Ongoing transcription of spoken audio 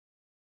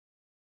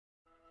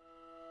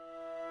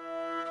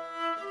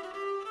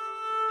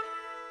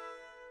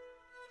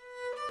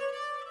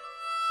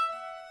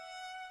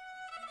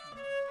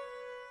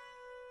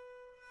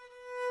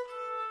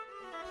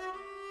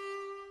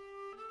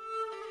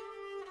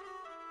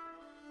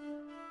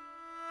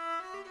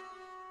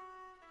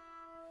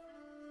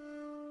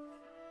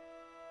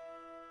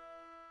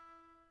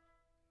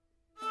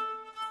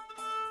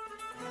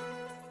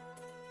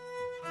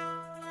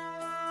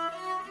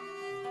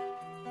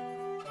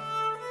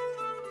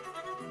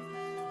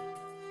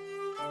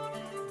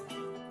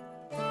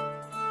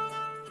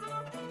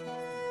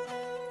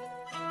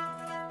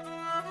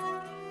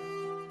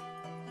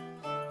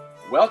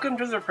Welcome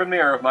to the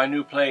premiere of my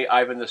new play,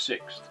 Ivan VI,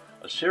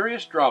 a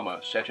serious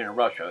drama set in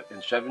Russia in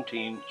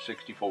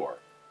 1764.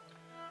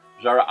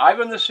 Tsar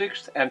Ivan VI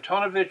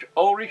Antonovich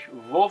Ulrich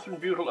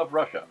Wolfenbüttel of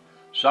Russia,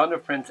 son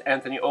of Prince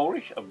Anthony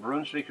Ulrich of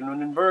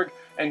Brunswick-Lunenburg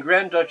and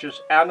Grand Duchess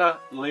Anna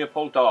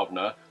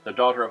Leopoldovna, the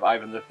daughter of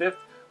Ivan V,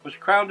 was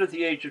crowned at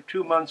the age of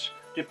 2 months,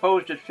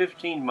 deposed at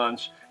 15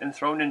 months, and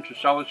thrown into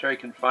solitary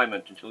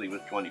confinement until he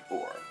was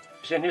 24.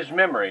 It's in his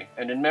memory,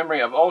 and in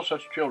memory of all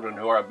such children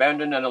who are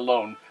abandoned and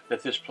alone,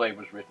 that this play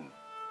was written.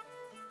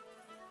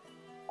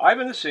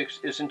 Ivan VI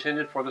is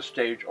intended for the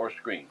stage or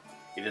screen.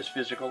 It is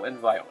physical and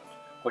violent.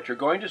 What you're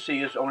going to see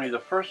is only the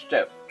first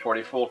step toward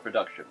a full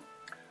production.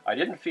 I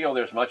didn't feel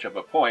there's much of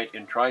a point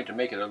in trying to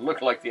make it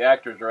look like the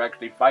actors are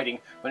actually fighting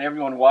when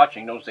everyone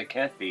watching knows they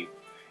can't be.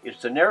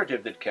 It's the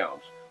narrative that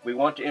counts. We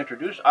want to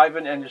introduce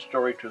Ivan and his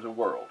story to the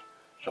world,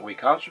 so we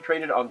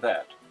concentrated on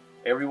that.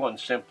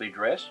 Everyone's simply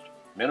dressed,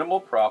 minimal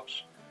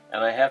props,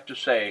 and I have to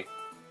say,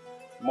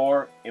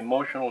 more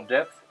emotional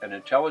depth and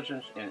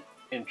intelligence in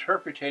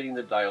interpreting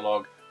the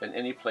dialogue than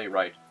any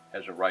playwright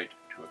has a right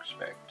to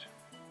expect.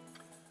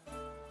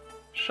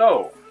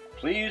 So,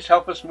 please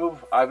help us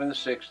move Ivan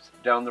VI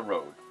down the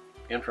road.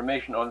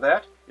 Information on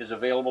that is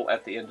available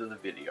at the end of the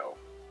video.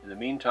 In the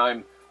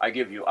meantime, I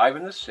give you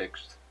Ivan VI,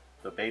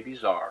 the Baby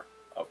Tsar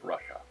of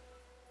Russia.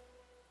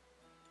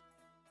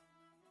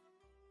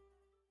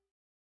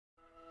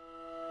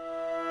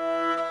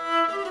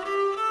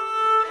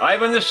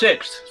 Ivan VI,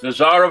 the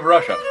Tsar of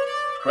Russia,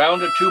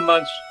 crowned at 2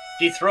 months,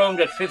 dethroned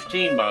at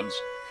 15 months,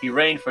 he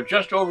reigned for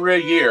just over a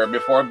year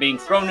before being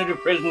thrown into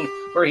prison,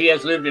 where he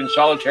has lived in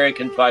solitary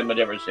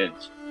confinement ever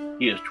since.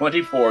 He is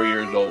 24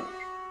 years old.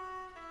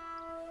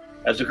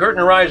 As the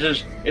curtain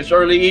rises, it's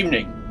early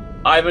evening.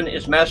 Ivan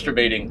is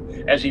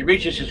masturbating. As he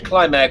reaches his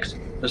climax,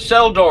 the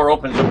cell door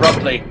opens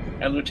abruptly,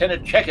 and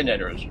Lieutenant Chekin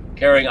enters,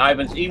 carrying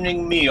Ivan's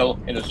evening meal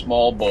in a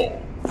small bowl.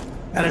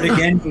 At it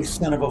again, you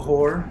son of a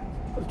whore.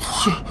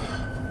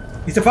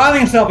 He's defiling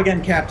himself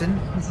again, Captain.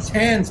 With his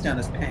hands down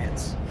his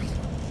pants.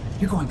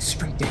 You're going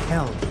straight to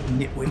hell,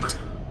 nitwit.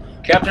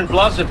 Captain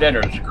Vlasov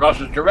enters,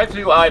 crosses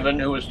directly to Ivan,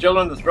 who is still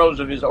in the throes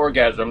of his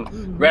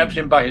orgasm, grabs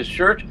him by his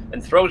shirt,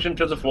 and throws him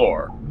to the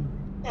floor.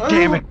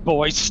 Damn it,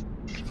 boys.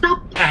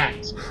 Stop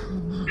that!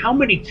 How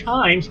many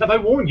times have I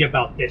warned you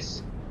about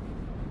this?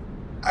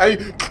 I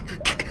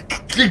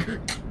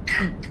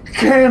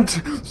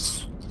can't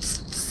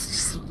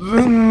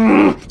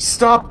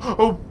stop.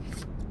 Oh,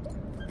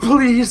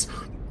 please.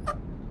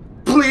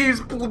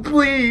 Please,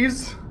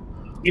 please.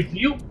 If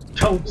you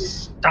don't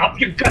stop,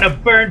 you're gonna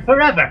burn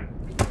forever.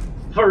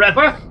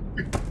 Forever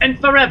and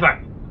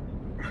forever.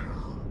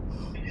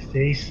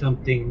 Say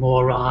something,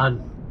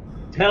 moron.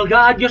 Tell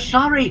God you're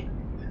sorry.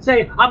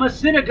 Say, I'm a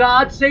sinner,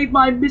 God. Save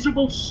my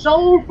miserable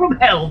soul from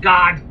hell,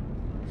 God.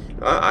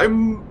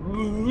 I'm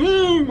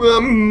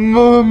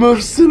a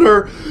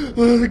sinner.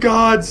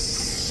 God,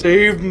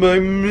 save my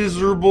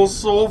miserable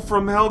soul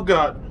from hell,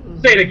 God.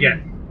 Say it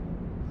again.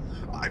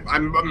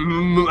 I'm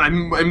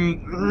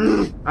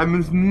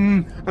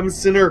a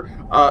sinner.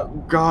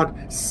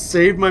 God,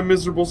 save my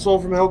miserable soul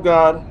from hell,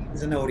 God. He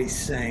doesn't know what he's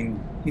saying.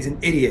 He's an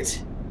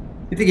idiot.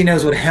 You think he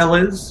knows what hell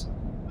is?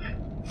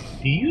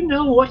 Do you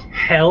know what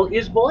hell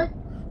is, boy?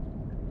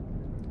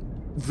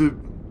 The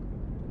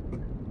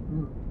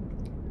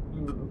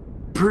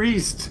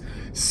priest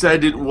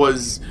said it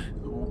was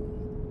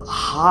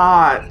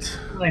hot.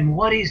 And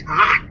what is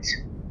hot?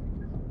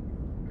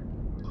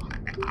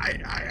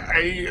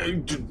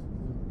 I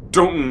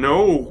don't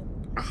know.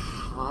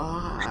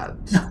 Hot.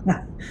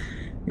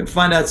 You'll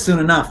find out soon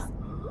enough.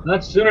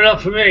 Not soon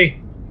enough for me.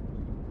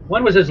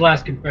 When was his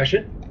last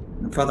confession?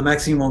 And Father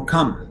Maxime won't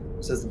come.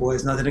 Says the boy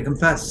has nothing to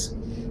confess.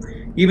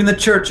 Even the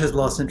church has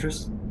lost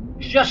interest.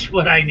 Just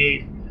what I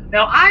need.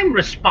 Now I'm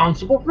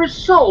responsible for his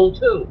soul,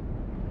 too.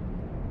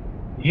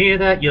 You hear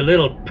that, you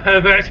little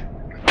pervert?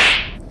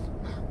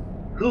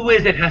 Who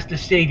is it has to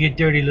save your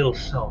dirty little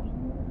soul?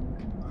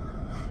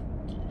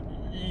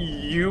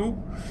 You,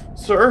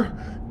 sir?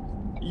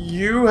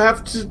 You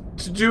have to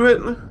do it?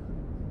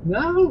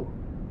 No,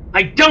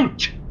 I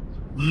don't.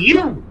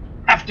 You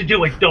have to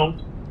do it,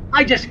 don't.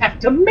 I just have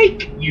to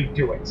make you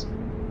do it.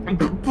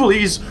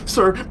 Please,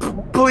 sir,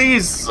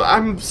 please.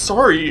 I'm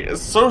sorry.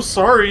 So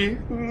sorry.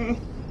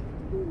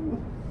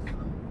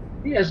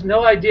 He has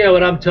no idea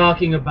what I'm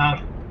talking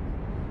about.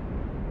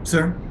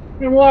 Sir?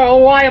 And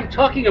why I'm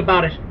talking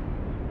about it.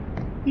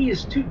 He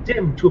is too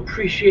dim to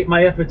appreciate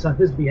my efforts on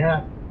his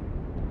behalf.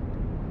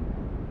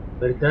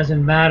 But it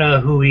doesn't matter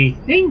who he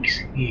thinks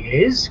he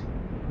is.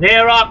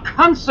 There are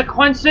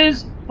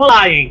consequences for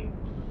lying.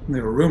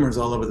 There were rumors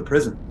all over the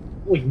prison.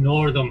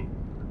 Ignore them.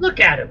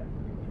 Look at him.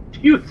 Do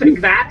you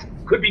think that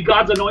could be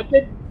God's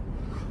anointed?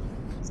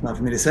 It's not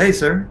for me to say,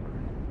 sir.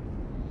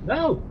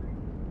 No,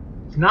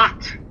 it's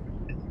not.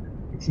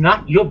 It's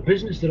not your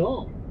business at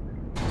all.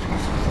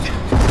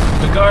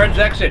 The guards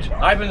exit.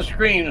 Ivan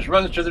screams,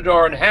 runs to the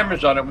door, and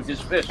hammers on it with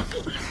his fist.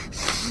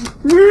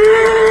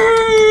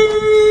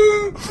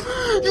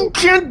 You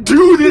can't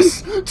do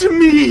this to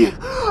me!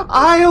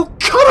 I'll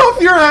cut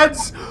off your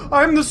heads!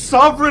 I'm the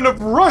sovereign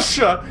of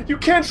Russia! You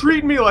can't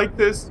treat me like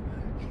this!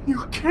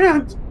 You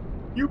can't!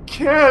 You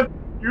can't!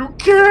 You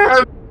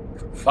can't!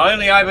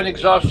 Finally, Ivan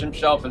exhausts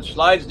himself and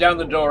slides down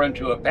the door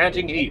into a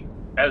panting heap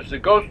as the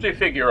ghostly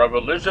figure of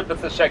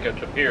Elizabeth II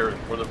appears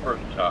for the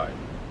first time.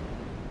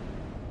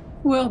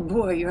 Well,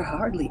 boy, you're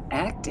hardly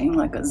acting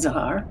like a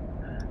czar.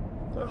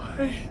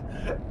 I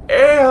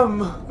am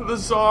the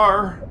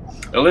Tsar.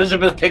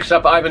 Elizabeth picks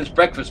up Ivan's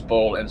breakfast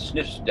bowl and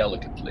sniffs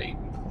delicately.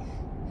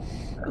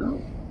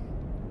 Oh.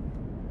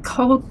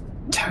 Cold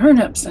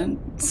turnips and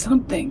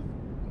something.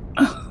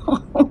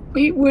 Oh,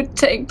 we would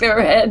take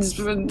their heads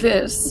for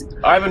this.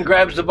 Ivan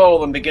grabs the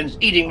bowl and begins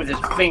eating with his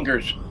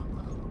fingers.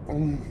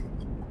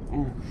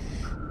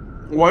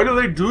 Why do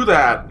they do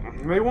that?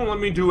 They won't let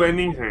me do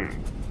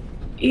anything.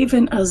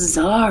 Even a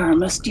czar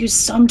must use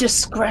some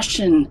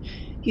discretion.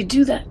 You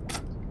do that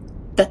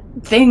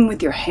thing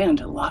with your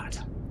hand a lot.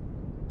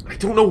 I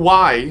don't know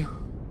why.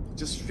 It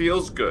just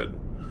feels good.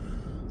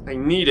 I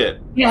need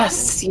it.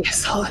 Yes,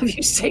 all of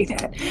you say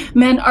that.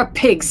 Men are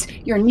pigs.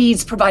 Your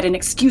needs provide an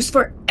excuse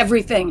for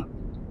everything.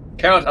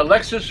 Count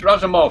Alexis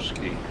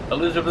Razumovsky,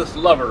 Elizabeth's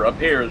lover,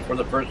 appears for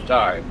the first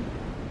time.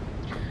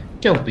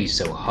 Don't be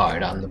so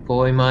hard on the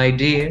boy, my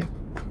dear.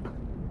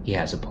 He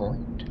has a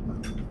point.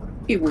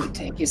 He would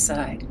take your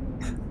side.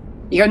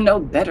 You're no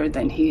better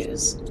than he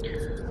is.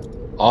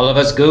 All of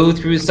us go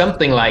through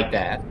something like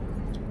that.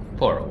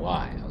 For a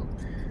while.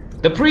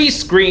 The priest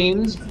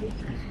screams,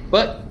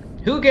 but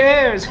who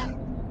cares?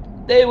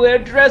 They wear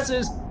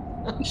dresses.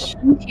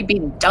 Shouldn't he be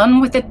done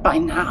with it by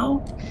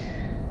now?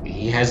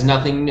 He has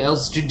nothing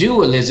else to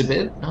do,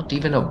 Elizabeth. Not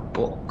even a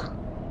book.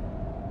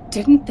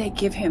 Didn't they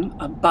give him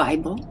a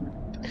Bible?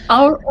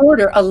 Our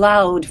order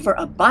allowed for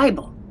a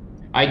Bible.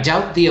 I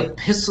doubt the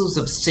epistles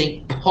of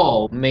St.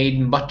 Paul made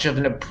much of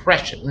an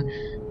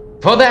impression.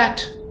 For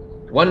that,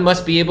 one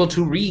must be able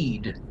to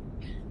read.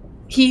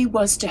 He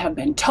was to have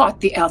been taught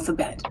the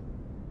alphabet.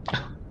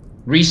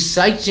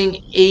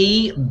 Reciting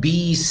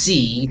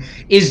ABC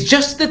is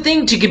just the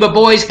thing to keep a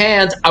boy's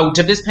hands out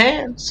of his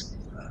pants.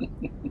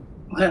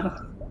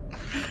 Well,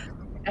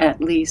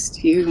 at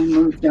least you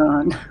moved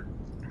on.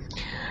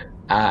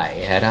 I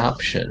had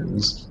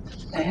options.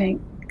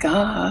 Thank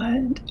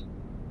God.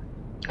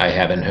 I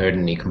haven't heard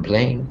any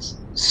complaints.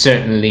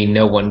 Certainly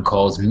no one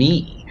calls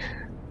me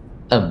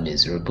a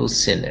miserable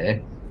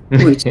sinner.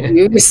 Which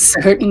you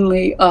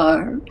certainly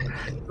are.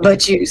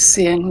 But you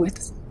sin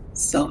with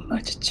so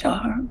much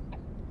charm.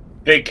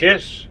 Big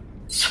kiss.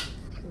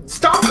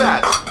 Stop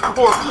that!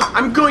 Or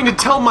I'm going to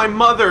tell my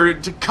mother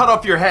to cut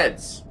off your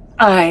heads.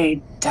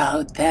 I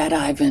doubt that,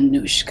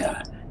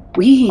 Ivanushka.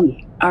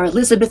 We are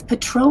Elizabeth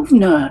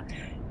Petrovna,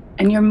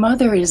 and your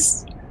mother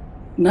is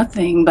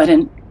nothing but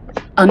an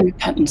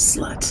unrepentant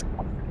slut.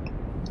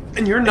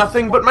 And you're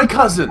nothing but my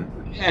cousin.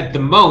 At the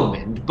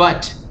moment,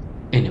 but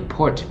an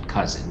important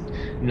cousin,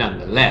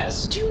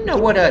 nonetheless. Do you know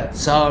what a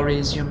Tsar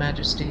is, Your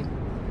Majesty?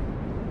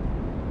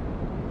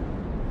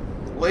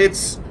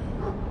 It's...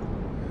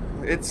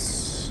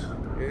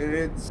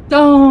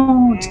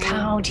 Don't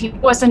count. He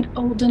wasn't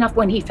old enough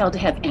when he felt to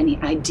have any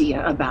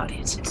idea about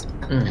it.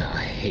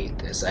 I hate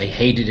this. I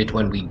hated it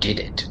when we did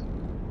it.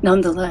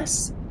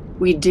 Nonetheless,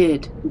 we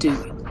did do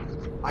it.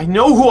 I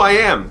know who I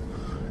am.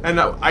 And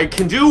I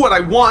can do what I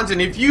want,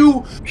 and if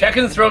you...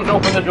 Chekin throws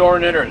open the door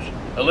and enters.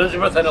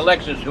 Elizabeth and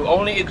Alexis, who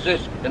only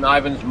exist in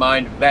Ivan's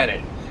mind,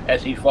 vanish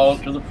as he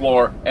falls to the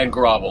floor and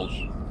grovels.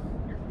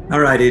 All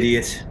right,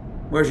 idiot.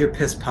 Where's your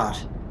piss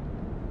pot?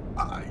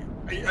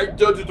 I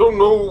don't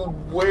know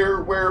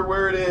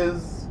where it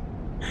is.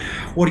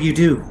 What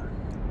do?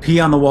 Pee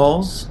on the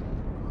walls?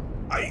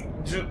 I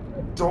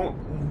don't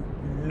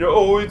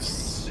know.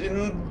 It's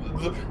in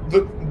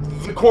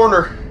the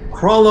corner.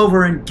 Crawl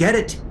over and get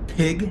it,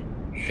 pig.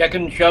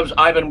 Chekin shoves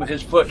Ivan with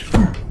his foot.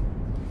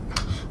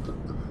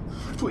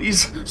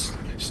 Please,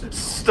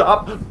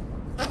 stop.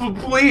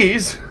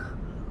 Please.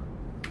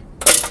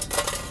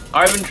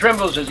 Ivan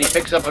trembles as he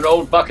picks up an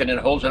old bucket and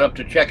holds it up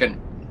to Chekin.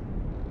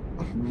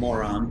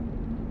 Moron.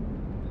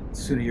 The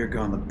sooner you're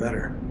gone, the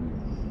better.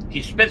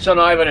 He spits on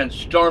Ivan and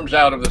storms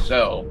out of the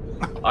cell.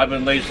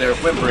 Ivan lays there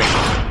whimpering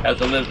as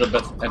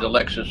Elizabeth and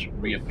Alexis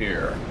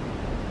reappear.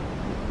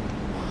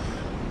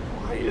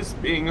 Why is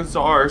being a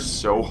Tsar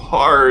so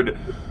hard?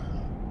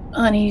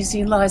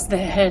 Uneasy lies the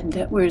head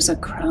that wears a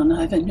crown,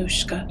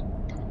 Ivanushka.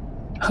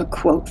 A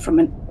quote from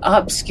an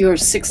obscure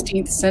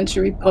 16th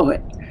century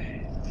poet.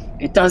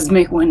 It does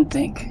make one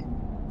think.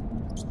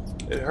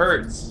 It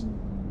hurts.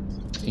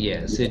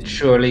 Yes, it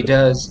surely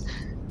does.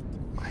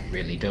 I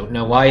really don't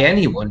know why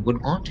anyone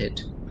would want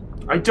it.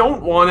 I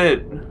don't want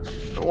it.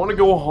 I want to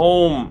go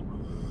home.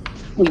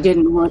 We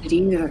didn't want it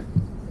either.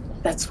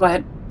 That's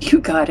why you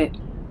got it.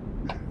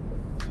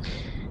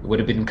 It would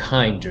have been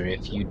kinder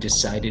if you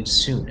decided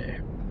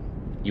sooner.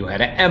 You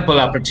had an ample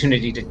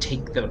opportunity to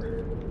take the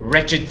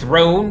wretched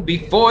throne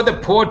before the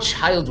poor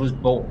child was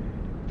born.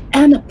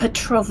 Anna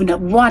Petrovna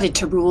wanted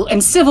to rule,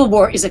 and civil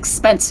war is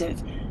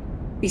expensive.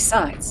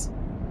 Besides,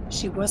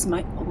 she was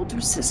my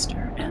older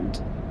sister,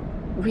 and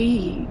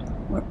we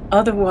were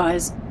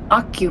otherwise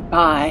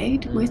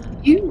occupied with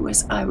you,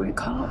 as I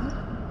recall.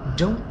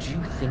 Don't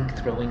you think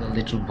throwing a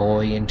little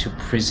boy into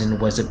prison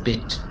was a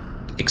bit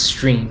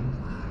extreme?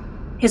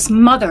 His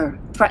mother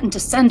threatened to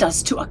send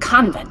us to a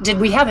convent. Did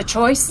we have a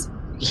choice?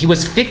 He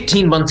was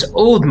 15 months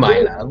old, my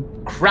love.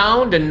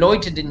 Crowned,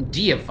 anointed, and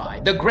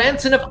deified. The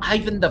grandson of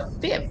Ivan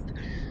V.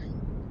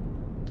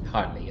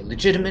 Hardly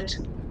illegitimate.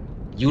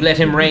 You let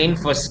him reign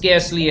for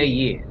scarcely a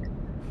year.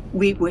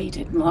 We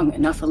waited long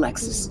enough,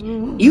 Alexis.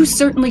 You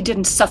certainly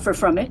didn't suffer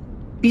from it.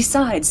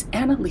 Besides,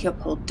 Anna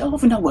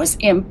Leopoldovna was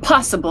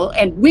impossible,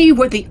 and we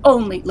were the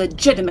only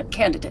legitimate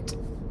candidate.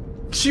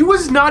 She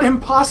was not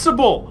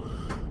impossible.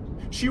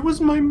 She was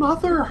my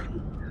mother.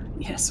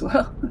 Yes,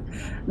 well,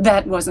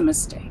 that was a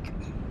mistake.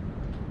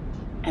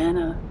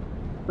 Anna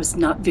was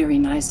not very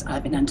nice,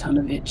 Ivan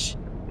Antonovich.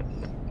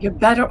 You're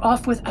better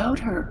off without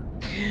her.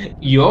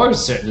 You're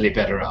certainly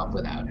better off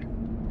without her.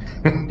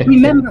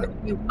 Remember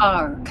who you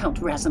are, Count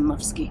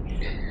Razumovsky.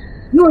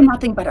 You were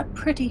nothing but a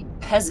pretty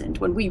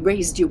peasant when we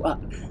raised you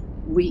up.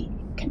 We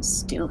can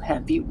still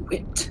have you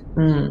whipped.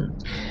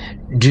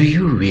 Do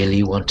you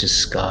really want to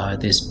scar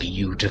this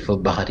beautiful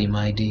body,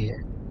 my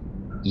dear?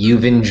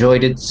 You've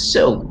enjoyed it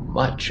so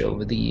much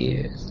over the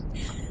years.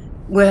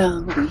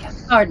 Well, we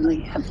hardly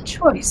have a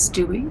choice,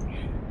 do we?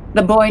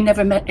 The boy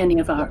never met any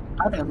of our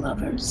other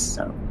lovers,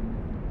 so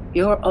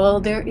you're all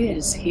there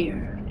is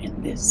here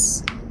in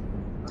this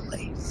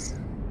place.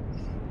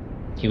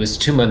 He was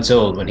 2 months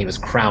old when he was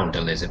crowned,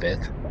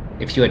 Elizabeth.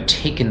 If you had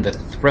taken the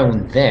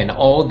throne then,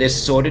 all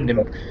this sordid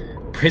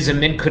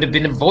imprisonment could have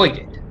been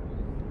avoided.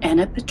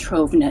 Anna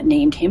Petrovna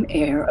named him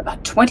heir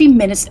about 20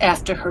 minutes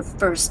after her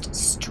first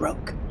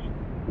stroke.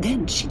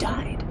 Then she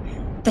died.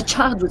 The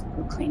child was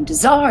proclaimed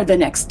Tsar the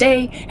next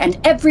day, and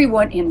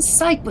everyone in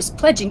sight was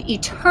pledging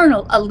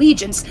eternal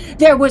allegiance.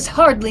 There was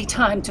hardly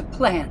time to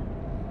plan.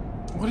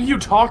 What are you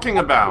talking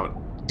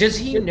about? Does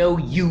he know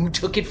you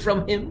took it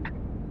from him?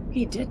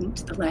 He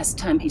didn't the last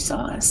time he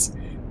saw us.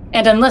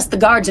 And unless the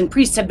guards and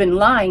priests have been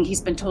lying,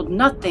 he's been told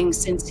nothing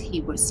since he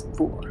was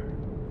 4.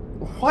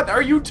 What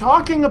are you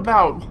talking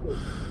about?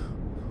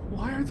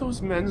 Why are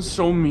those men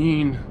so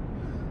mean?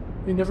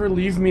 They never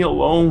leave me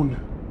alone.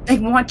 They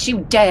want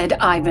you dead,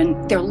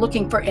 Ivan. They're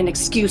looking for an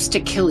excuse to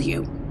kill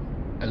you.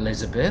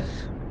 Elizabeth?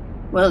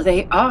 Well,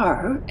 they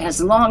are.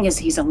 As long as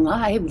he's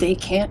alive, they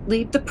can't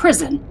leave the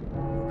prison.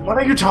 What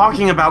are you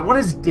talking about? What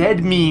does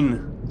dead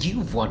mean?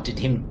 You've wanted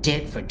him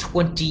dead for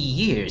 20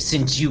 years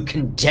since you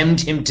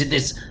condemned him to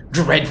this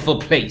dreadful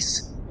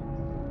place.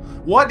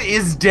 What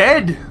is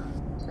dead?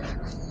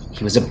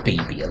 He was a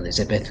baby,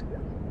 Elizabeth.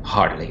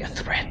 Hardly a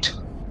threat.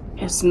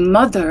 His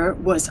mother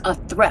was a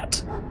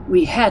threat.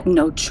 We had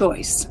no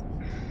choice.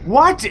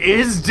 What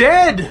is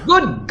dead?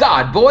 Good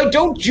God, boy,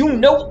 don't you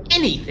know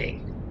anything?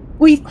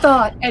 We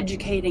thought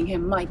educating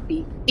him might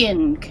be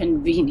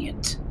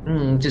inconvenient.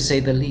 To say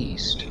the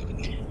least.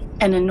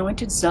 An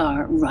anointed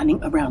Tsar running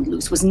around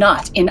loose was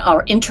not in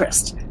our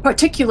interest,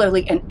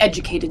 particularly an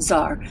educated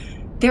Tsar.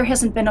 There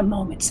hasn't been a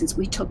moment since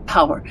we took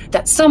power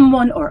that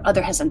someone or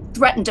other hasn't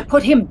threatened to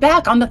put him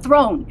back on the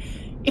throne.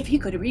 If he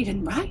could read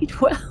and write,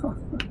 well...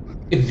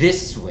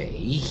 This way,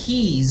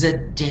 he's a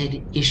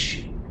dead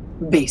issue.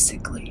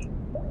 Basically.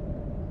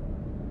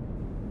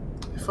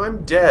 If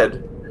I'm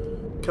dead,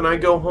 can I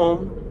go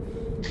home?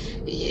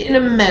 In a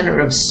manner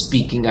of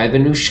speaking,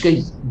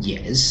 Ivanushka,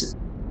 yes.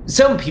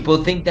 Some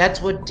people think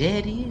that's what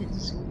dead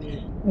is.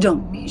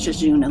 Don't be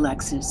jejune,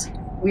 Alexis.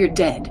 We're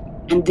dead,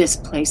 and this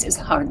place is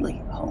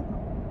hardly home.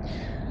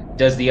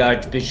 Does the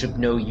Archbishop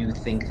know you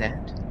think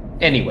that?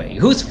 Anyway,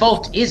 whose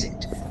fault is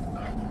it?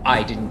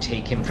 I didn't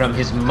take him from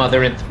his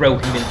mother and throw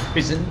him in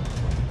prison.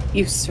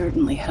 You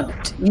certainly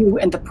helped. You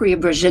and the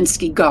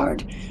Preobrazhensky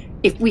Guard.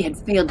 If we had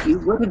failed, you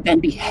would have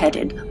been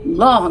beheaded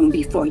long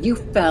before you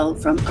fell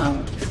from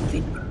our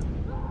favor.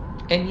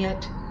 And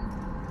yet,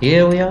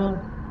 here we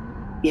are.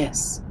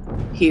 Yes,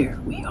 here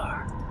we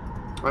are.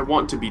 I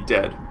want to be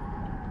dead.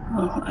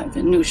 Oh,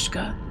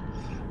 Ivanushka,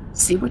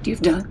 see what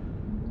you've done?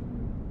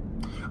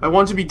 I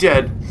want to be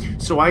dead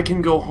so I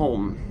can go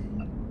home.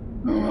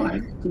 Oh,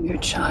 dear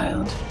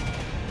child.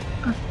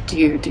 Oh,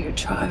 dear, dear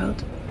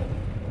child.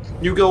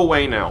 You go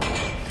away now.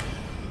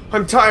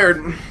 I'm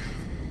tired.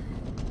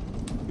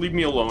 Leave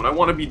me alone. I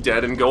want to be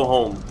dead and go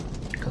home.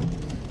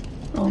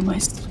 Oh, my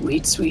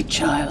sweet, sweet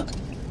child.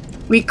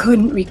 We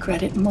couldn't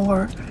regret it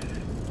more.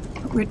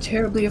 But we're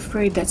terribly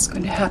afraid that's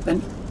going to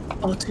happen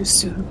all too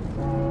soon.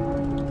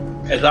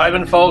 As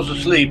Ivan falls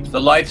asleep, the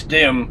lights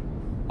dim,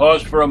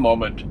 pause for a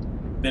moment,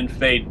 then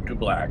fade to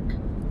black.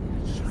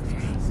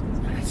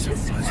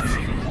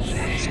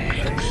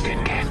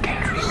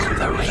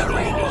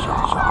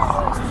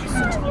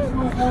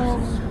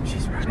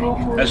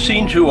 As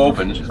scene 2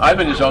 opens,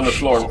 Ivan is on the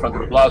floor in front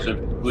of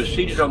Vlasov, who is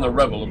seated on the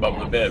revel above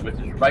the bed with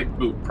his right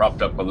boot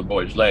propped up on the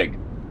boy's leg.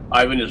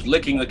 Ivan is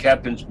licking the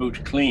captain's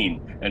boot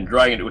clean and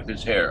drying it with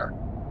his hair.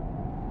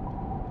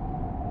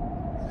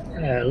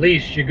 At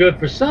least you're good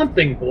for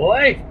something,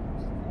 boy.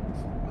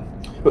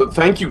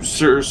 Thank you,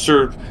 sir.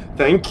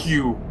 Thank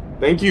you.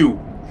 I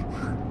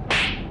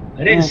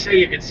didn't say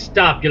you could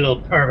stop, you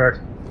little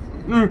pervert.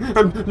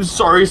 I'm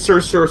sorry,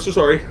 sir,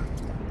 sorry.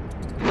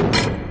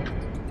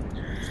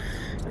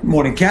 Good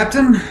morning,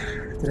 Captain.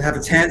 Did it have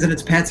its hands in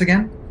its pants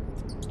again?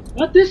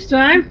 Not this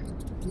time.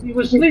 He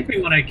was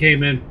sleeping when I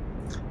came in.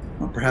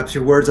 Well, perhaps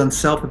your words on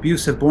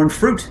self-abuse have borne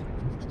fruit.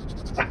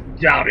 I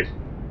doubt it.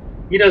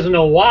 He doesn't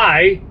know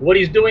why. What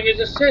he's doing is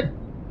a sin.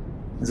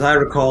 As I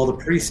recall, the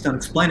priest don't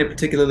explain it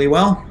particularly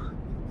well.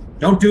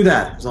 Don't do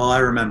that, is all I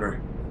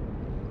remember.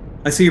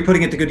 I see you're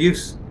putting it to good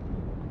use.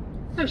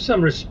 Have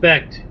some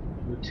respect,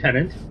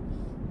 Lieutenant.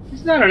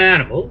 He's not an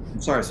animal.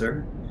 I'm sorry,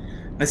 sir.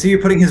 I see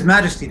you're putting His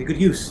Majesty to good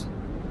use.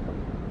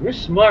 Your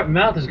smart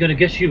mouth is going to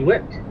get you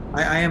whipped.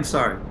 I am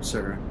sorry,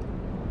 sir.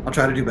 I'll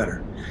try to do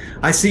better.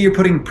 I see you're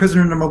putting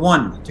prisoner number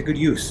 1 to good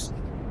use.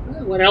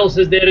 Well, what else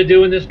is there to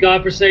do in this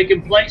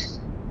godforsaken place?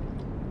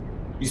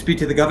 You speak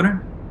to the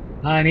governor?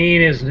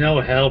 Eileen is no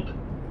help.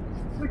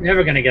 We're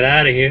never going to get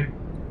out of here.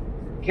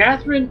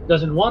 Catherine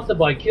doesn't want the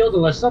boy killed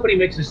unless somebody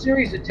makes a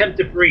serious attempt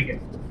to free him.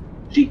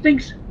 She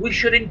thinks we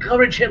should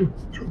encourage him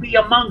to be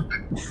a monk.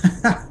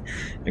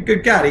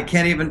 Good God, he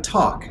can't even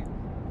talk.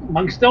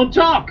 Monks don't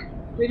talk.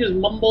 They just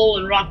mumble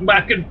and rock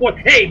back and forth.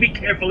 Hey, be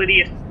careful,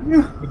 idiot.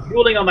 You're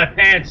drooling on my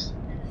pants.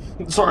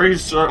 Sorry,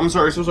 sir. I'm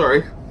sorry, so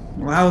sorry.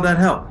 Well, how would that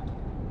help?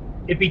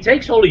 If he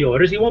takes holy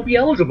orders, he won't be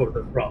eligible to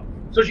the throne.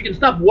 So she can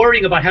stop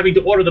worrying about having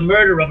to order the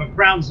murder of a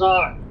crown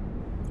czar.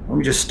 Why don't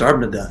we just starve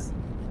him to death?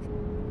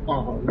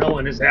 Oh, no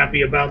one is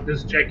happy about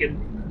this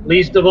chicken.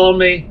 Least of all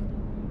me.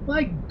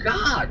 My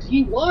God,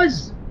 he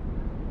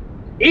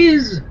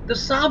is the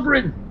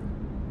sovereign.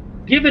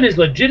 Given his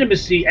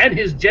legitimacy and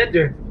his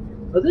gender,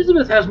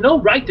 Elizabeth has no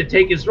right to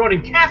take his throne,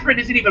 and Catherine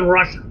isn't even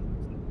Russian.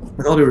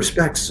 With all due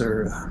respect,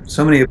 sir,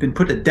 so many have been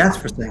put to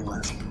death for saying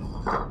less.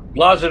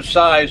 Blazov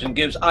sighs and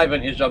gives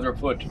Ivan his other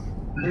foot.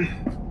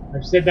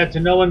 I've said that to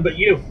no one but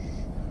you.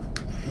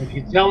 If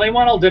you tell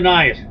anyone, I'll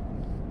deny it.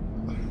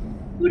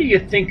 Who do you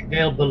think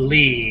they'll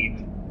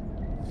believe,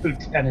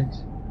 Lieutenant?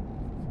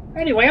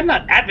 Anyway, I'm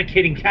not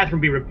advocating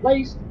Catherine be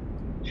replaced.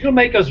 She'll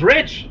make us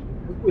rich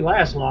if we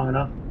last long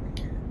enough.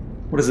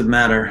 What does it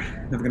matter?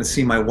 Never gonna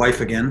see my wife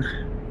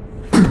again.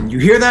 You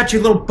hear that,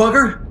 you little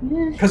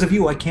bugger? Because of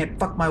you, I can't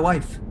fuck my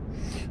wife.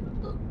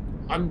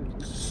 I'm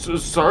so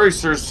sorry,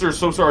 sir, so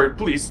sorry.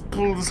 Please,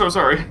 so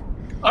sorry.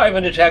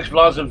 Ivan attacks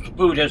Blazov's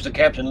boot as the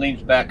captain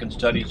leans back and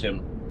studies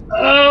him.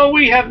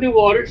 We have new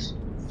orders.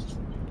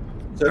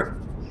 Sir?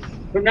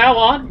 From now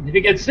on, if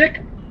he gets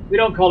sick, we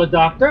don't call a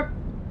doctor,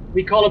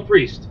 we call a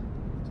priest.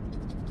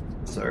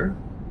 Sir?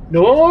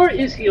 Nor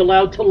is he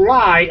allowed to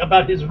lie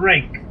about his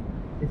rank.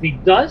 If he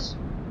does,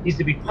 he's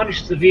to be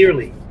punished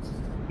severely.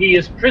 He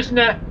is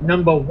prisoner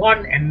number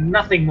 1 and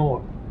nothing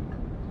more.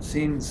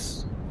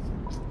 Seems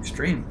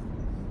extreme.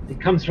 It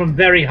comes from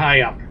very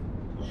high up.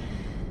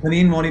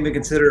 Lenine won't even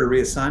consider a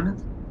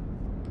reassignment?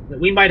 That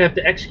we might have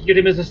to execute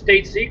him as a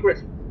state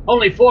secret.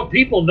 Only 4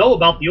 people know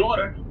about the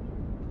order.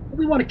 But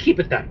we want to keep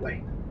it that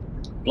way.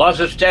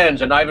 Blazov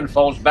stands and Ivan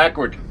falls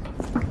backward.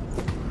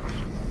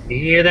 You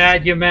hear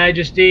that, Your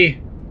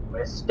Majesty?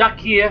 We're stuck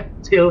here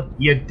till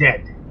you're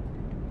dead.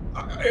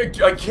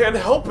 I can't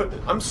help it.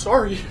 I'm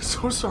sorry.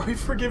 So sorry.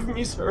 Forgive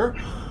me, sir.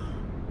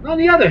 On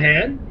the other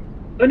hand,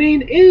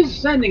 Lenine is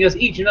sending us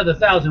each another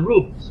 1,000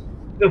 rubles.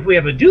 If we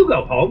ever do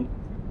go home,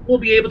 we'll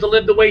be able to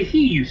live the way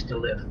he used to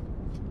live.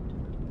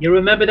 You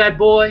remember that,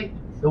 boy?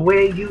 The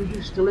way you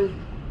used to live?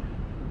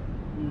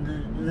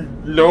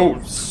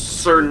 No,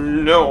 sir,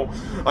 no.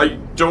 I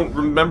don't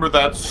remember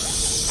that,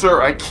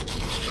 sir. I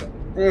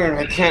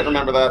can't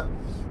remember that.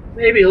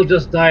 Maybe he'll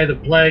just die of the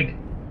plague.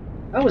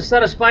 That would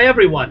satisfy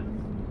everyone.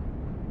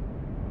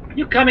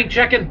 You coming,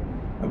 Chekin?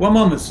 One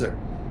moment, sir.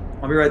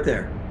 I'll be right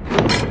there.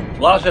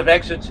 Blazov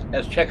exits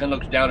as Chekin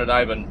looks down at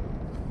Ivan.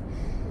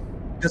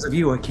 Because of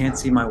you, I can't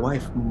see my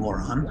wife,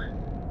 moron.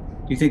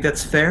 Do you think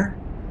that's fair?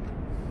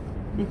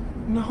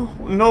 No.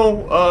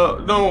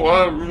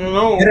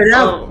 Get it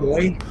out,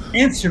 boy.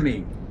 Answer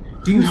me.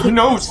 Do you think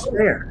No, that's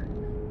fair?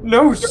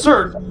 No,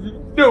 sir.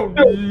 No,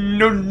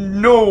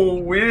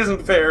 it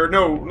isn't fair.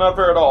 No, not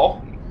fair at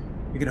all.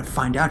 You're gonna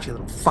find out, you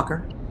little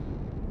fucker.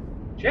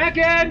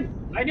 Chekin!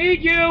 I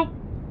need you!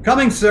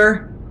 Coming,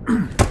 sir.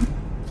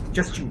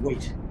 Just you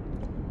wait.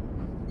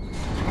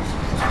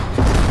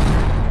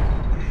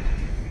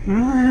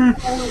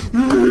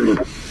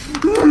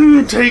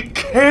 Take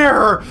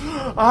care!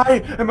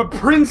 I am a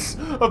prince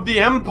of the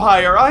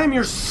empire. I am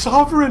your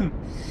sovereign.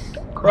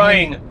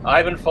 Crying,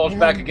 Ivan falls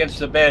back against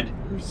the bed.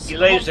 He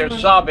lays there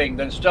sobbing,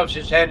 then stuffs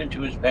his hand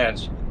into his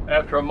pants.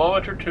 After a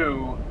moment or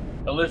two,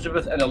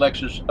 Elizabeth and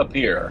Alexis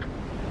appear.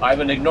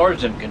 Ivan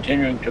ignores them,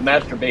 continuing to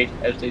masturbate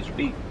as they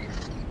speak.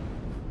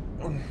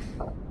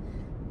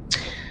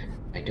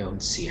 I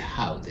don't see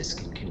how this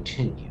can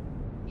continue.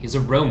 He's a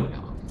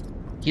Romanov.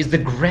 He's the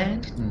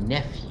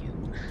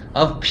grand-nephew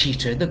of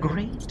Peter the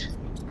Great.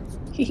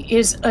 He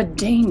is a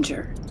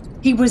danger.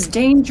 He was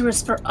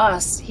dangerous for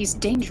us. He's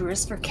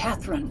dangerous for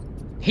Catherine.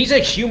 He's a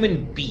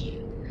human being.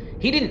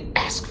 He didn't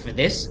ask for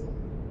this.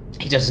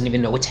 He doesn't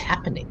even know what's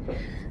happening.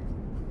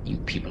 You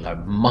people are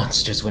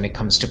monsters when it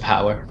comes to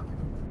power.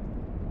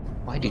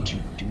 Why did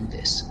you do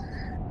this?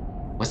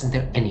 Wasn't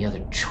there any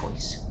other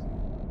choice?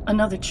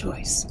 Another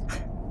choice.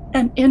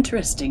 An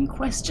interesting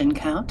question,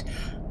 Count.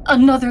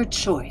 Another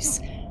choice.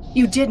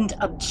 You didn't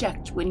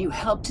object when you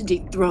helped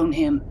dethrone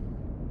him.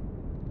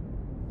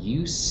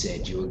 You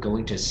said you were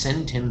going to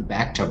send him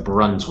back to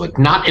Brunswick,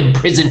 not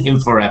imprison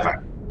him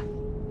forever.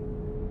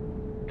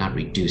 Not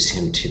reduce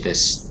him to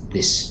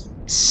this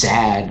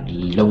sad,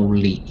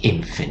 lonely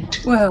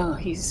infant. Well,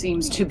 he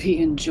seems to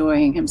be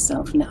enjoying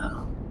himself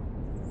now.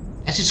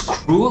 That is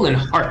cruel and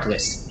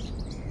heartless.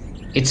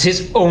 It's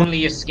his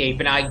only escape,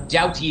 and I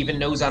doubt he even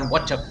knows on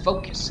what to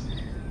focus.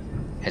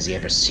 Has he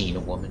ever seen a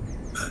woman?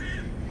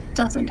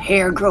 Doesn't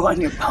hair grow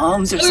on your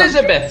palms or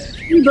Elizabeth!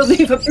 something? You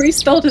believe a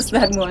priest told us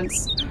that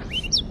once.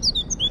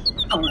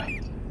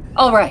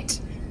 All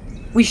right.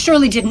 We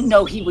surely didn't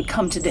know he would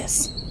come to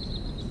this.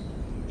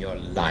 You're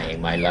lying,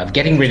 my love.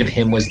 Getting rid of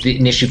him was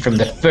an issue from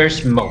the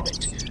first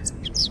moment.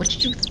 What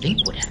did you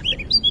think would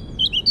happen?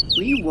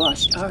 We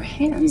washed our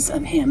hands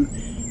of him.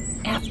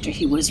 After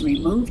he was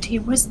removed, he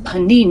was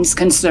Panin's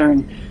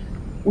concern.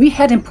 We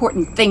had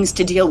important things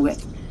to deal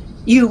with.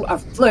 You are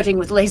flirting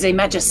with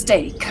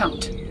lèse-majesté,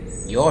 Count.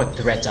 Your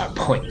threats are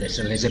pointless,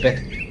 Elizabeth.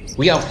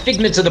 We are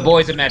figments of the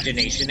boy's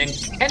imagination and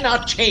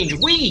cannot change.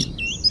 We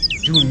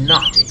do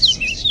not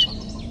exist.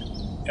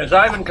 As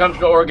Ivan comes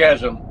to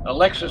orgasm,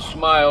 Alexis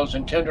smiles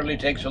and tenderly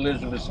takes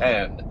Elizabeth's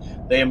hand.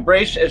 They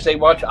embrace as they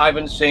watch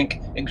Ivan sink,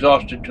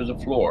 exhausted, to the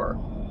floor.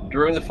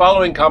 During the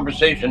following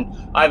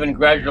conversation, Ivan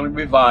gradually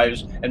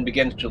revives and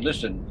begins to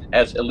listen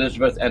as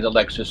Elizabeth and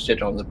Alexis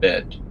sit on the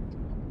bed.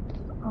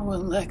 Oh,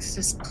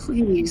 Alexis,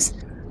 please.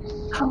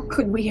 How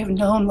could we have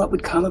known what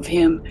would come of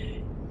him?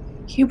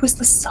 He was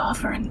the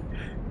sovereign.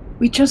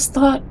 We just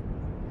thought...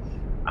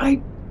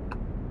 You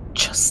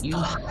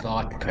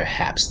thought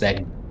perhaps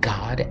that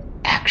God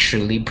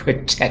actually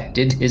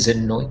protected his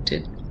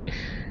anointed?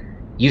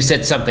 You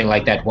said something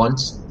like that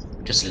once.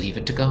 Just leave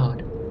it to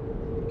God.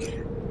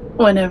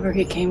 Whenever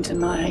he came to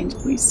mind,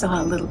 we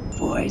saw a little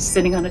boy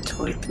sitting on a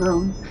toy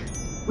throne.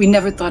 We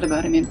never thought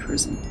about him in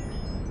prison,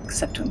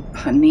 except when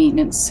Panin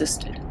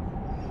insisted.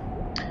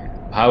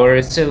 Power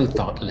is so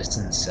thoughtless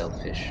and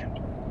selfish.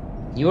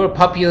 You were a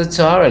popular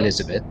Tsar,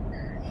 Elizabeth.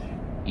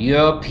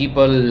 Your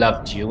people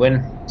loved you,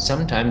 and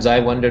sometimes I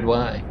wondered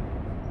why.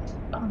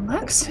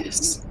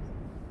 Alexis?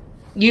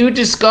 You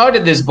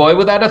discarded this boy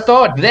without a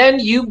thought. Then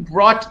you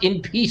brought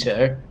in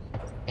Peter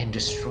and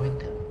destroyed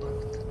them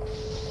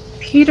both.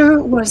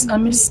 Peter was a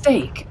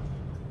mistake.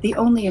 The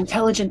only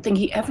intelligent thing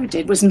he ever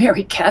did was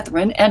marry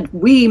Catherine, and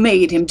we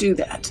made him do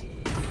that.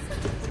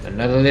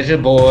 Another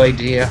little boy,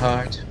 dear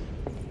heart.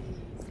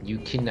 You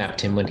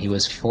kidnapped him when he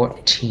was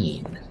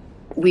 14.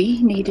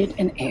 We needed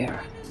an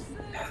heir.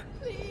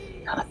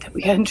 Not that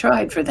we hadn't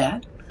tried for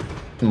that.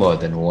 More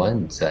than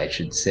once, I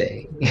should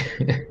say.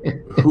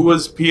 Who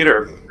was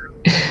Peter?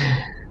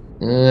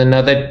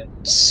 Another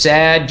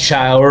sad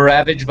child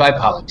ravaged by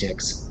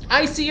politics.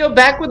 I see you're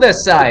back with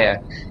us,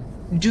 sire.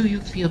 Do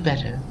you feel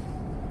better?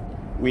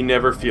 We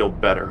never feel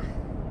better.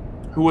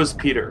 Who was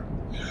Peter?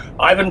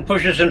 Ivan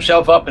pushes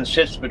himself up and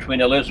sits between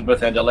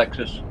Elizabeth and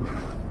Alexis.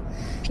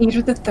 Peter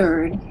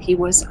III, he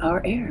was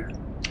our heir.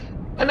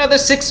 Another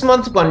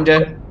 6-month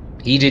wonder.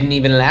 He didn't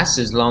even last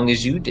as long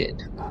as you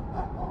did.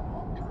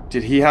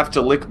 Did he have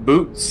to lick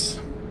boots?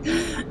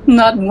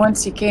 Not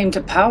once he came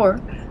to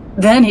power.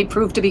 Then he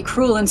proved to be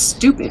cruel and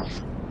stupid.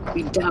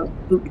 We doubt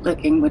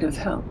bootlicking would have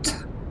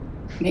helped.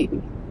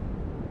 Maybe.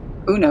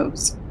 Who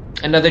knows?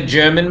 Another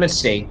German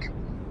mistake.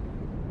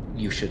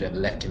 You should have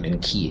left him in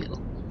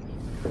Kiel.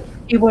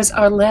 He was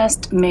our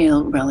last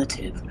male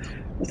relative,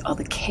 with all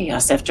the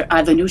chaos after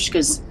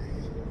Ivanushka's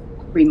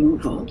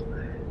removal.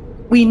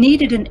 We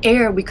needed an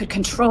heir we could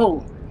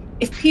control.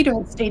 If Peter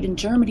had stayed in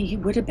Germany, he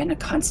would have been a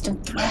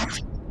constant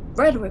threat.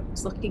 Frederick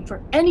was looking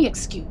for any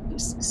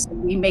excuse, so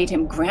we made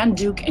him Grand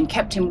Duke and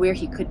kept him where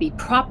he could be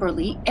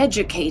properly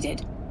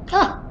educated.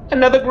 Ah,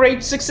 another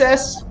great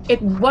success.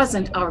 It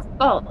wasn't our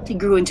fault he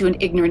grew into an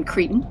ignorant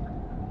cretin.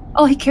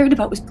 All he cared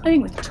about was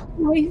playing with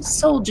toy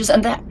soldiers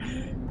and that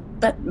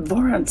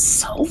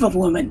Vorontsova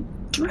woman.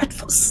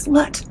 Dreadful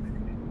slut.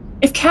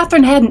 If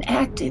Catherine hadn't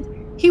acted,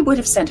 he would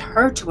have sent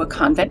her to a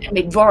convent and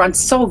made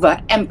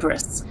Vorontsova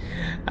empress.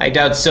 I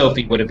doubt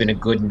Sophie would have been a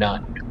good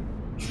nun.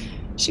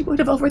 She would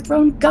have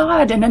overthrown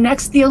God and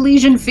annexed the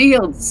Elysian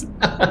fields.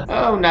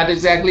 Oh, not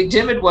exactly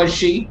timid, was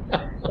she?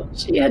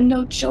 She had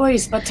no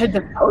choice but to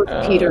depose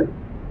Peter.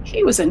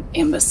 He was an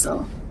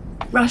imbecile.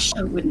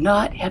 Russia would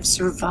not have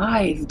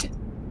survived.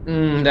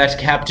 That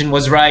captain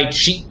was right.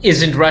 She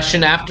isn't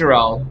Russian after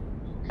all.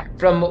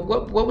 From,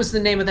 what was the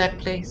name of that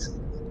place?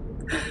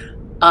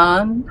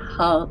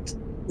 Anhalt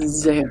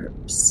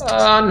Zerbst.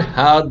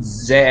 Anhalt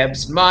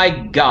Zerbst. My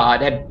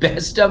God, at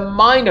best a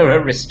minor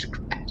aristocrat.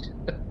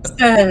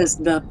 Says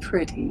the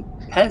pretty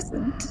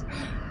peasant.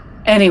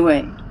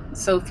 Anyway,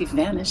 Sophie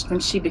vanished when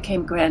she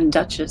became Grand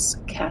Duchess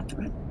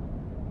Catherine.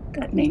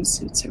 That name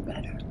suits her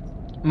better.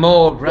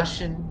 More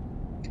Russian?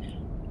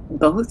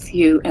 Both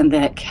you and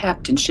that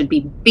captain should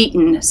be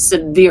beaten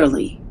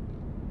severely.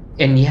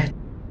 And yet,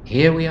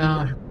 here we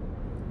are.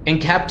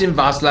 And Captain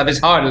Vaslav is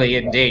hardly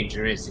in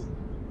danger, is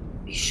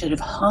he? We should have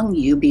hung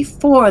you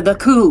before the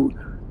coup.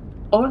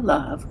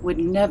 Orlov would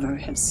never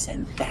have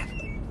said that.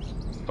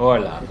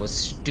 Orlov was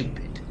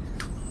stupid.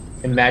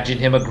 Imagine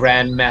him a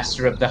grand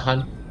master of the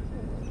hunt.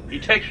 He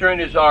takes her in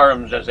his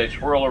arms as they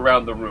swirl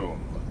around the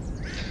room.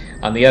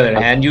 On the other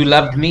hand, you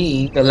loved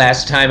me the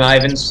last time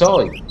Ivan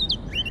saw you.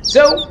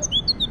 So,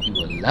 you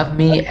will love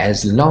me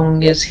as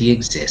long as he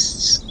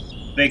exists.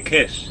 They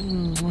kiss.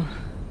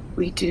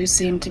 We do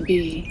seem to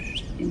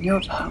be in your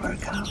power,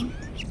 Count.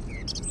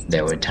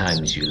 There were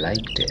times you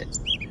liked it.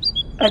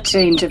 A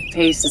change of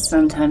pace is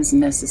sometimes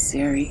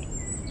necessary.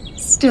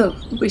 Still,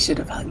 we should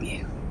have hung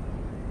you.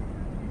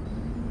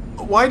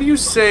 Why do you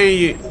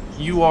say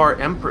you are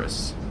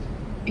Empress?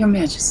 Your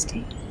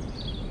Majesty.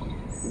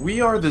 We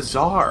are the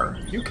Tsar.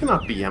 You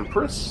cannot be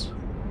Empress.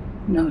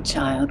 No,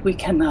 child, we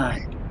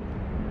cannot.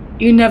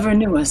 You never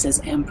knew us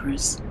as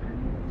Empress.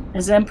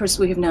 As Empress,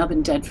 we have now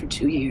been dead for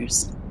 2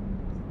 years.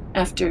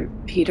 After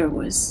Peter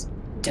was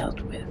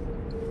dealt with,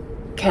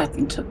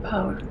 Catherine took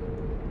power.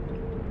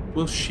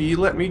 Will she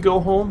let me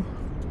go home?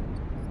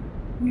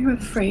 We're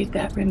afraid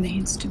that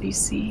remains to be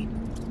seen.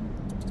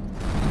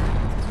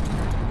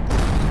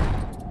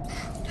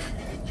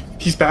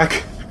 He's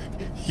back.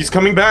 He's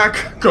coming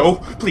back. Go.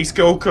 Please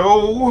go.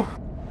 Go.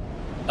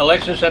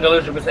 Alexis and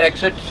Elizabeth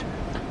exit.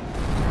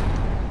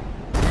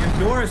 Damn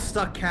door is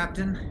stuck,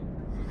 Captain.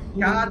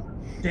 God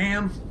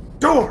damn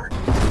door!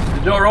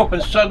 The door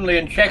opens suddenly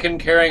and Chekin,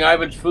 carrying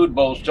Ivan's food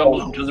bowl,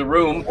 stumbles into the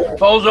room,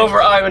 falls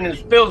over Ivan and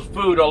spills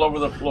food all over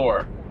the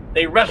floor.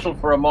 They wrestle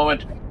for a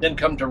moment, then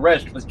come to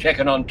rest with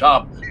Chekin on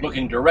top,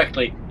 looking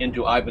directly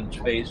into Ivan's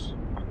face.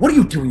 What are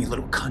you doing, you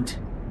little cunt?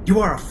 You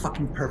are a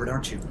fucking pervert,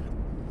 aren't you?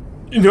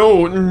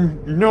 No.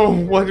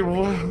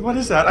 What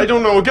is that? I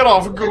don't know. Get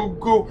off.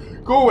 Go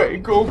away.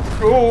 Go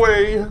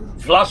away.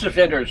 Vlasov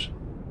enters.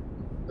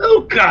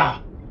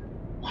 Luca!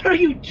 What are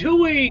you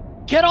doing?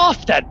 Get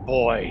off that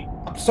boy!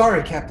 I'm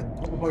sorry, Captain.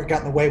 Little boy got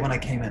in the way when I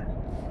came in.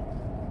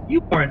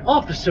 You are an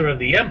officer of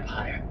the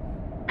Empire.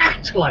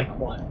 Act like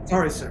one.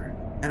 Sorry, sir.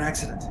 An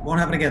accident. Won't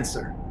happen again,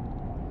 sir.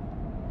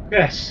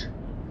 Yes.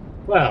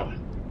 Well,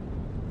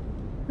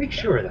 make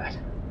sure of that.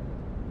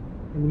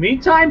 In the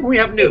meantime, we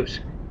have news.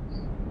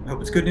 I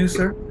hope it's good news,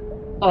 sir.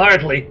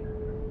 Hardly.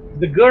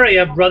 The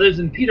Guriev brothers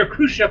and Peter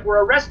Khrushchev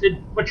were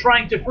arrested for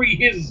trying to free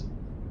his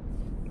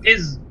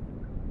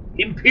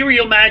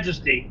Imperial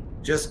Majesty.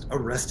 Just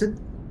arrested?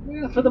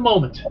 Yeah, for the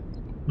moment.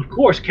 Of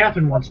course,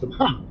 Catherine wants them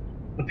hung.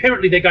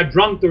 Apparently they got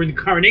drunk during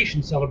the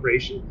coronation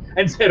celebration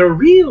and said a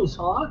real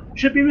Tsar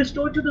should be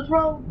restored to the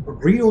throne. A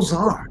real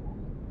Tsar?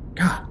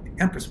 God, the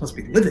Empress must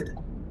be livid.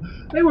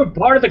 They were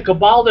part of the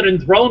cabal that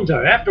enthroned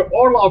her. After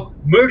Orlov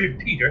murdered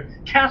Peter,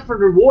 Catherine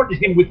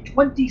rewarded him with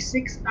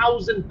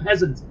 26,000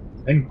 peasants,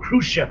 and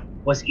Khrushchev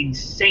was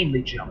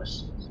insanely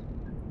jealous.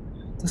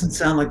 Doesn't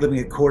sound like living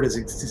at court is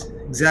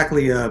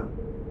exactly,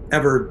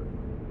 ever...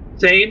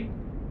 Sane?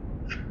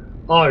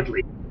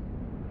 Hardly.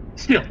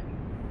 Still,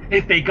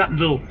 if they'd gotten a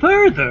little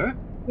further,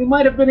 we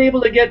might have been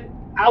able to get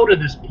out of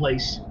this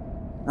place.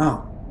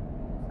 Oh,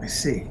 I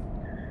see.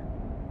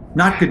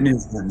 Not good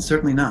news then,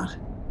 certainly not.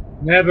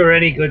 Never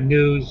any good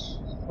news.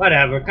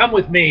 Whatever, come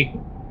with me.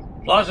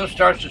 Vlasov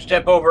starts to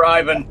step over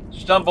Ivan,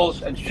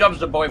 stumbles, and shoves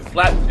the boy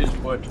flat with his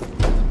foot.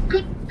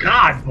 Good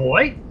God,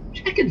 boy.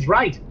 Chekin's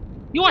right.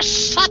 You are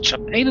such a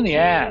pain in the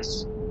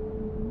ass.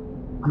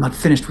 I'm not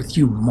finished with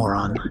you,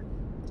 moron.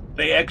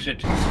 They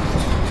exit.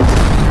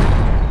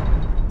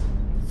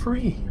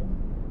 Free.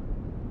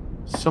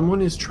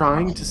 Someone is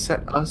trying to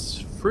set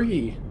us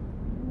free.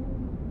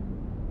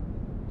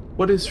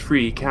 What is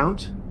free,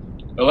 Count?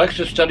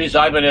 Alexis studies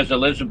Ivan as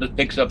Elizabeth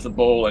picks up the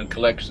bowl and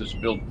collects the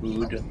spilled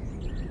food.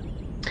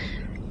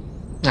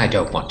 I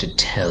don't want to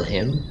tell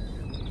him.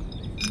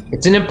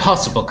 It's an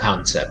impossible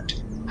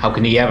concept. How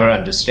can he ever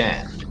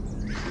understand?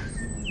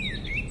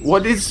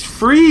 What is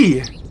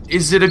free?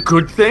 Is it a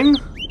good thing?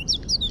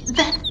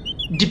 That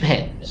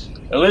depends.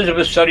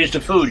 Elizabeth studies the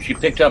food she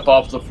picked up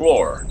off the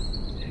floor.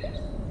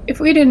 If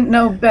we didn't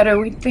know better,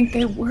 we'd think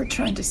they were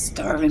trying to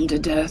starve him to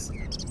death.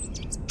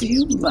 Do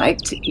you like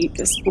to eat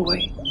this,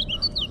 boy?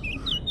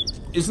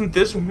 Isn't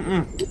this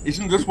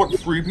what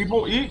free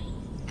people eat?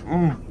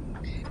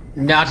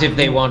 Not if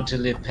they want to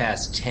live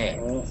past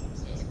 10.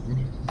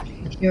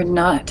 You're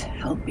not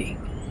helping.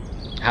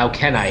 How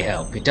can I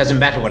help? It doesn't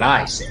matter what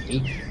I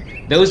say.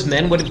 Those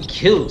men would have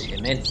killed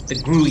him, and the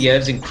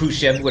Gruyevs and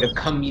Khrushchev would have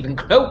come even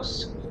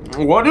close.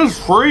 What is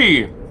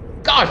free?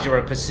 God, you're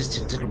a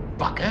persistent little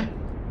bugger.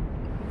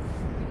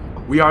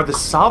 We are the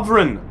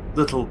sovereign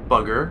little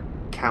bugger,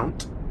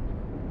 Count,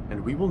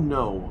 and we will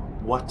know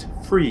what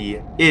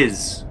free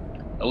is.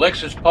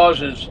 Alexis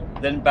pauses,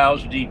 then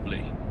bows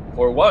deeply.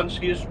 For once,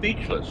 he is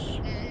speechless.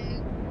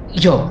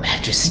 Your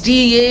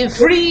Majesty,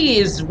 free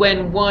is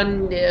when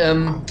one,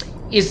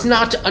 is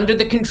not under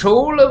the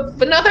control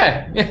of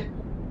another.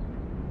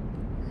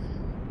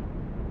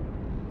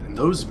 And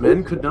those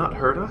men could not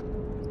hurt us?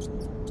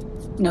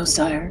 No,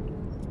 sire.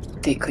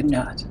 They could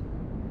not.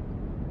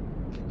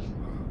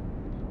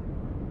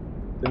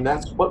 Then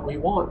that's what we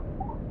want.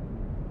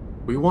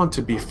 We want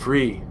to be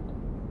free.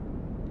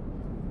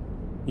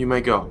 You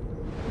may go.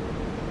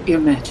 Your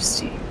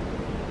Majesty.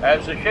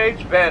 As the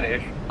shades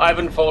vanish,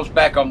 Ivan falls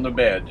back on the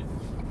bed.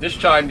 This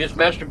time, his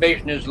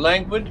masturbation is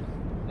languid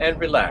and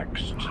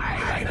relaxed.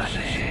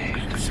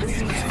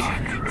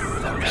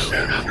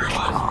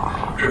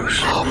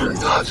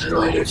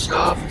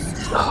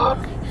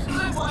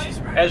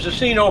 As the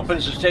scene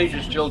opens, the stage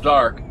is still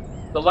dark.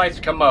 The lights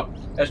come up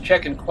as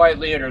Chekin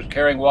quietly enters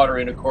carrying water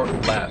in a quart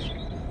flask.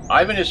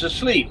 Ivan is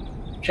asleep.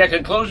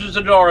 Chekin closes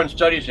the door and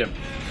studies him.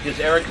 His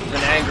arrogance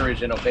and anger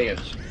is in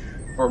abeyance.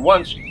 For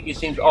once, he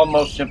seems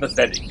almost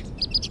sympathetic.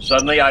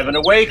 Suddenly, Ivan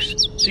awakes,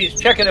 sees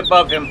Chekin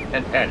above him,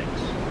 and panics.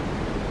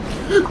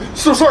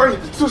 So sorry,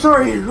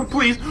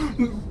 please,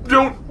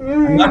 don't...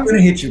 I'm not going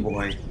to hit you,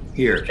 boy.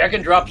 Here.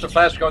 Chekin drops the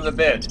flask on the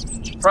bed.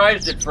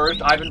 Surprised at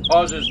first, Ivan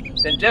pauses,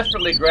 then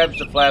desperately grabs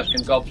the flask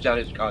and gulps down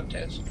its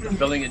contents,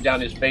 filling it down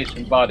his face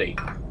and body.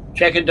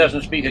 Chekin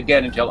doesn't speak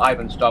again until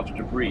Ivan stops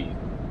to breathe.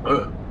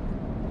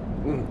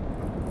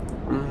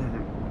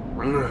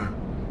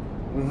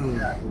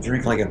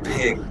 Drink like a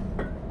pig.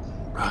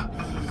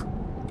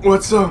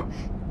 What's a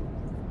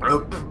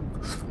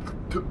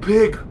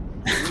pig?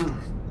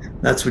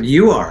 That's what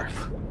you are.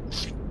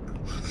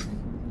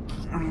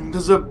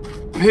 Does a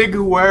pig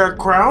wear a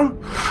crown?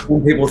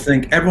 Some people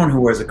think everyone who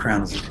wears a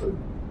crown is a pig.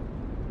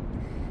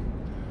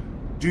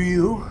 Do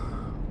you?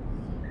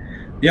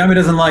 The army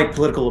doesn't like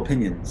political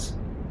opinions.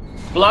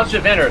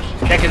 Blazov enters.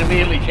 Chekin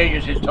immediately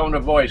changes his tone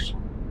of voice.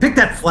 Pick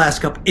that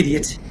flask up,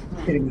 idiot. You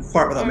can't even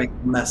fart without making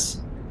a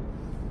mess.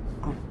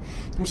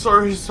 I'm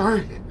sorry.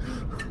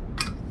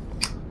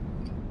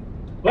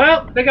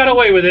 Well, they got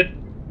away with it.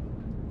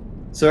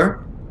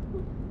 Sir?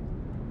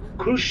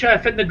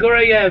 Khrushchev and the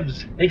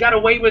Gurayevs, they got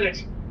away with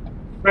it.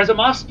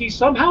 Razumovsky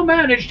somehow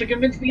managed to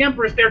convince the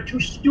Empress they're too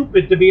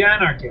stupid to be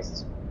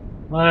anarchists.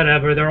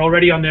 Whatever, they're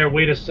already on their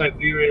way to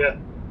Siberia.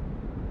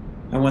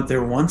 I went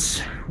there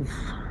once.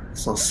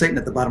 Saw Satan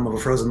at the bottom of a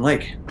frozen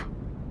lake.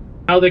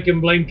 Now they can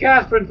blame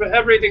Catherine for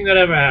everything that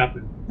ever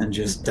happened. And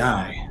just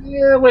die.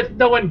 Yeah, with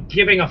no one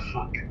giving a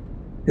fuck.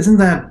 Isn't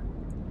that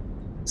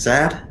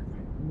sad?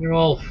 You're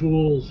all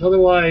fools.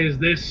 Otherwise,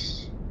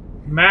 this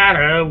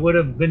matter would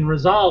have been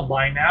resolved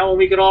by now and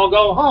we could all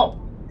go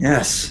home.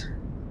 Yes.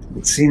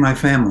 I'd see my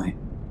family.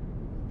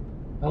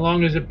 How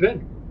long has it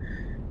been?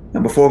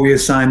 And before we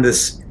assigned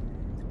this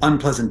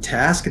unpleasant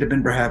task, it had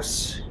been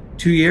perhaps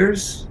 2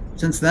 years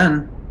since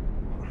then.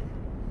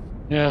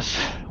 Yes,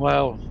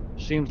 well,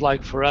 seems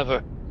like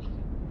forever.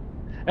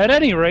 At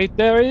any rate,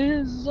 there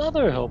is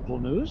other helpful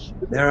news.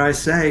 Dare I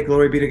say,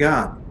 glory be to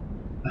God.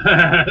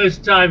 This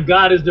time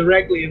God is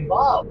directly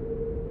involved.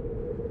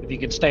 If you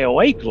can stay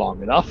awake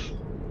long enough.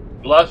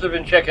 Blazov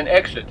and Chekin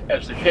exit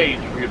as the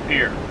shades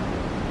reappear.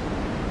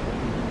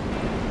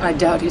 I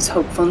doubt his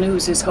hopeful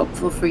news is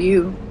hopeful for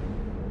you.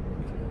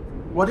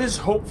 What is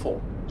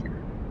hopeful?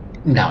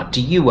 Not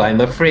to you,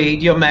 I'm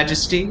afraid, Your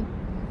Majesty.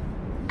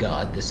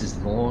 God, this is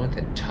more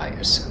than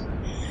tiresome.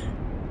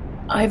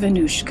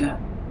 Ivanushka,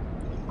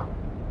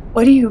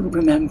 what do you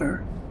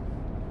remember?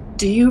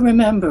 Do you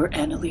remember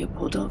Anna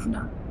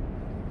Leopoldovna?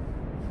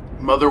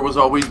 Mother was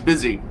always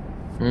busy.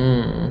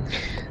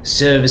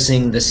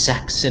 Servicing the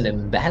Saxon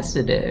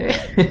ambassador.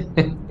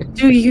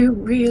 Do you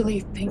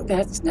really think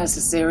that's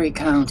necessary,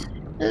 Count?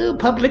 Oh,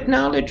 public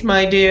knowledge,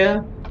 my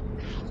dear.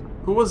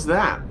 Who was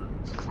that?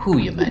 Who,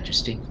 Your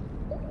Majesty?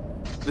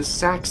 The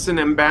Saxon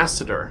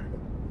ambassador.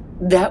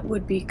 That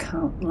would be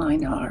Count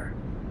Linar,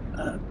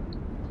 a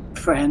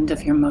friend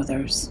of your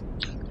mother's.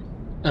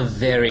 A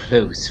very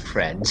close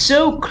friend.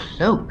 So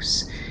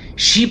close.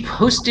 She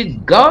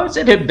posted guards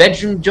at her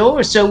bedroom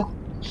door so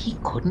he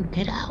couldn't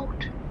get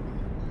out.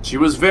 She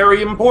was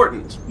very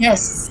important.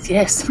 Yes,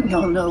 we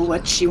all know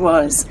what she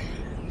was.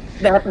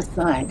 That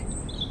aside,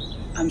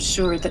 I'm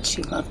sure that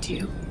she loved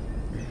you.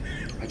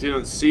 I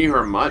didn't see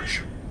her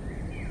much.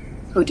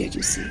 Who did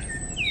you see?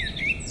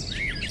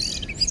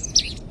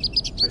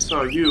 I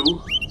saw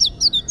you.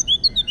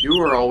 You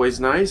were always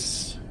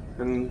nice.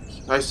 And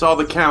I saw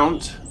the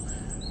Count.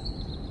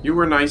 You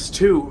were nice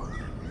too.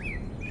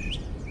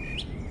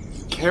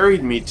 He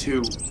carried me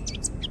to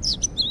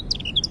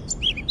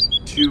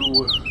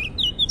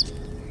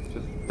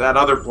that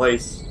other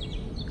place.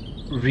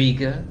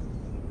 Riga?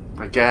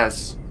 I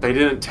guess. They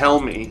didn't tell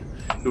me.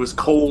 It was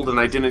cold and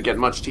I didn't get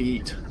much to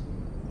eat.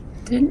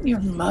 Didn't your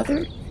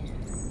mother?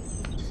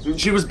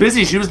 She was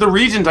busy. She was the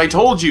regent, I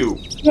told you.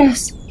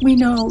 Yes, we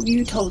know.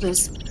 You told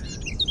us.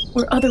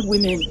 Were other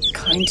women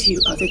kind to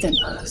you other than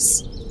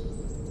us?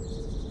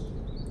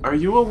 Are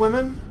you a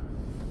woman?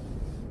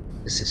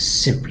 This is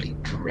simply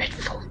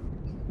dreadful.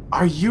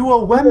 Are you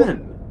a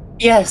woman?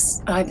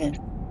 Yes, Ivan.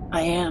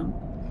 I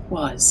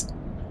was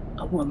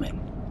a woman.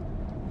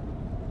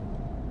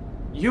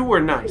 You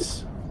were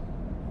nice.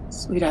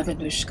 Sweet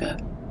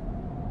Ivanushka,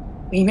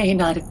 we may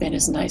not have been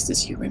as nice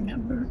as you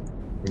remember.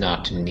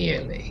 Not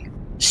nearly.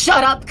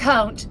 Shut up,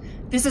 Count!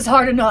 This is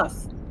hard enough.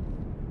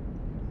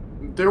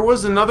 There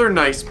was another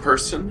nice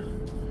person.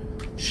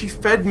 She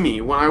fed me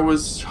when I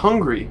was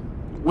hungry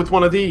with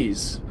one of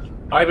these.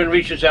 Ivan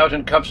reaches out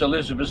and cups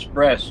Elizabeth's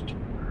breast.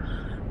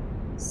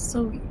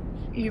 So,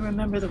 You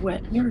remember the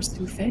wet nurse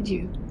who fed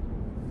you,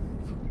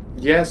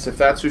 Yes, if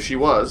that's who she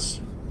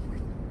was.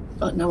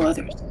 but no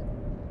others.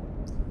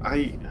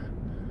 I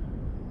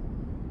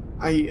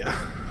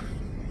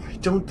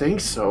don't think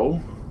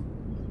so.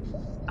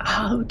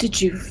 How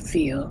did you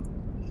feel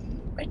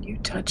when you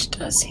touched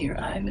us here,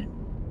 Ivan?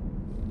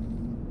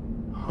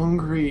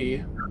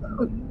 Hungry.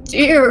 Oh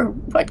dear,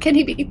 what can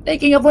he be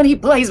thinking of when he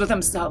plays with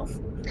himself?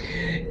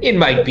 It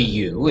might be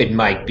you, it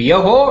might be a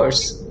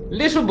horse.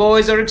 Little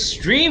boys are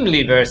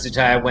extremely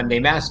versatile when they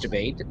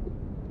masturbate.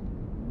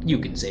 You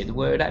can say the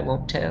word, I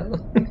won't tell.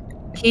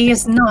 He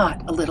is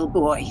not a little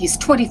boy. He's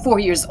 24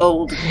 years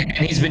old. And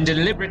he's been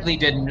deliberately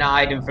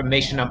denied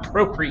information on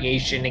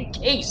procreation in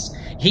case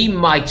he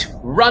might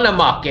run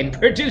amok and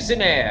produce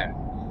an heir.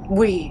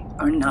 We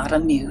are not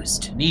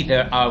amused.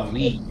 Neither are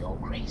we, Your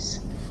Grace.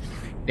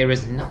 There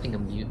is nothing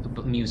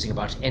amusing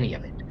about any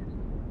of it.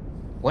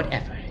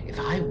 Whatever, if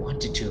I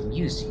wanted to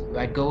amuse you,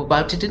 I'd go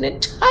about it an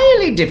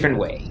entirely different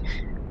way.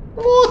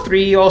 Or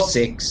 3 or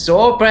 6,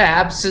 or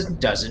perhaps a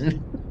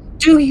dozen.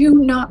 Do you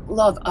not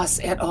love us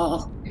at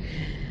all?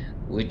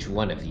 Which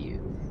one of you?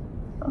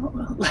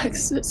 Oh,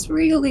 Alexis,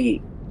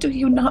 really? Do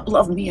you not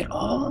love me at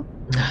all?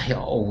 I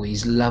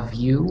always love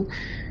you,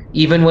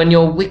 even when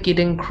you're wicked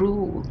and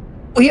cruel.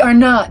 We are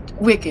not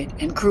wicked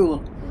and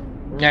cruel.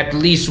 At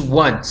least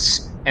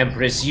once,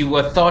 Empress, you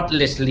were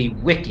thoughtlessly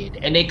wicked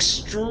and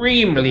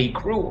extremely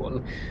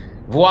cruel.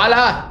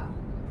 Voila!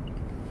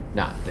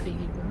 Not that it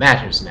even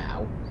matters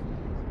now.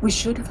 We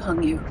should have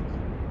hung you.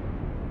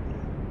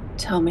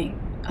 Tell me,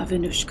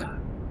 Ivanushka,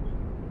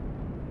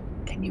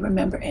 can you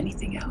remember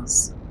anything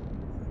else?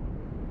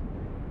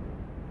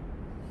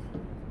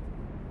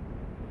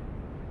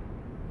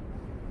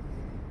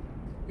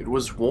 It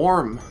was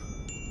warm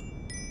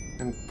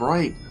and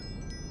bright,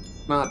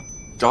 not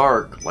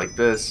dark like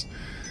this.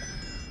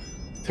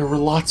 There were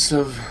lots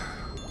of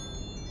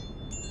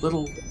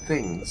little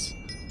things,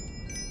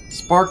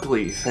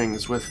 sparkly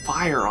things with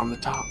fire on the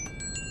top,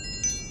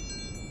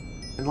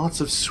 and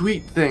lots of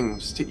sweet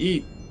things to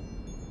eat.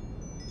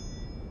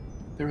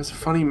 There was a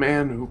funny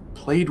man who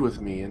played with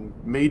me and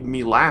made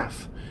me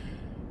laugh,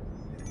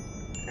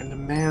 and a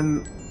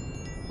man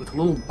with a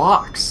little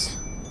box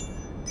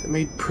that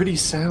made pretty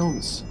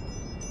sounds.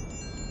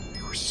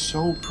 They were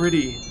so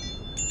pretty.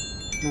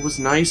 It was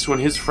nice when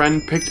his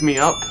friend picked me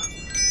up.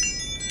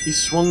 He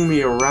swung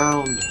me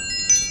around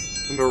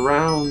and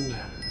around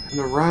and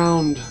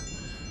around.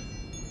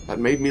 That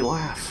made me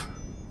laugh.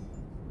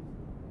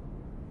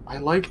 I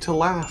like to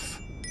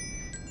laugh.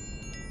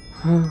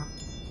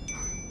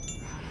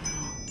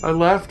 I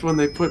laughed when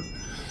they put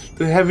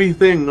the heavy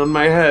thing on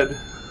my head.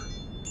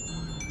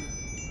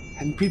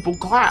 And people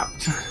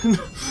clapped.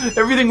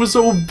 Everything was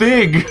so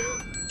big.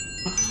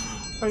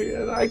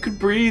 I could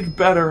breathe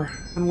better.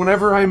 And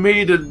whenever I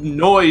made a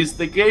noise,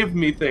 they gave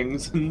me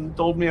things and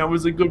told me I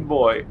was a good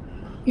boy.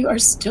 You are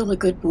still a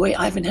good boy,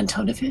 Ivan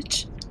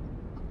Antonovich.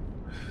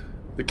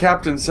 The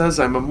captain says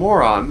I'm a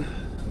moron.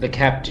 The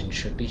captain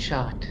should be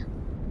shot.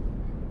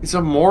 Is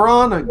a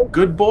moron a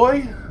good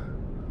boy?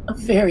 A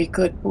very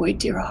good boy,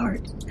 dear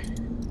heart.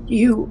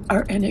 You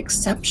are an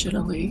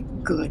exceptionally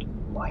good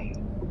boy.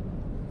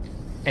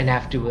 And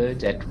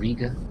afterwards at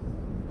Riga?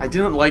 I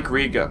didn't like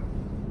Riga.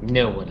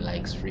 No one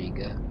likes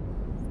Riga.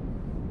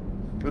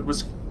 It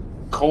was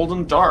cold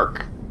and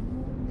dark.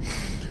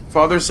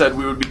 Father said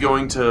we would be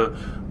going to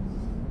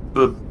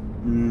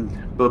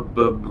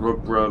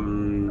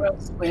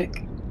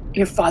Brunswick,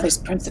 your father's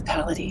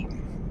principality.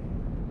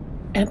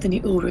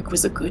 Anthony Ulrich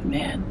was a good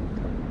man.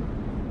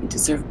 He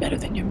deserved better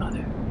than your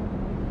mother.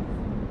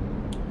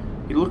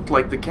 He looked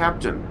like the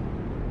captain.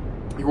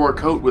 He wore a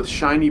coat with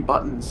shiny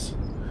buttons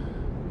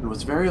and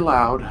was very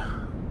loud.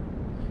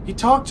 He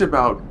talked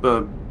about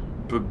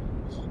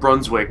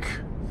Brunswick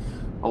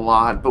a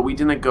lot, but we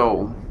didn't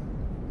go.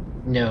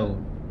 No.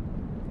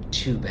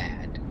 Too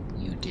bad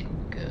you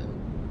didn't go.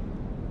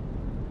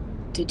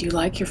 Did you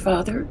like your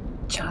father,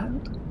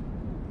 child?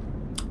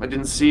 I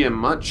didn't see him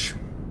much.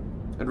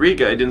 At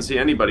Riga, I didn't see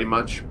anybody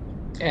much.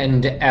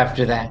 And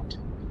after that?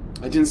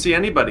 I didn't see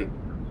anybody.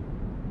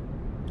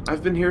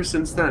 I've been here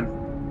since then.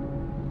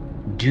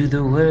 Do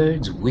the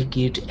words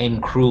wicked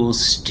and cruel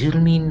still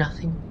mean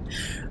nothing?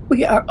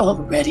 We are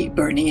already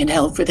burning in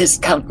hell for this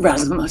Count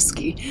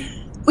Razumovsky.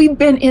 We've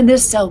been in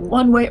this cell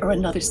one way or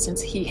another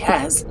since he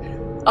has.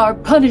 Our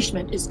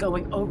punishment is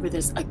going over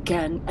this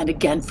again and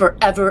again,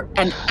 forever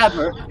and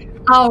ever.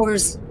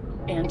 Ours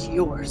and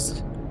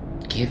yours.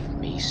 Give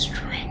me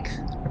strength.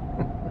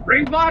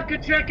 Bring vodka,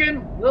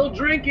 chicken. Little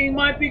drinking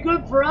might be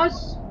good for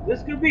us.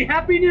 This could be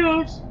happy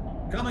news.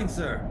 Coming,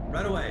 sir.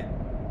 Right away.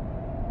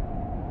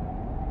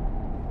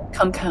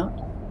 Come,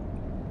 Count.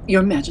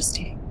 Your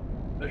Majesty.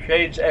 The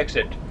shades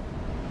exit.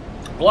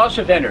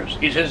 Blossom enters.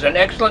 He's in an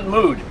excellent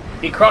mood.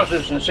 He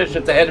crosses and sits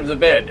at the head of the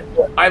bed.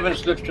 Ivan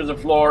slips to the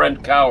floor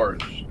and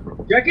cowers.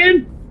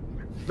 Chicken,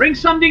 bring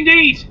something to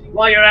eat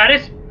while you're at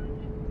it.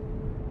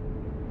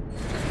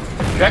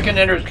 Chekin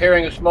enters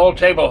carrying a small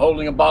table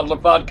holding a bottle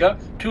of vodka,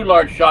 2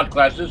 large shot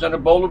glasses, and a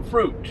bowl of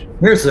fruit.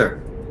 Here,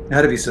 sir.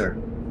 Ahead of you, sir.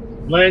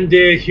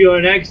 Splendid. You're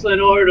an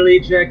excellent orderly,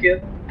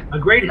 Check-in. A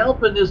great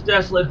help in this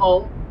desolate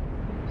hole.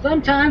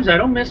 Sometimes I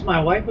don't miss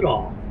my wife at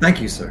all.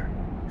 Thank you, sir.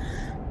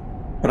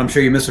 But I'm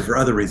sure you miss her for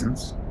other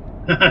reasons.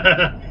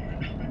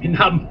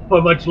 Not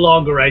for much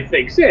longer, I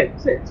think. Sit.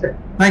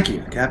 Thank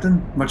you,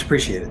 Captain. Much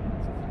appreciated.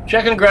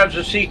 Check-in grabs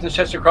a seat and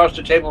sits across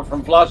the table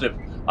from Vlasov.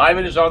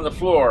 Ivan is on the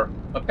floor.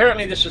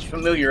 Apparently this is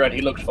familiar and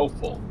he looks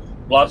hopeful.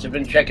 Vlasov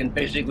and Check-in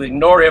basically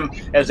ignore him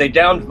as they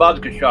down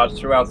vodka shots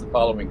throughout the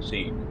following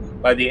scene.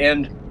 By the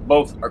end,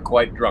 both are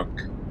quite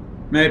drunk.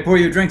 May I pour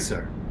you a drink,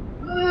 sir?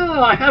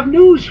 Oh, I have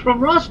news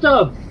from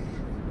Rostov.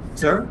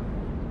 Sir?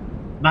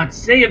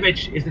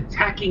 Matseyevich is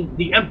attacking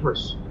the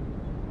Empress.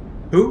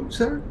 Who,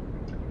 sir?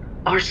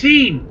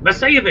 Arsene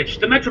Matseyevich,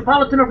 the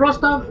Metropolitan of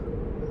Rostov.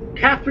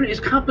 Catherine is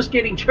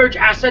confiscating church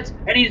assets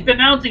and he's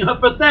denouncing her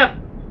for theft.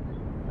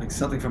 Like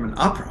something from an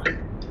opera.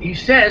 He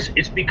says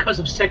it's because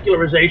of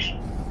secularization.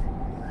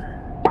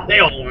 They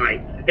all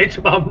lie. It's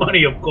about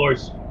money, of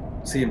course.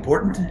 Is he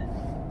important?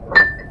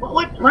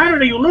 What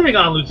planet are you living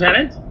on,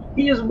 Lieutenant?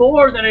 He is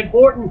more than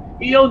important.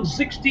 He owns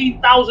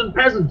 16,000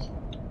 peasants.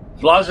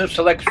 Vlasov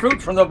selects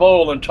fruit from the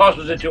bowl and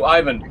tosses it to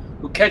Ivan,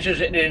 who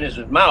catches it in his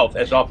mouth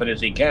as often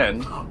as he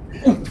can.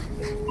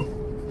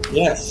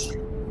 Yes.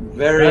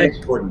 Very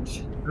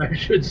important. I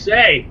should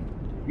say,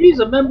 he's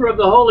a member of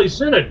the Holy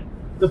Synod,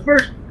 the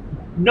first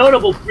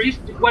notable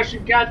priest to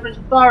question Catherine's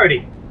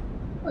authority.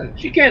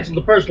 She canceled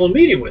a personal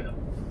meeting with him.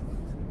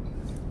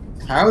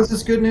 How is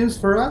this good news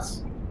for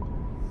us?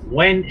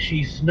 When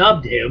she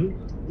snubbed him,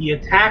 he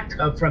attacked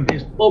her from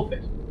his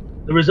pulpit.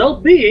 The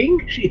result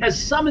being, she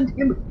has summoned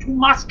him to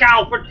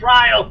Moscow for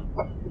trial.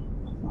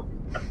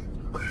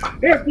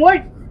 Here,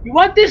 boy, you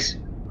want this?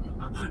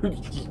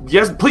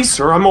 Yes, please,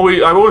 sir. I'm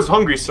always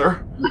hungry,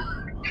 sir.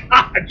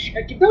 God,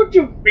 Check-in, don't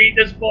you feed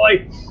this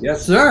boy?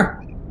 Yes,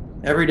 sir.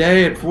 Every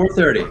day at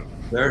 4:30.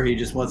 Sir, he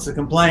just wants to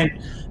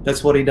complain.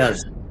 That's what he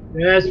does.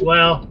 Yes,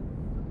 well,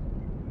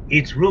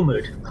 it's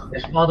rumored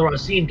that Father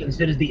Arsene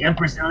considers the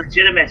Empress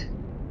illegitimate.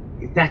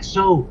 If that's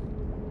so,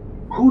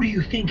 who do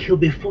you think he'll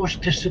be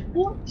forced to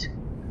support?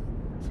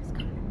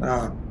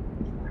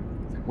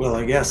 Well,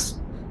 I guess.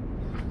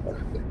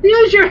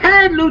 Use your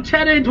head,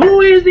 Lieutenant.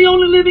 Who is the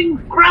only living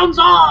crown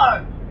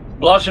czar?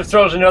 Vlasov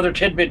throws another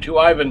tidbit to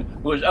Ivan,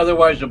 who is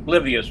otherwise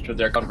oblivious to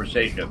their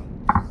conversation.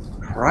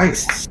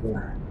 Christ,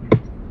 sir.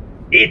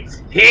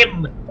 It's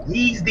him.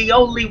 He's the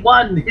only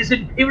one. His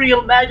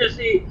Imperial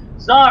Majesty,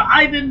 Tsar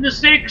Ivan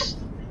VI.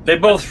 They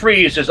both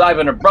freeze as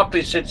Ivan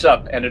abruptly sits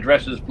up and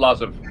addresses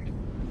Vlasov.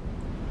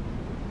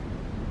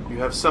 You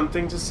have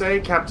something to say,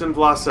 Captain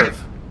Vlasov?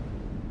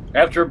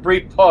 After a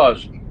brief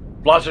pause,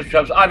 Vlasov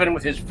shoves Ivan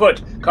with his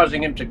foot,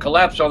 causing him to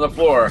collapse on the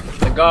floor.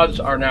 The gods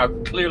are now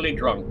clearly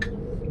drunk.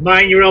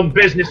 Mind your own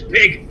business,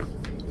 pig.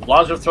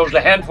 Vlasov throws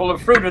a handful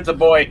of fruit at the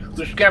boy,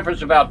 who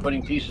scampers about,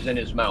 putting pieces in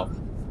his mouth.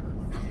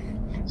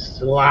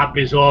 Slop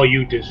is all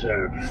you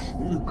deserve.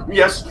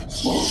 Yes,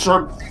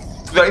 sir.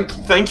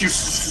 Thank you,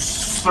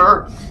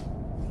 sir.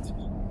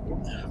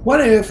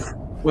 What if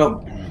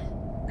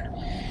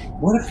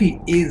he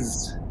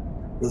is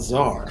the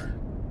Tsar?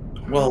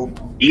 Well,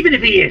 even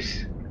if he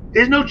is,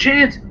 there's no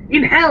chance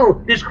in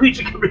hell this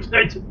creature can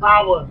return to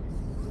power.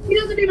 He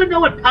doesn't even know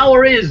what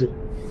power is.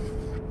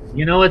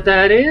 You know what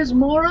that is,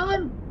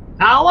 moron?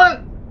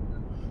 Power?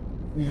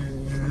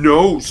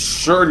 No,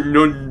 sir.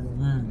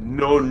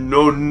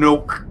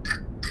 No,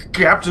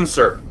 Captain,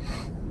 sir.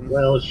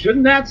 Well,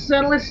 shouldn't that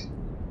settle it?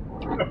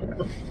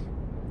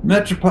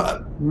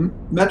 Metropolitan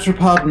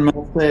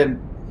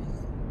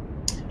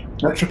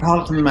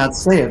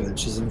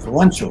Matseyevich is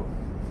influential,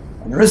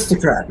 an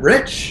aristocrat,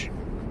 rich.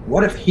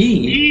 What if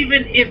he...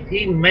 Even if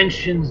he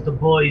mentions the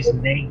boy's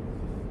name,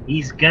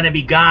 he's gonna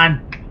be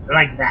gone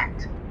like that.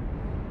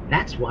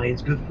 That's why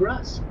it's good for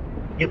us.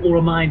 It will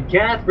remind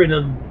Catherine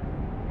of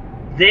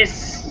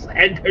this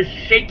and her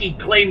shaky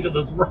claim to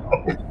the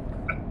throne.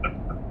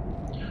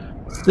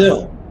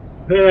 Still.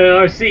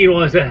 Arsene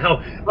wants to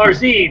help.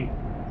 Arsene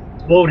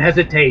won't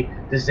hesitate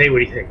to say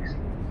what he thinks.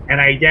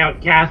 And I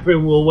doubt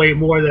Catherine will wait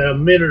more than a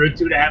minute or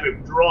two to have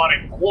him drawn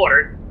and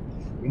quartered.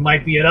 It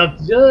might be enough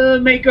to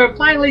make her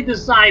finally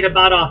decide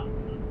about a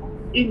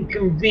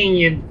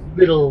inconvenient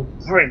little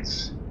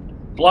prince.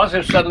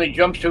 Vlasov suddenly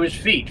jumps to his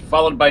feet,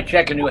 followed by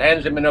Check-in, who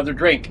hands him another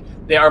drink.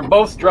 They are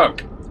both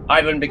drunk.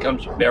 Ivan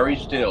becomes very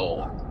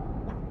still.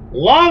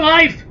 Long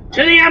life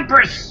to the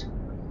Empress!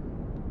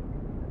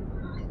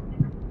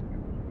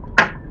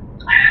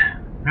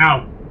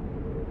 Now.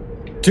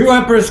 To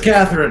Empress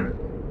Catherine!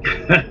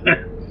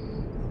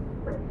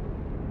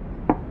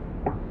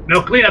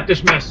 Now clean up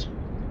this mess.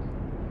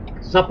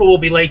 Supper will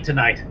be late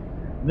tonight.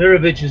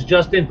 Mirovich is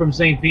just in from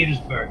St.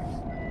 Petersburg.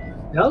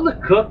 Tell the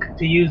cook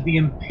to use the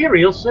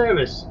Imperial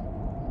service.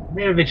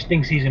 Mirovich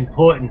thinks he's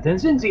important, and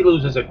since he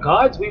loses at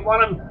cards, we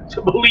want him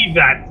to believe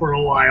that for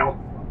a while.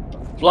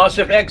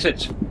 Vlasov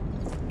exits.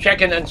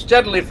 Check-in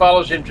unsteadily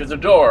follows him to the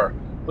door.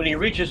 When he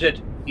reaches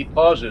it, he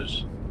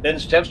pauses, then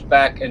steps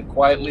back and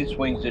quietly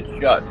swings it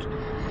shut.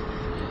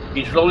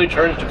 He slowly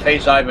turns to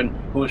face Ivan,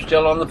 who is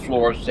still on the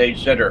floor,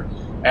 stage center.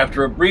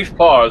 After a brief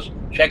pause,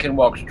 Chekin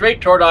walks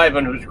straight toward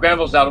Ivan, who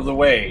scrambles out of the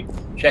way.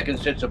 Chekin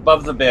sits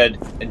above the bed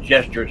and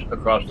gestures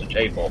across the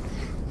table.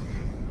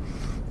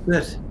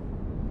 Sit.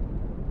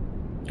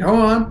 Go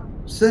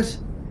on. Sit.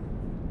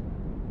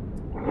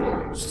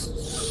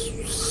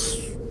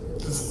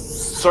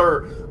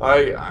 Sir,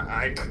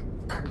 I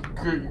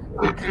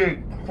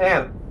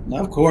can't.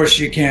 Of course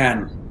you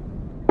can.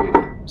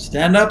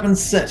 Stand up and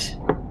sit.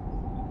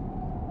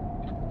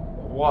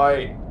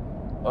 Why?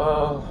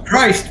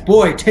 Christ,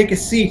 boy, take a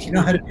seat. You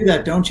know how to do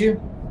that, don't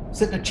you?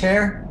 Sit in a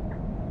chair.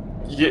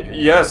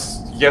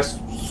 Yes,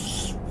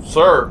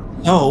 sir.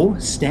 No,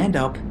 stand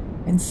up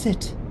and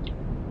sit.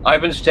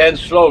 Ivan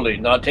stands slowly,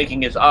 not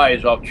taking his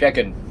eyes off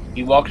Chekin.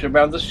 He walks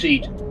around the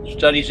seat,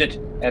 studies it,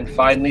 and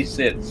finally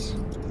sits.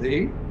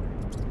 See?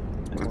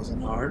 It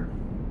wasn't hard.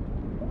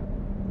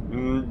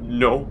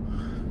 No,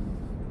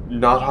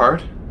 not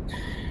hard.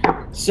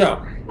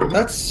 So,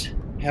 let's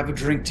have a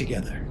drink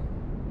together.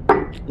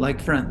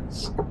 Like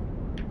friends.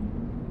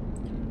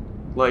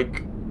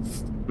 Like,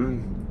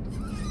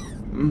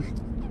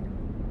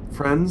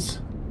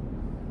 friends?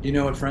 You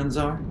know what friends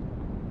are?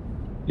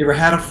 You ever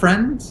had a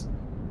friend?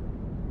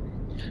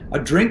 A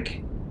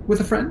drink with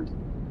a friend?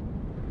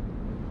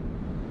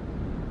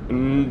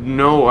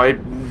 No, I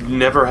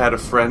never had a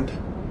friend.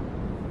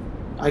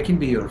 I can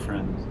be your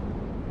friend.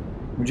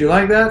 Would you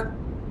like that?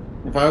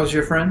 If I was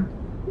your friend?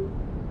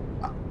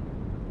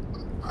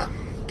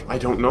 I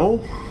don't know.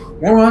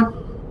 Go on.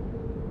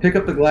 Pick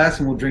up the glass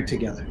and we'll drink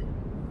together.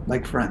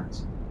 Like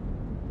friends.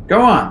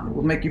 Go on. It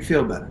will make you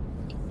feel better.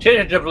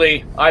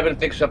 Tentatively, Ivan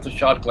picks up the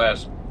shot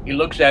glass. He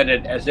looks at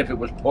it as if it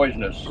was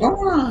poisonous.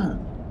 Go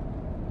on.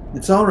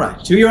 It's all right.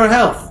 To your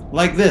health.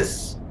 Like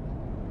this.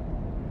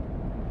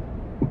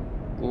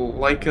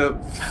 Like a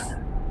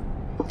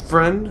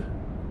friend?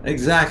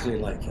 Exactly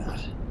like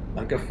that.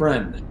 Like a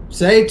friend.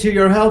 Say to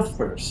your health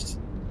first.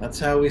 That's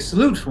how we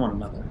salute one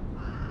another.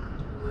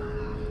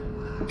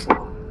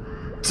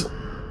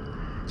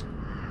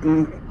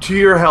 To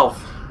your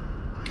health.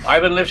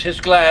 Ivan lifts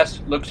his glass,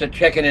 looks at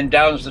Chekin, and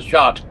downs the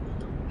shot.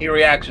 He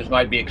reacts as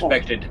might be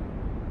expected.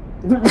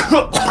 There.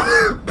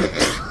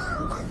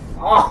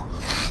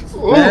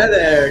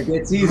 It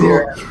gets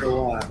easier after a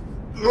while.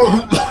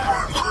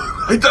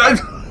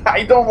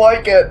 I don't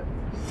like it.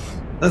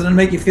 Doesn't it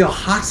make you feel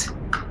hot?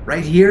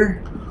 Right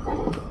here?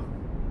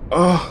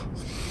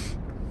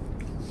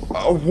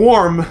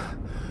 Warm.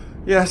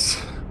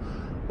 Yes.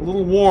 A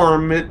little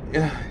warm.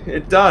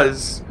 It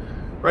does.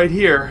 Right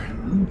here.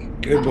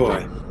 Good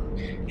boy.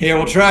 Here,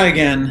 we'll try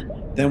again,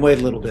 then wait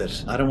a little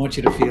bit. I don't want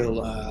you to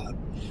feel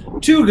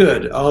too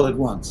good all at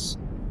once.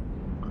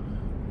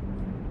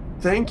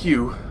 Thank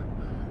you,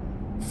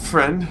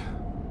 friend.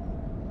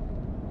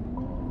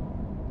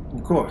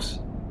 Of course.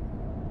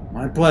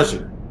 My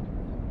pleasure.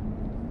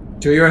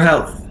 To your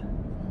health.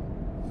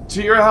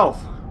 To your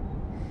health.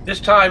 This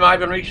time,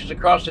 Ivan reaches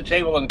across the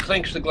table and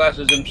clinks the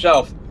glasses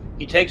himself.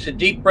 He takes a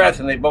deep breath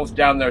and they both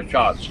down their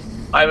shots.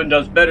 Ivan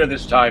does better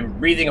this time,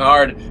 breathing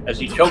hard as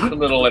he chokes a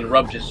little and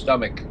rubs his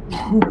stomach.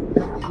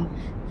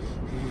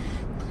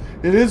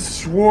 It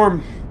is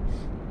warm.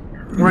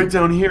 Right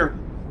down here.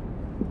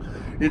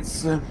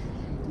 It's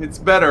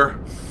better,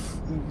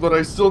 but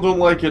I still don't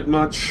like it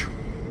much.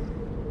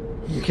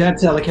 You can't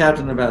tell the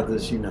captain about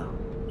this, you know.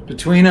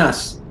 Between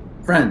us,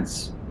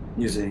 friends,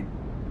 you see.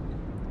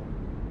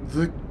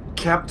 The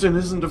captain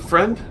isn't a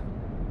friend?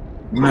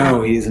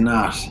 No, he's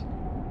not.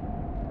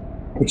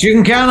 But you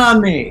can count on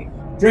me.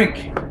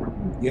 Drink.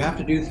 You have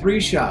to do 3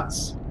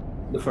 shots.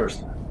 The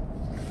first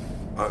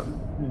time.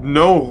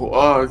 No,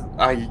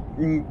 I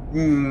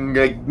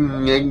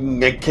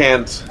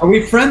can't. Are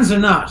we friends or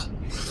not?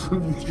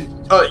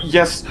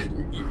 Yes,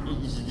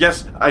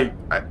 I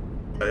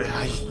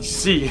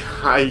see.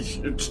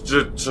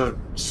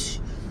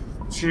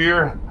 To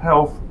your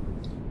health.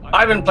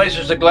 Ivan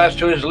places the glass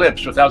to his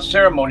lips without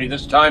ceremony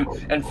this time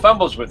and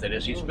fumbles with it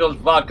as he spills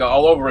vodka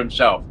all over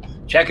himself.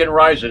 Chekin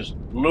rises,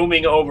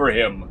 looming over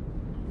him.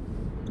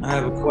 I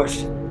have a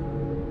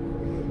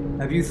question.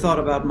 Have you thought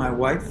about my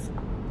wife?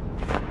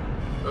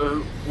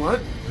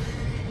 What?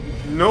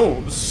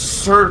 No,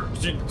 sir,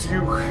 do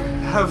you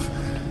have...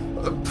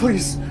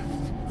 please.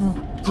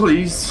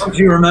 Don't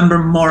you remember,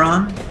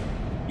 moron?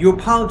 You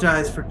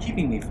apologized for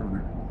keeping me from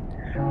her.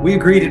 We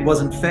agreed it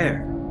wasn't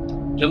fair.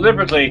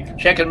 Deliberately,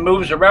 Chekin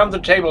moves around the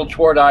table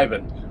toward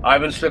Ivan.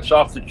 Ivan slips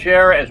off the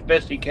chair as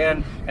best he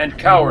can and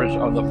cowers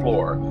on the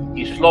floor.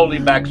 He slowly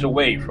backs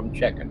away from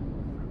Chekin.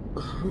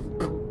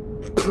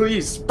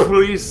 Please,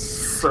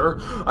 sir.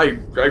 I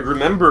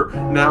remember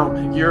now.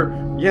 You're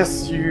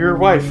your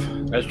wife.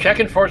 As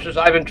Chekin forces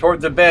Ivan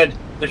toward the bed,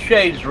 the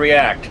shades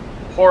react,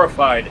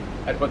 horrified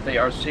at what they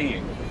are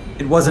seeing.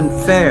 It wasn't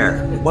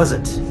fair, was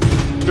it?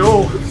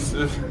 No,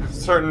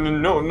 certainly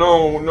no.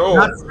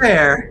 Not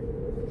fair.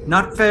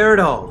 Not fair at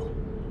all.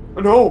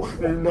 No,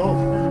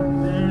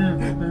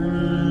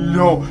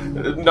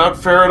 not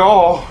fair at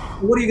all.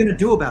 What are you going to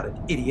do about it,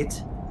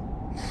 idiot?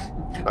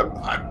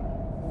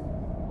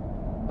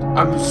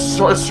 I'm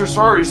so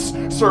sorry,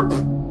 sir.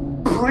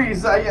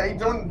 Please, I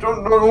don't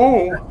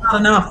know. Not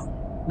enough.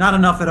 Not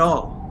enough at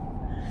all.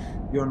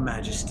 Your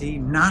Majesty.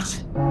 Not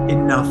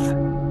enough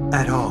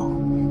at all.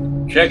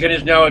 Chekin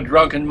is now a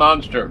drunken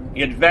monster.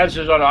 He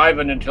advances on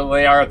Ivan until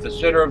they are at the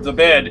center of the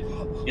bed.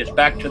 He is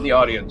back to the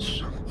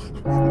audience.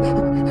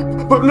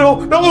 But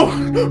no!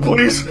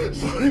 Please,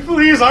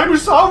 I'm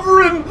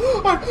sovereign!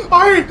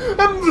 I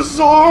am the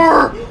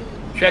Tsar!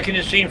 Chekin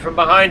is seen from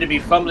behind to be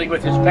fumbling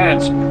with his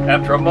pants.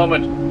 After a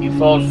moment, he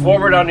falls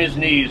forward on his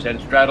knees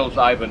and straddles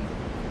Ivan.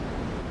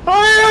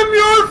 I am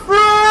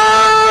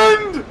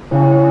your friend!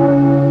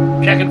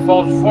 Chekin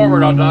falls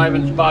forward onto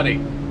Ivan's body.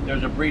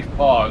 There's a brief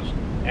pause,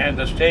 and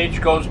the stage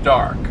goes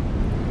dark.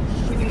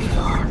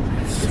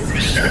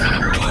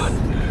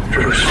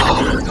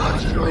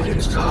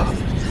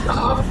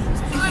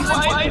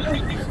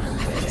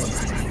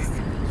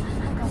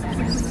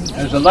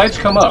 As the lights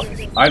come up,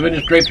 Ivan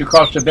is draped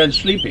across the bed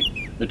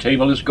sleeping. The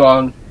table is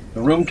gone,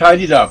 the room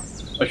tidied up.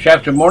 A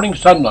shaft of morning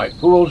sunlight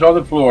pools on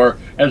the floor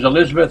as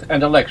Elizabeth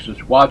and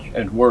Alexis watch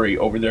and worry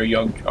over their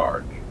young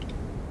charge.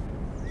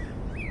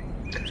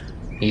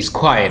 He's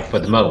quiet for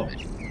the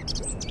moment.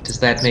 Does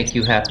that make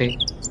you happy?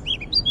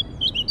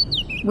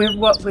 We're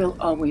what we'll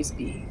always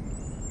be.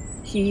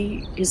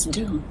 He is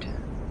doomed.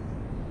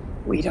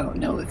 We don't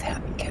know if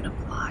heaven can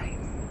apply.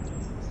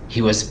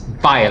 He was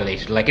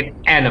violated like an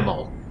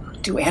animal.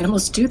 Do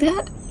animals do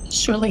that?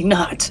 Surely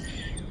not.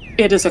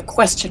 It is a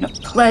question of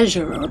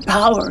pleasure or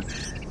power,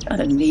 not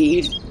a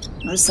need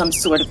or some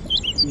sort of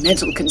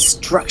mental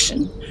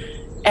construction.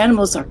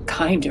 Animals are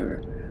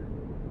kinder,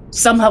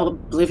 somehow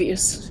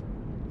oblivious.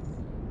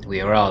 We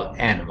are all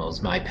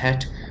animals, my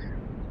pet.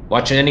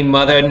 Watch any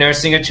mother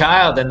nursing a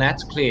child, and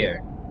that's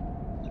clear.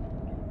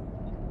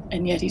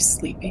 And yet he's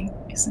sleeping,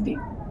 isn't he?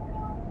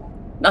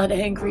 Not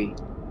angry,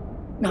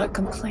 not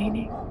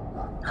complaining,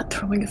 not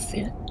throwing a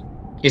fit.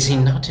 Is he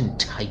not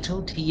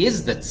entitled? He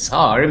is the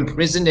Tsar,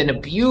 imprisoned and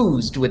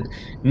abused, with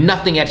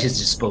nothing at his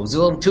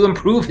disposal to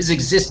improve his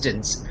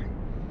existence.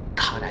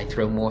 God, I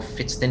throw more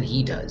fits than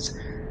he does.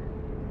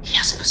 He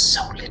has for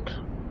so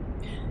little.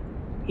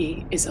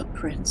 He is a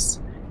prince.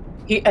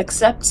 He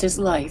accepts his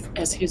life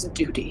as his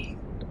duty.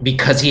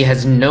 Because he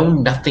has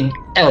known nothing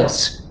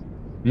else.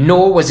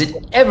 Nor was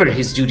it ever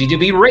his duty to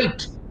be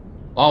raped.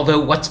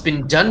 Although what's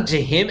been done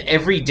to him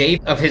every day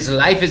of his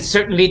life is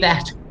certainly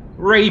that.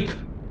 Rape.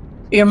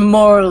 Your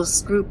moral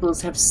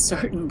scruples have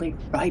certainly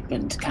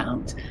ripened,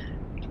 Count.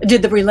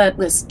 Did the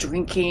relentless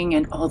drinking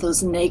and all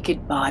those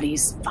naked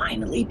bodies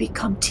finally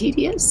become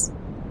tedious?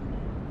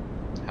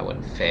 How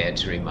unfair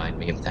to remind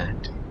me of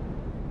that.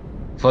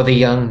 For the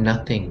young,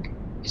 nothing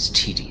is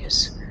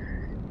tedious.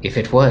 If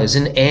it was,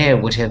 an heir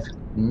would have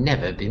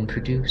never been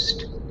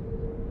produced.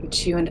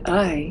 Which you and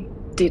I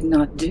did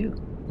not do.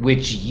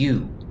 Which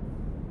you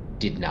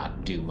did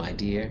not do, my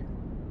dear.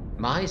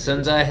 My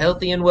sons are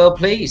healthy and well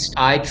placed.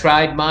 I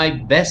tried my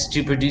best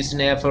to produce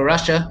an heir for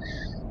Russia,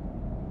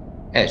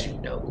 as you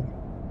know.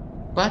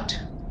 But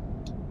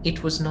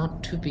it was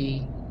not to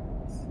be.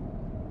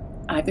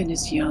 Ivan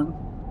is young.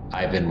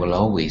 Ivan will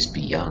always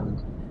be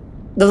young.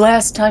 The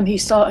last time he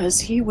saw us,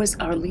 he was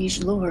our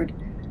liege lord.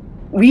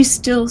 We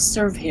still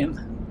serve him.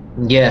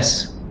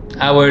 Yes,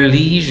 our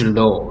liege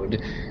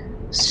lord.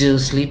 Still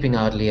sleeping,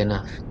 oddly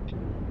enough.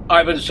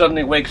 Ivan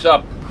suddenly wakes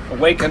up,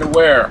 awake and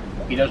aware.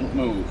 He doesn't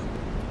move.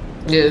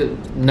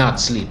 Not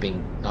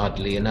sleeping,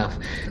 oddly enough.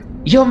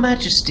 Your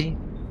Majesty.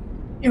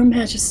 Your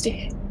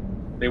Majesty.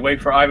 They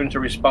wait for Ivan to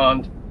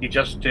respond. He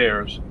just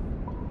stares.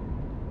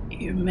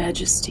 Your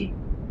Majesty.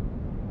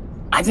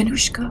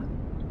 Ivanushka.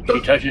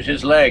 She touches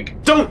his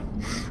leg. Don't!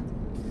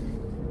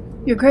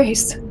 Your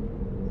Grace.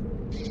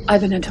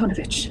 Ivan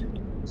Antonovich.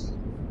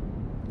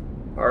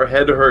 Our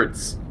head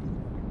hurts.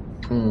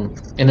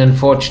 An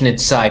unfortunate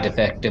side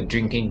effect of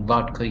drinking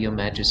vodka, Your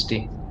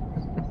Majesty.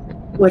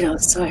 What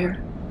else,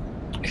 sire?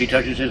 She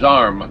touches his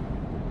arm.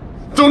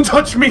 Don't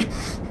touch me!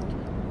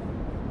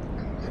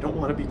 I don't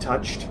want to be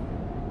touched.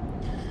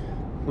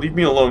 Leave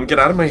me alone. Get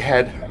out of my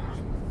head.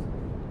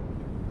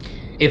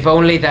 If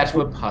only that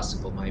were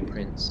possible, my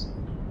prince.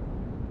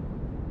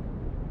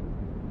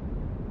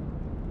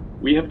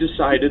 We have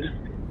decided.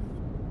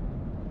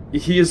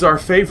 He is our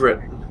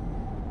favorite.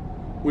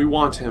 We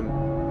want him.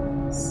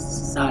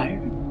 Sire.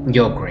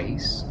 Your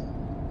Grace.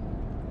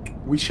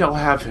 We shall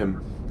have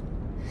him.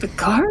 The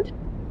guard?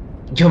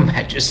 Your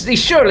Majesty,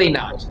 surely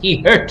not.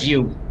 He hurt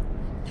you.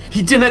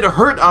 He didn't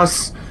hurt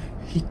us.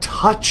 He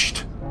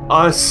touched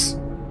us.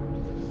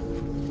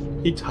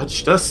 He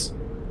touched us.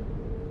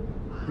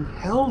 And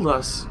held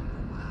us.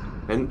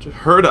 And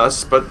hurt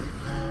us, but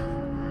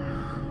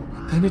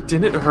then it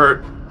didn't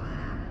hurt.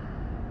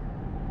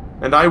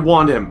 And I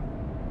want him.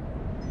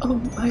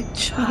 Oh, my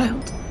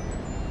child.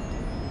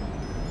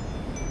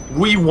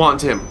 We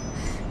want him.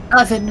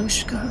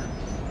 Ivanushka.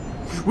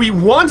 We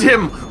want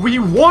him! We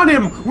want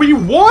him! We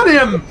want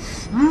him!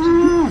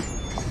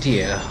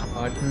 Dear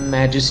heart,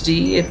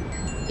 Majesty,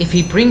 if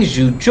he brings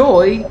you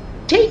joy,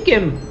 take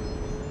him.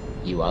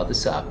 You are the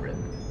sovereign.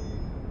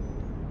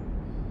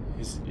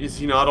 Is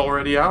he not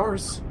already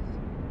ours?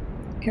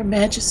 Your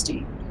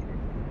Majesty,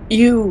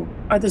 you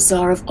are the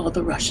Tsar of all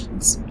the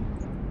Russians.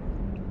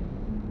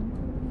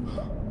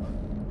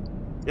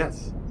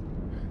 Yes.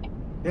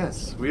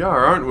 Yes, we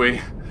are, aren't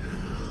we?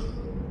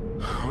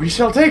 We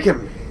shall take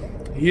him.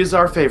 He is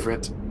our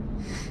favorite.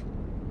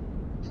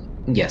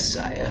 Yes,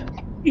 sire.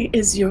 He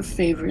is your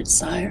favorite,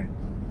 sire.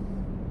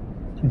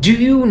 Do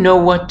you know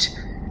what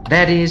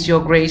that is, your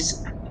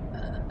grace?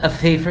 A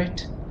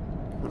favorite?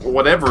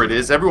 Whatever it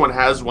is, everyone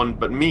has one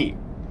but me.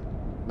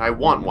 And I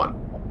want one.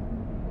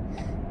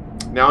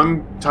 Now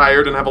I'm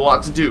tired and have a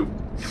lot to do.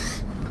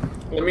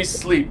 Let me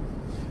sleep.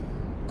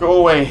 Go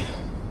away.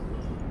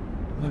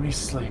 Let me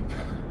sleep.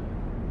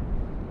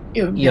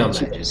 Your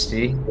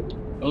Majesty.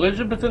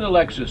 Elizabeth and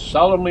Alexis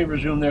solemnly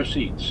resume their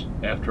seats.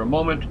 After a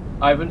moment,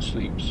 Ivan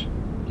sleeps.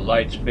 The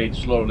lights fade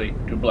slowly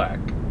to black.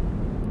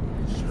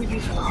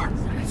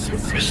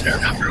 Prisoner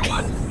number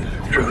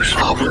 1.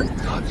 Jerusalem.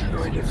 God's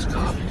anointed.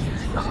 Stop.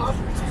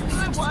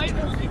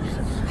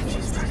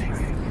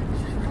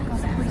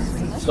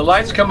 The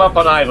lights come up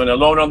on Ivan,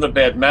 alone on the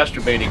bed,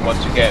 masturbating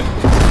once again.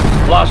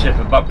 Vlasiv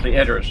abruptly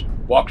enters,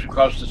 walks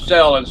across the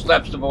cell, and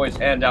slaps the boy's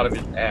hand out of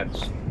his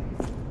pants.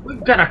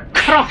 We've got to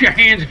cut off your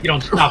hands if you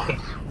don't stop this.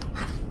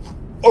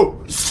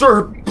 Oh,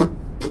 sir,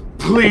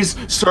 please,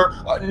 sir.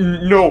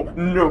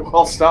 No,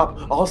 I'll stop.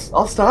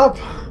 I'll stop.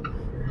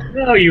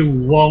 No, you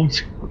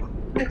won't.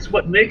 That's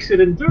what makes it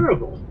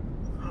endurable.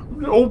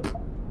 No,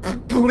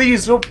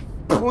 please, no,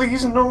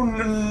 please, no.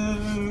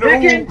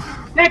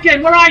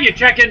 Check-in, where are you,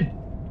 Check-in?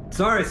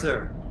 Sorry,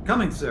 sir.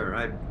 Coming,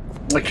 sir.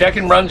 The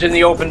check-in runs in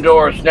the open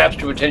door, snaps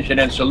to attention,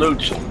 and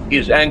salutes. He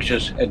is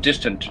anxious and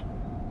distant.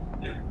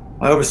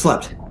 I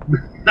overslept.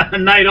 A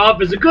night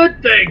off is a good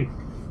thing.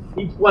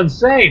 Keeps one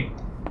sane.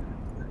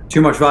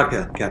 Too much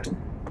vodka, Captain.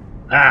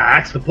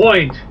 That's the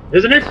point,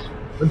 isn't it?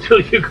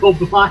 Until you go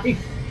blind.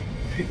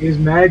 His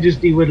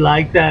Majesty would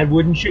like that,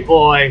 wouldn't you,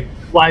 boy?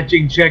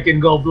 Watching Check-in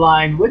go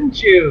blind,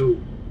 wouldn't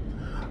you?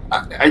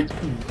 I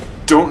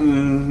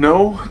don't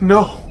know.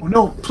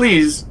 No,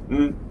 please.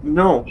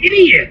 No.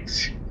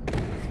 Idiots!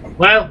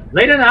 Well,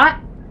 late or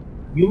not,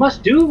 you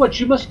must do what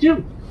you must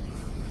do.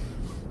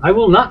 I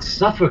will not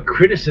suffer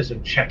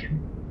criticism, Check-in.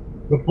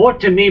 Report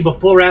to me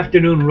before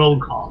afternoon roll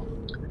call.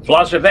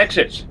 Vlasiv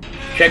exits.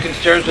 Check-in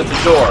stares at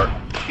the door.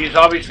 He's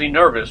obviously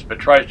nervous, but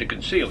tries to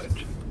conceal it.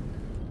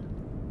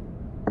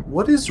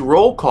 What is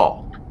roll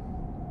call?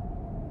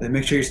 They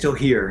make sure you're still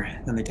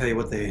here, then they tell you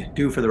what they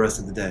do for the rest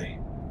of the day.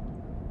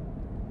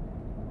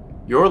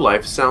 Your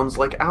life sounds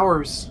like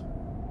ours.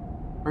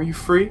 Are you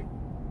free?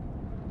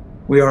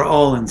 We are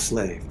all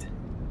enslaved.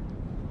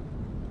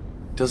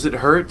 Does it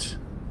hurt?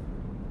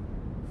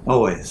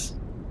 Always.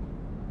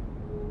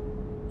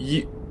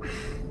 You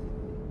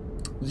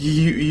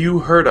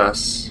hurt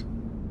us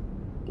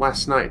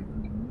last night.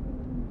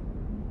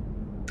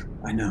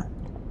 I know.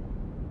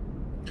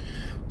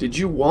 Did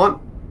you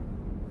want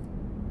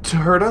to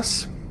hurt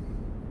us?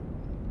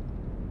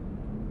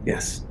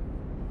 Yes.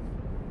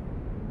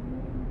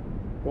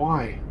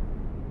 Why?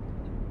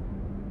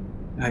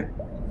 I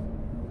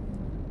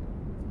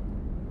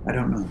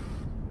don't know.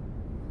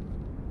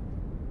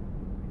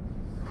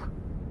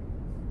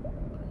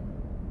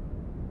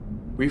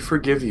 We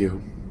forgive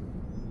you.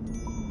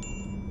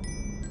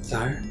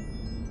 Sire?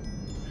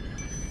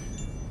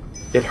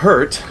 It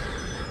hurt.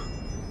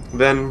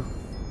 Then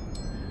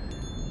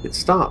it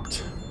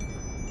stopped.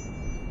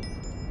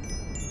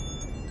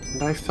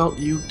 And I felt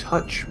you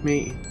touch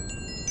me.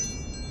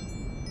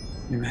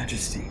 Your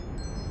Majesty.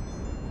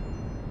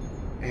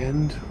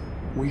 And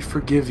we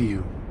forgive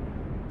you.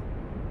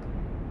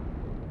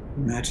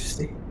 Your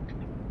Majesty.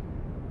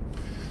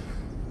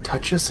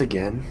 Touch us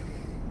again.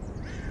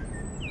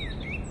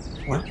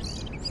 What?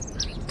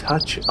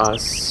 Touch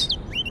us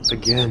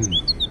again.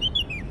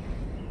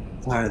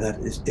 Sire, that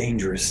is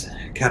dangerous.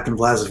 Captain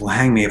Vlasiv will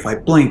hang me if I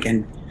blink,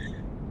 and...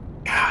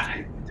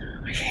 God,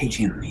 I hate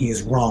him. He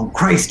is wrong.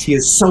 Christ, he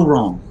is so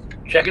wrong.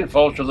 Check-in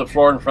falls to the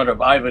floor in front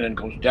of Ivan and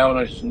goes down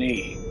on his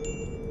knee.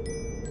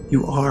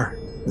 You are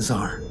the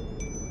Tsar.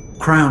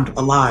 Crowned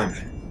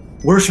alive.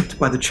 Worshipped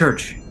by the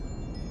church.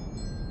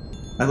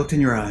 I looked in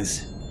your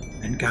eyes,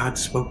 and God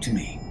spoke to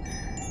me.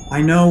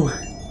 I know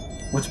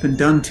what's been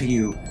done to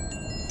you,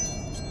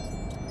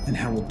 and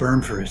how we'll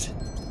burn for it.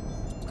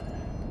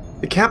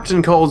 The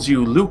captain calls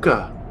you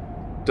Luca,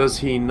 does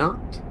he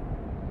not?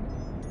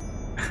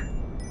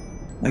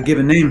 I give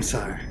a name,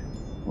 sire.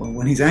 Well,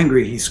 when he's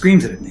angry, he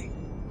screams it at me.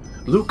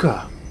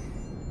 Luca,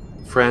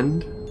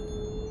 friend,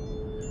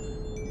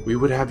 we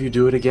would have you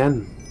do it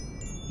again.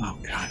 Oh,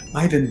 God.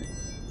 Ivan,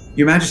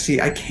 Your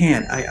Majesty, I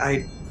can't.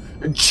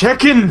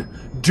 Check-in!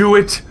 Do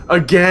it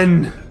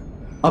again!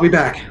 I'll be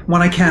back.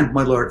 When I can,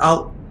 my lord.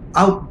 I'll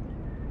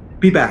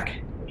be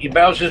back. He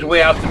bows his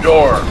way out the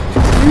door.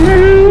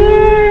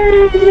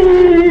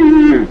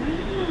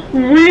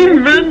 We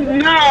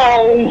meant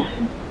now!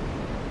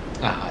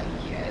 Ah,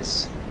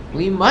 yes.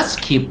 We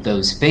must keep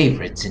those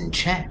favorites in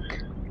check.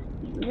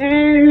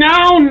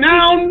 Now!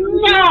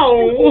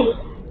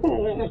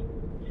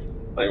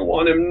 I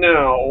want him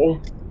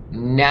now.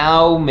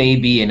 Now may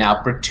be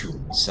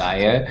inopportune,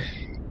 sire.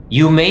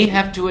 You may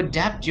have to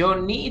adapt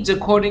your needs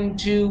according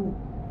to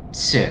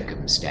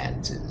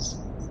circumstances.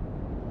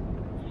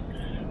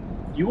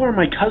 You are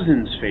my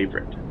cousin's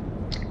favorite.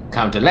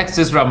 Count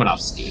Alexis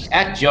Romanovsky,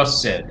 at your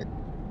service.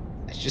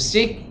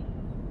 Majesty?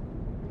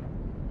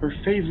 Her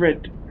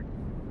favorite...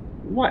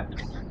 what?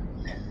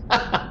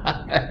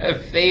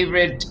 Her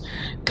favorite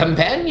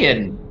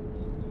companion.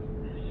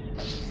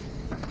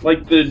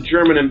 Like the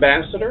German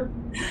ambassador?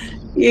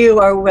 You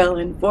are well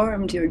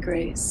informed, Your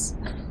Grace.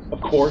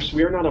 Of course,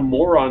 we are not a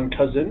moron,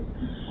 cousin.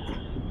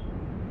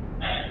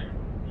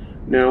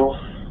 No,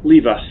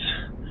 leave us.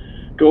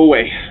 Go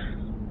away.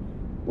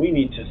 We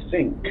need to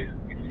think.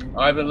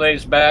 Ivan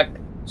lays back,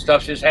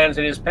 stuffs his hands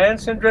in his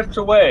pants, and drifts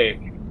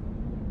away.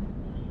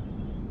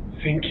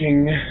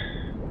 Thinking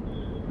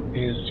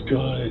is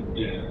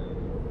good.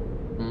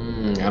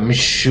 I'm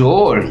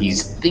sure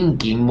he's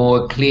thinking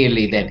more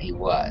clearly than he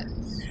was.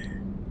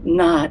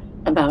 Not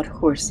about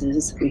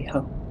horses, we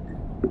hope.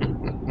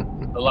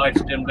 The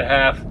lights dim to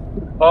half,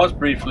 pause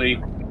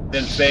briefly,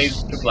 then fade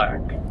to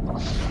black.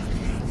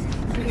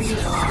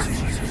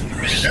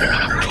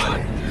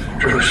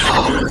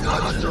 Jerusalem,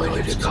 God's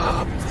anointed,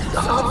 stop.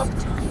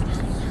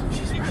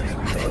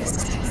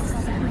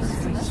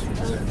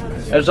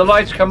 As the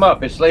lights come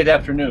up, it's late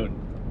afternoon.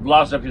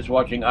 Vlasov is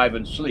watching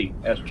Ivan sleep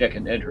as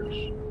Chekin enters.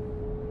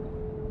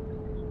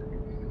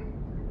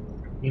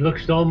 He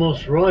looks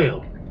almost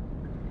royal.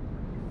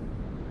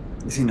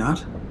 Is he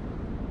not?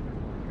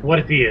 What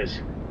if he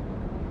is?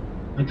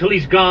 Until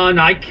he's gone,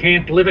 I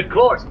can't live at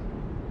court.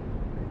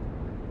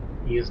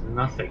 He is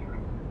nothing.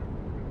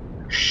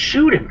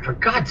 Shoot him, for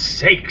God's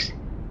sakes!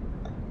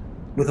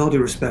 With all due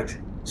respect,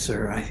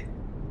 sir,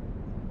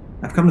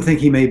 I've come to think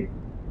he may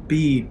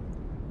be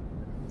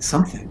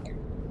something.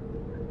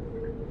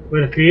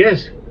 What if he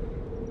is?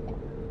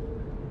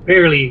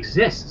 Barely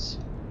exists.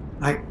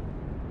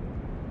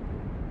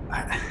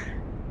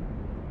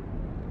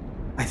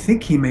 I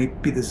think he may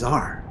be the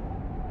Tsar.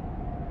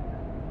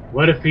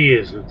 What if he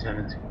is,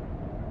 Lieutenant?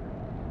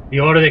 The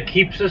order that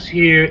keeps us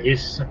here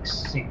is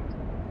succinct.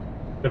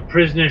 The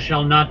prisoner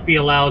shall not be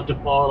allowed to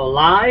fall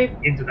alive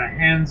into the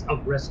hands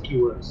of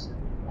rescuers.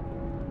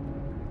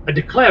 A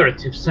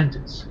declarative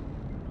sentence.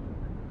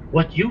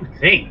 What you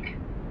think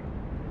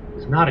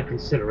is not a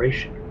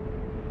consideration.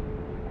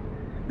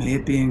 May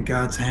it be in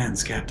God's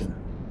hands, Captain.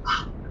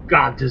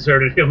 God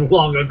deserted him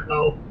long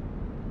ago.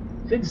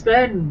 Since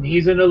then,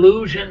 he's an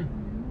illusion.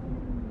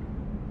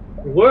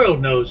 The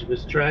world knows of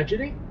his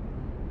tragedy.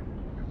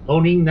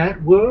 Owning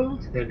that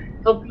world, then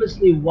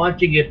helplessly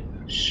watching it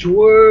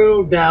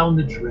swirl down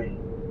the drain.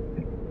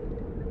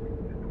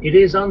 It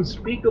is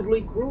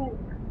unspeakably cruel.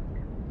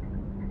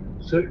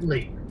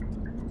 Certainly.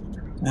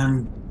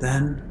 And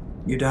then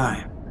you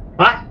die.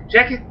 But,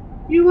 check it.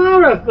 You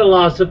are a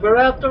philosopher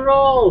after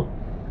all.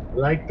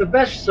 Like the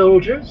best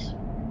soldiers.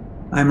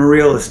 I'm a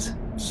realist,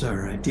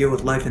 sir. I deal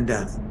with life and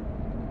death.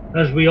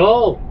 As we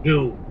all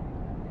do,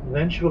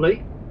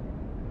 eventually.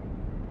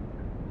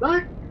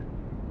 But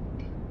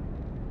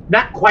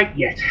not quite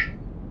yet.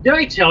 Did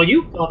I tell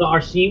you Father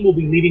Arsene will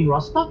be leaving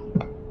Rostov?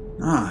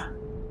 Ah,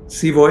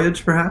 sea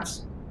voyage,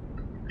 perhaps?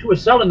 To a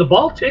cell in the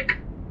Baltic.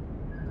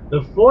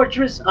 The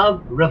fortress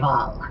of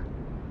Reval.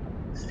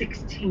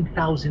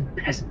 16,000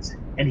 peasants,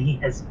 and he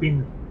has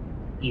been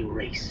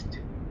erased.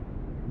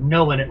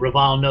 No one at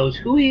Reval knows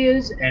who he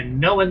is, and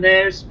no one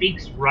there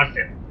speaks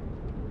Russian.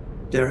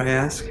 Dare I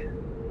ask?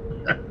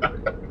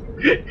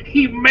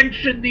 He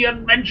mentioned the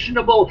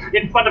unmentionable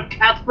in front of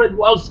Catherine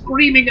while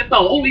screaming at the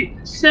Holy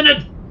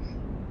Synod.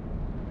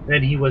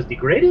 Then he was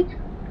degraded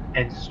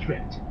and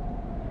stripped.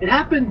 It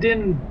happened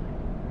in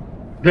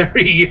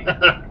very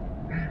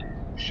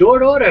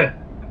short order.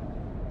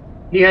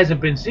 He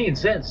hasn't been seen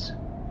since.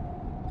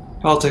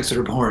 Politics are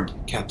abhorrent,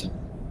 Captain.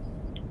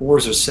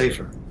 Wars are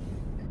safer.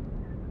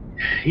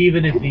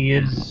 Even if he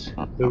is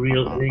the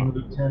real thing,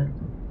 Lieutenant.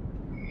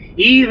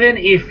 Even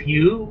if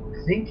you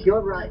think you're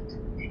right.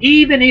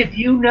 Even if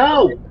you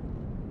know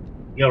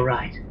you're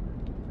right.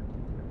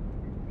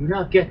 Do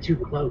not get too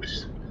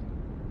close.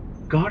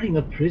 Guarding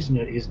a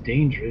prisoner is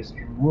dangerous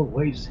in more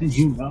ways than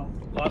you know.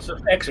 Lots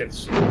of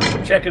exits.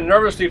 Chekin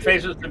nervously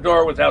faces the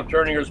door without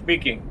turning or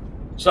speaking.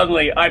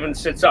 Suddenly, Ivan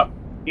sits up.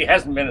 He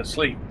hasn't been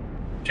asleep.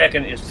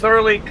 Chekin is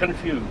thoroughly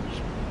confused.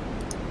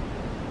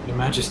 Your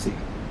Majesty.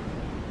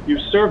 You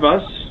serve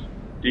us,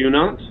 do you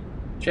not?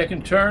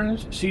 Chekin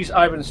turns, sees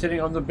Ivan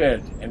sitting on the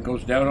bed, and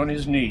goes down on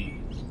his knee.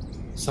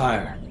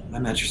 Sire,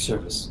 I'm at your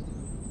service.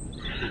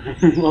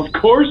 Of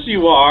course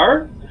you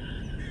are.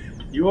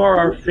 You are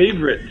our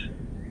favorite,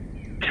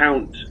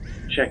 Count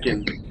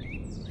Chekin.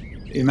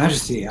 Your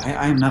Majesty,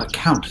 I am not a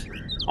count.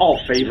 All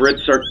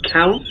favorites are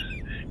counts.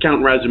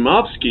 Count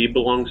Razumovsky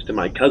belongs to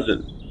my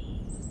cousin.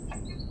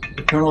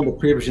 The Colonel of the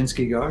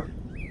Preobrazhensky Guard?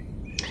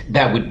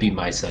 That would be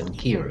my son,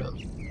 Kirill.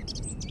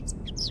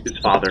 His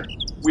father.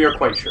 We are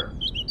quite sure.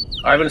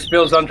 Ivan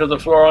spills onto the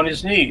floor on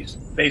his knees,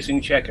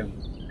 facing Chekin.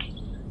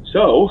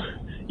 So,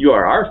 you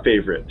are our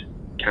favorite,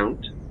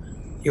 Count.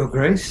 Your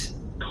Grace?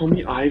 Call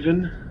me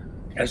Ivan.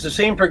 As the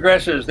scene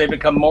progresses, they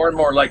become more and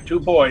more like two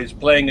boys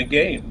playing a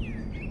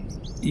game.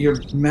 Your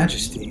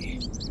Majesty.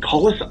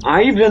 Call us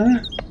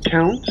Ivan,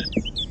 Count.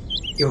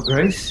 Your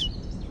Grace?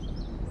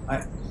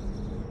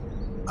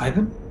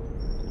 Ivan?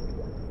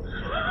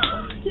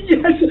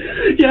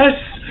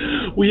 Yes,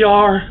 we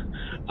are.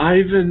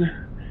 Ivan,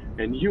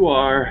 and you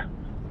are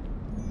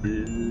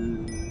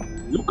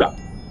Luca.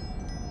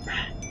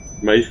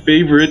 My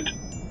favorite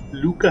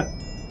Luca.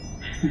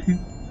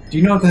 Do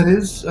you know what that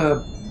is,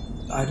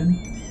 Ivan?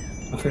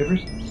 A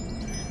favorite?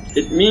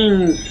 It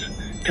means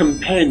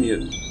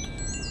companion.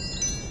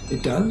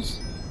 It does?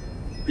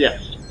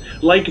 Yes,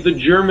 like the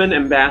German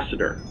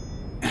ambassador.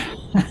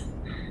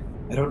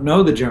 I don't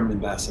know the German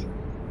ambassador.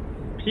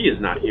 He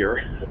is not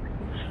here.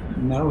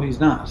 No, he's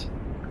not.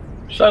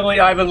 Suddenly,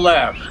 Ivan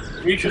laughs,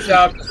 reaches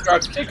out, and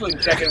starts tickling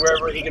Chekin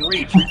wherever he can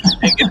reach.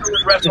 They get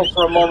to wrestle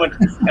for a moment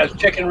as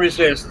Chekin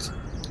resists.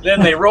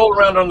 Then they roll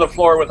around on the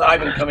floor with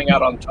Ivan coming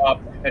out on top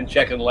and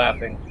Chekin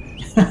laughing.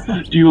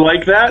 Do you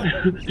like that?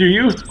 Do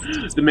you?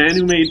 The man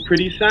who made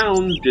pretty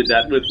sounds did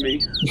that with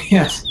me.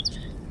 Yes.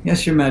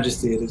 Yes, Your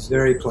Majesty, it is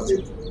very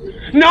pleasant.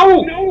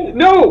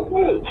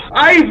 No!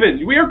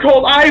 Ivan! We are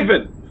called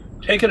Ivan!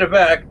 Taken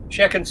aback,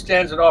 Chekin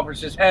stands and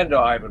offers his hand to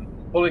Ivan,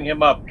 pulling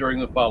him up during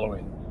the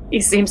following. He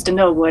seems to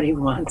know what he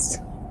wants.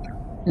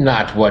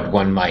 Not what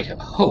one might have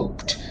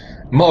hoped.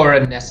 More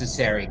a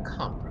necessary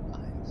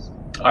compromise.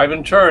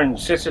 Ivan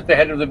turns, sits at the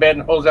head of the bed,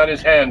 and holds out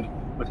his hand.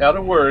 Without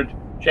a word,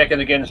 Chekin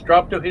again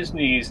drops to his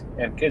knees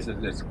and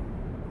kisses it.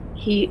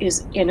 He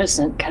is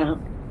innocent, Count.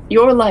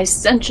 Your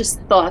licentious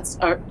thoughts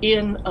are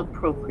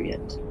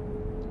inappropriate.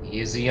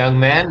 He is a young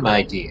man,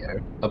 my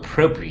dear.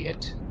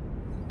 Appropriate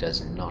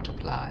does not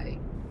apply.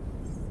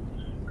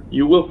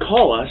 You will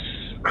call us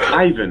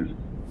Ivan.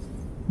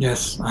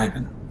 Yes,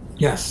 Ivan.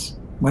 Yes,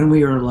 when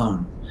we are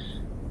alone.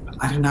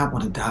 I do not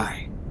want to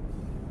die.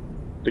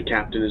 The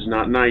captain is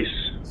not nice.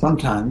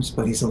 Sometimes,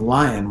 but he's a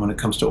lion when it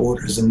comes to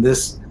orders, and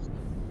this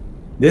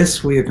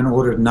we have been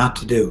ordered not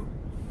to do.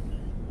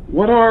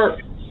 What are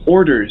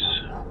orders?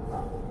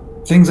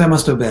 Things I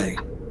must obey.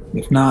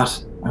 If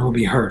not, I will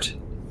be hurt.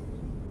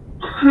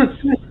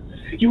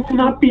 You will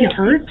not be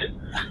hurt?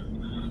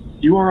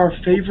 You are our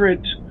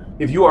favorite.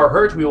 If you are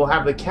hurt, we will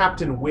have the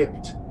captain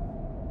whipped.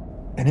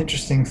 An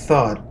interesting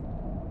thought.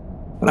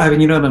 But Ivan,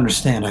 you don't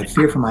understand. I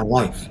fear for my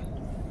life.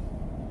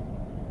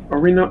 Are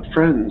we not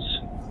friends?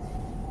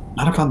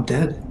 Not if I'm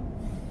dead.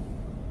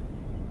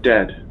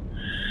 Dead.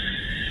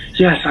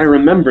 Yes, I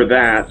remember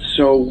that.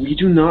 So we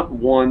do not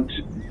want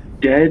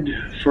dead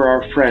for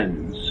our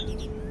friends.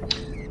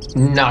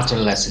 Not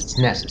unless it's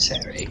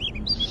necessary.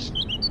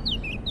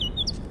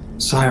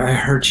 Sire, I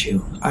hurt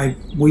you.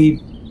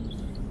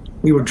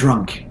 We were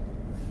drunk.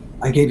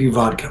 I gave you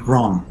vodka.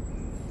 Wrong.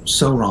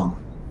 So wrong.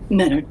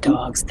 Men are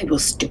dogs. They will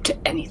stoop to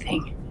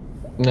anything.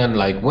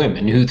 Unlike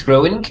women who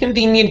throw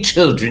inconvenient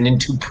children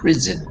into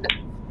prison.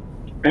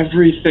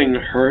 Everything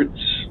hurts.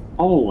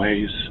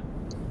 Always.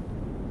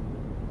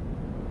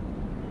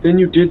 Then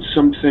you did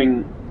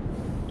something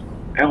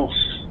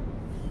else.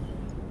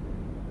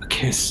 A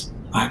kiss,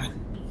 Ivan.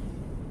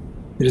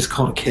 It is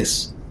called a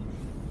kiss.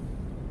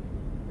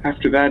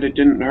 After that, it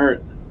didn't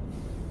hurt.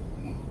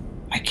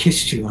 I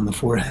kissed you on the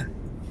forehead.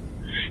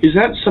 Is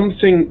that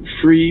something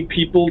free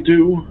people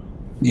do?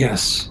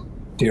 Yes,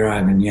 dear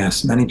Ivan,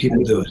 yes. Many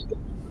people do it.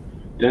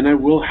 Then I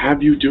will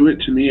have you do it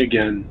to me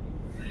again.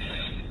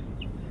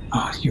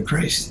 Ah, Your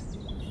Grace.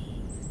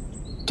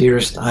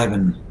 Dearest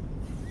Ivan,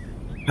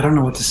 I don't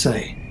know what to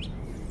say.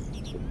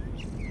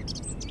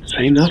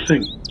 Say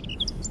nothing.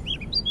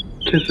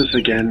 Kiss us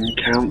again,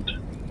 Count.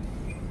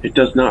 It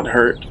does not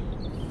hurt.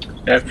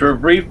 After a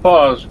brief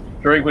pause,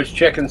 during which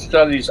Chekin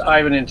studies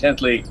Ivan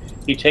intently,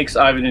 he takes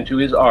Ivan into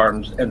his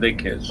arms and they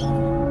kiss.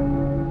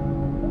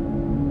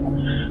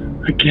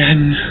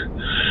 Again.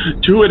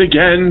 Do it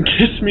again.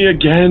 Kiss me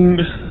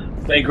again.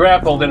 They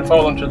grapple, then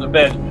fall into the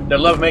bed. Their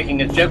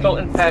lovemaking is gentle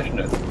and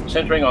passionate,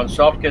 centering on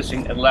soft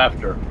kissing and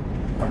laughter.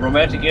 A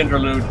romantic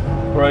interlude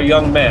for a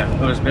young man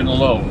who has been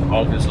alone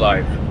all his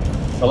life.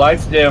 The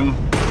lights dim,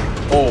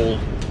 old,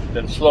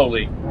 then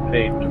slowly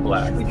fade to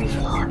black.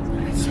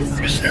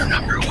 Prisoner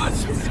number one,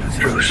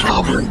 true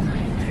sovereign.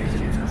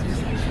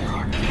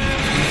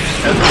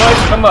 As the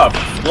lights come up,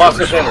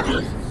 Vlasov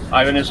enters.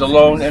 Ivan is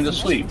alone and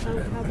asleep.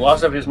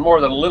 Vlasov is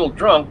more than a little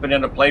drunk, but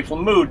in a playful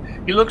mood.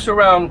 He looks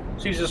around,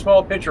 sees a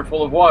small pitcher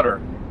full of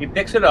water. He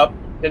picks it up,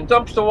 then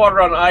dumps the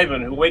water on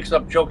Ivan, who wakes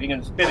up choking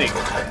and spitting.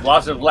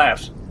 Vlasov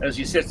laughs as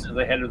he sits at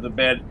the head of the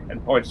bed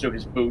and points to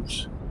his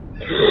boots.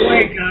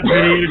 Wake up,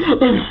 idiot!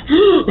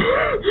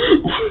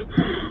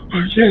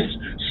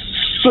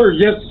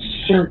 Yes,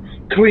 sir.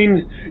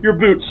 Clean your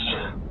boots.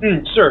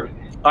 Sir.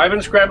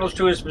 Ivan scrambles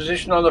to his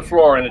position on the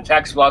floor and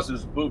attacks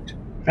Vlasov's boot.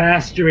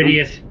 Faster,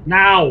 idiot.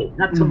 Now,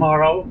 not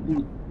tomorrow.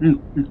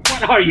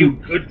 What are you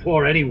good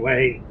for,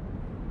 anyway?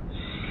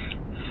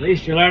 At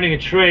least you're learning a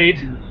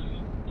trade.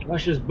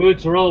 Russia's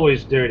boots are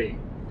always dirty.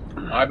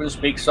 Ivan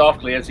speaks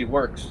softly as he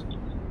works.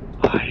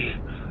 I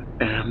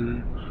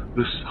am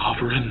the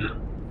sovereign.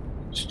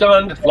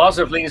 Stunned,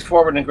 Vlasov leans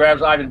forward and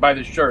grabs Ivan by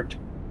the shirt.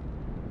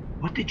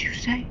 What did you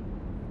say?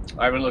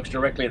 Ivan looks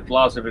directly at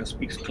Vlasov and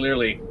speaks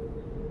clearly.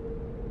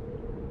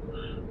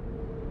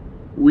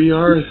 We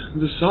are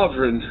the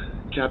sovereign,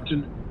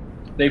 Captain.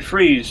 They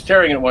freeze,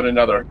 staring at one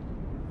another.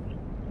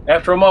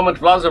 After a moment,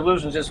 Vlasov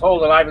loosens his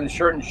hold on Ivan's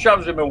shirt and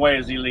shoves him away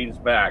as he leans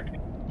back.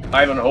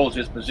 Ivan holds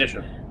his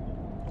position.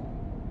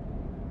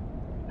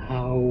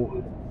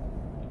 How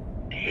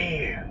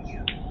dare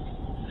you?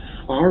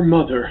 Our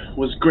mother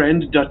was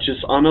Grand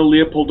Duchess Anna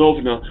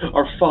Leopoldovna.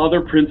 Our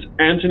father, Prince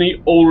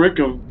Antony Ulrich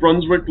of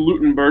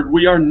Brunswick-Lutenberg.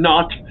 We are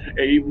not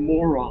a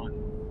moron.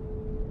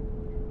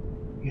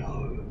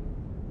 Your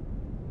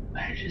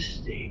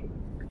Majesty.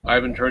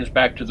 Ivan turns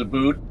back to the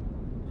boot.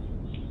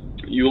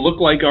 You look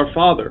like our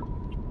father.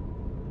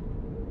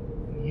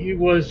 He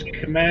was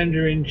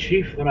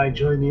commander-in-chief when I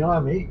joined the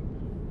army.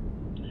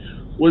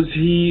 Was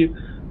he...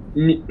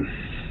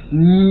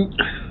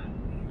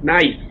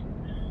 nice?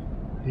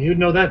 You'd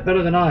know that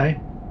better than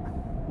I.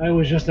 I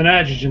was just an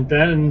adjutant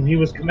then, and he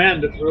was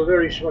commander for a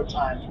very short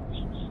time.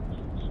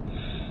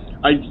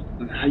 I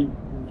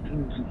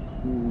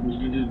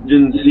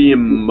didn't see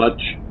him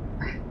much.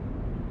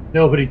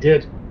 Nobody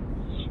did.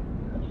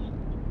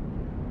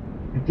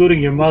 Including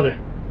your mother.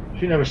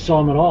 She never saw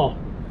him at all.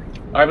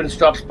 Ivan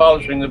stops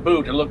polishing the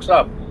boot and looks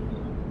up.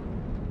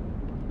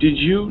 Did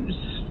you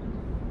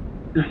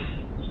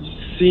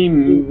see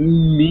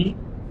me?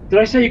 Did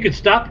I say you could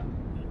stop?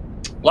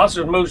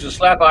 Vlasov moves to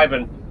slap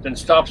Ivan, then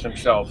stops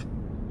himself.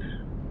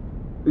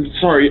 I'm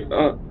sorry,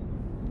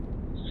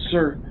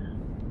 sir,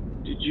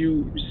 did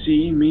you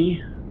see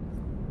me?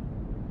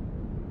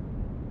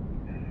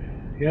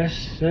 Yes,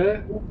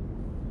 sir.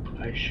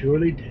 I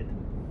surely did.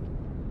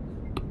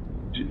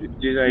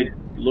 Did I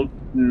look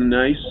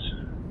nice?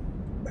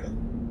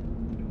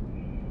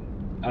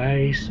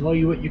 I saw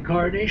you at your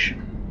coronation.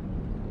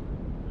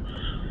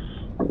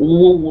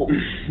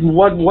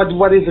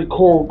 What is a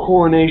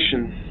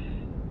coronation?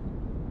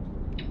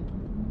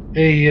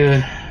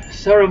 A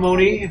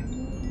ceremony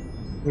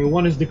where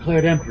one is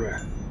declared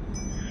emperor.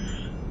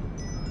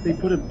 They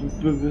put a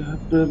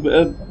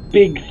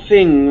big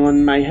thing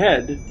on my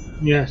head.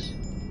 Yes.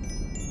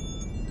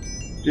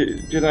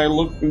 Did I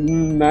look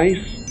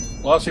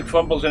nice? Vlasov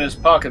fumbles in his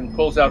pocket and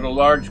pulls out a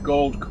large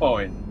gold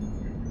coin.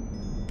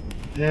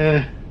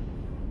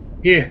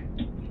 Here.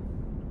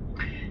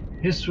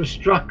 This was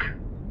struck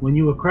when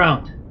you were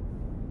crowned.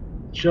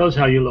 It shows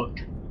how you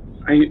looked.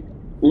 I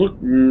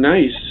look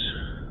nice,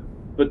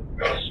 but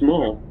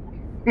small.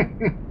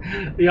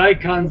 The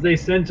icons they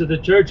sent to the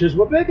churches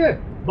were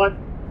bigger, but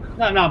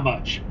not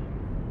much.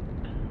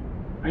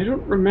 I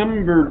don't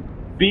remember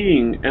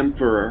being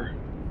emperor.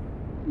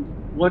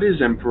 What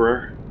is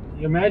emperor?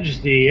 Your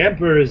Majesty,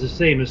 emperor is the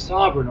same as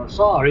sovereign or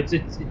Tsar. It's...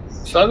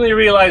 Suddenly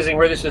realizing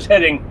where this is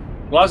heading,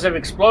 Vlasov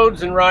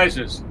explodes and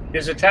rises.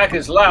 His attack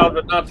is loud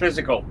but not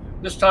physical.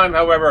 This time,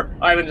 however,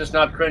 Ivan does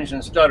not cringe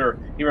and stutter.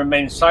 He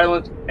remains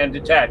silent and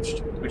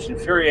detached, which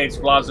infuriates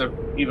Vlasov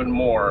even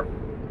more.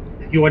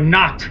 You are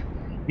not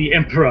the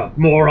emperor,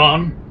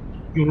 moron.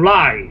 You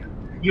lie.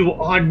 You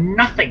are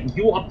nothing.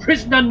 You are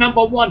prisoner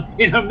number one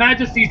in Her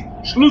Majesty's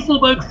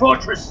Schlüsselburg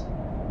fortress.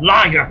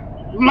 Liar!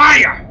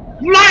 Liar!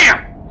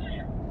 Liar!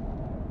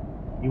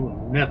 You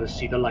will never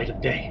see the light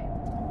of day.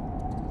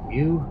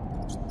 You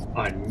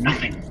are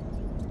nothing.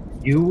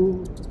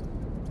 You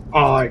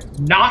are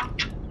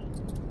not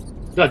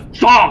the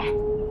Tsar!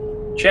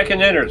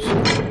 Chekin enters.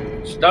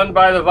 Stunned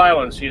by the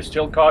violence, he is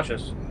still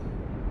cautious.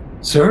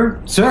 Sir?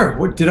 Sir,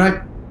 what did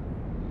I...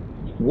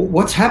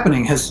 What's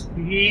happening?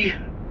 He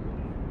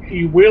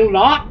will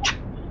not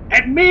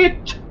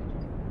admit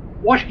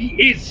what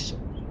he is.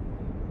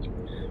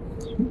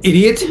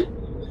 Idiot?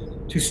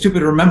 Too stupid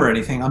to remember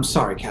anything. I'm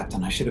sorry,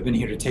 Captain. I should have been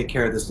here to take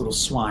care of this little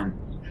swine.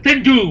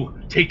 Then do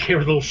take care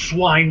of the little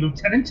swine,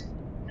 Lieutenant.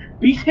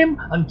 Beat him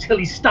until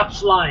he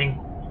stops lying.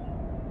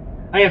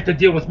 I have to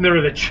deal with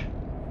Mirovich.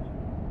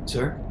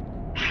 Sir?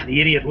 The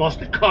idiot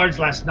lost at cards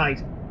last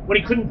night. When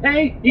he couldn't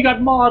pay, he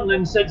got maudlin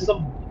and said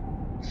some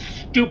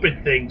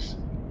stupid things.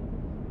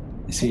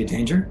 Is he a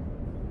danger?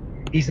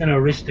 He's an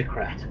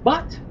aristocrat,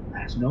 but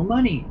has no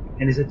money,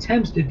 and his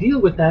attempts to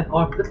deal with that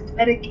are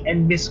pathetic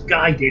and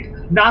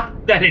misguided.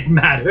 Not that it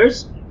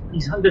matters.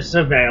 He's under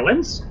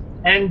surveillance,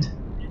 and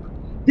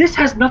this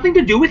has nothing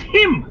to do with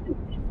him.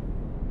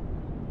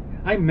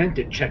 I meant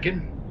it,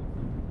 Chekin.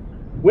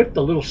 Whip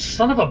the little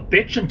son of a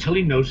bitch until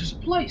he knows his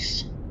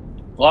place.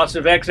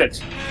 Vlasov exits.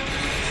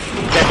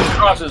 Chekin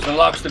crosses and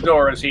locks the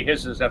door as he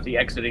hisses at the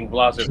exiting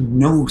Vlasov. He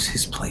knows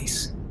his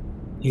place.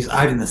 He's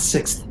Ivan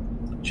VI.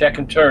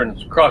 Chekin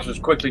turns, crosses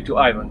quickly to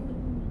Ivan.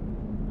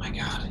 My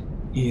God,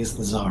 he is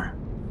the Tsar.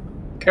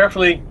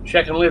 Carefully,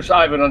 Chekin lifts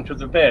Ivan onto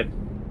the bed.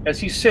 As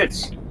he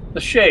sits,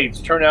 the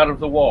shades turn out of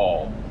the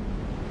wall.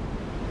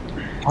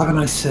 Haven't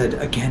I said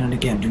again and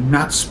again, do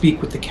not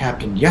speak with the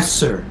captain? Yes,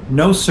 sir.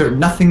 No, sir.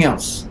 Nothing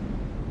else.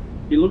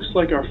 He looks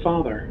like our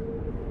father.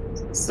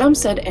 Some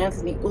said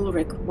Anthony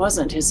Ulrich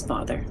wasn't his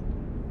father.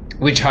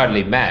 Which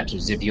hardly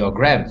matters if your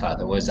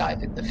grandfather was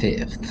Ivan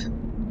V.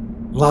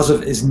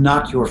 Vlasov is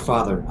not your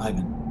father,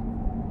 Ivan.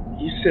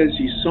 He says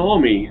he saw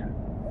me.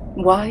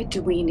 Why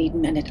do we need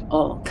men at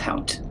all,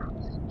 Count?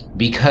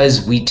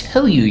 Because we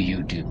tell you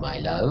you do, my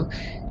love,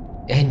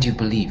 and you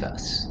believe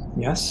us.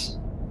 Yes?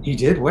 He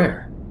did?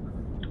 Where?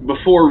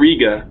 Before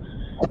Riga,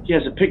 he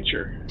has a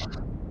picture.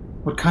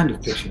 What kind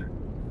of picture?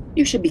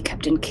 You should be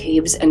kept in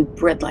caves and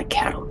bred like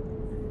cattle.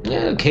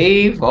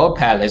 Cave or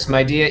palace,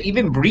 my dear.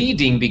 Even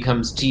breeding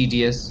becomes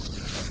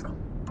tedious.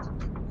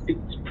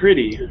 It's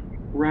pretty.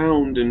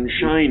 Round and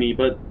shiny,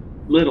 but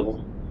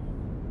little.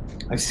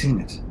 I've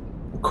seen it.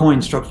 A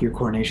coin struck for your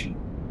coronation.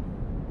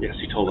 Yes,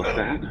 he told us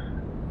that.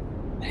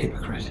 A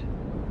hypocrite.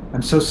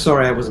 I'm so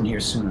sorry I wasn't here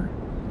sooner.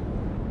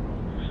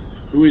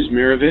 Who is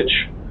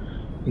Mirovich?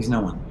 He's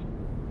no one.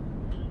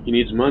 He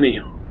needs money.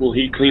 Will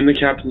he clean the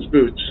captain's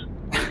boots?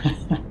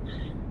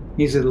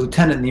 He's a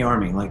lieutenant in the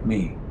army, like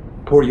me.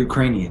 Poor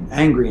Ukrainian,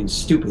 angry and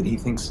stupid, he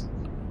thinks.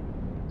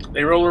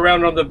 They roll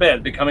around on the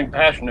bed, becoming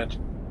passionate.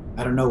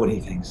 I don't know what he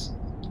thinks.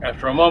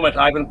 After a moment,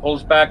 Ivan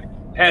pulls back,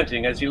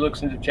 panting as he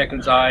looks into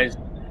Chekhin's eyes.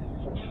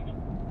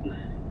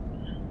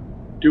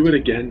 Do it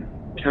again,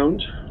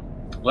 Count.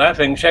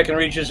 Laughing, Chekhin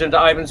reaches into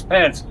Ivan's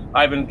pants.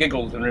 Ivan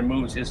giggles and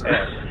removes his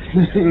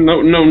hand.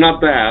 No,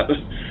 not that.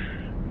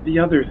 The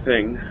other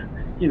thing.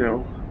 You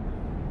know.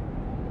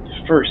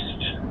 First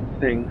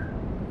thing.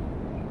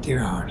 Dear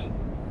heart.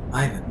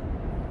 Ivan.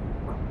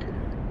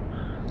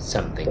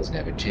 Some things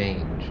never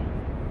change.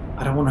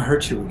 I don't want to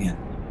hurt you again.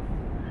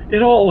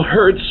 It all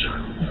hurts.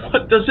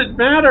 What does it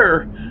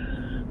matter?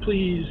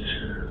 Please,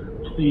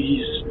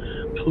 please,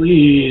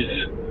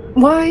 please.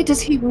 Why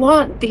does he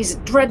want these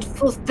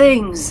dreadful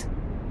things?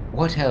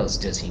 What else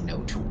does he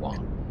know to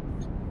want?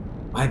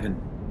 Ivan,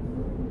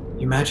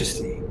 Your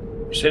Majesty.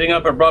 Sitting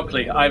up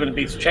abruptly, Ivan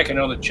beats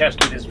Chekhin on the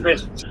chest with his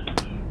fists.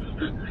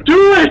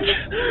 Do it!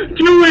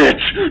 Do it!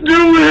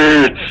 Do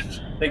it!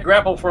 They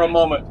grapple for a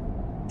moment,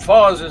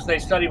 pause as they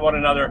study one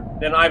another,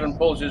 then Ivan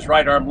pulls his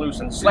right arm loose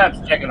and slaps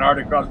Chekhin hard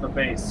across the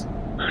face.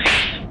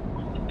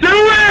 Do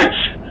it!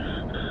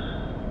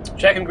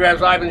 Chekhin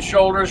grabs Ivan's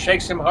shoulders,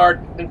 shakes him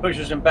hard, then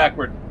pushes him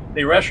backward.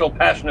 They wrestle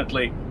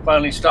passionately,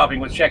 finally stopping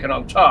with Chekhin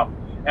on top.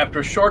 After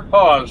a short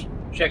pause,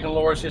 Chekhin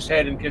lowers his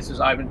head and kisses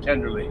Ivan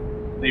tenderly.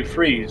 They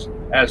freeze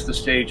as the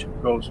stage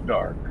goes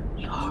dark.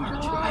 He's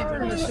alive!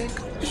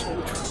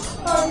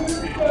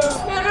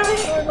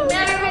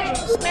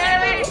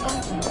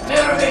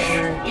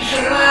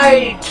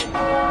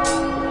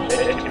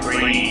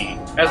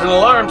 As an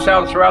alarm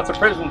sounds throughout the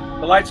prison,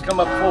 the lights come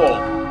up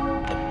full.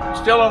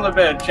 Still on the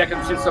bed,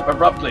 Chekhin sits up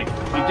abruptly.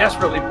 He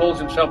desperately pulls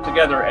himself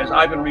together as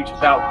Ivan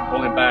reaches out to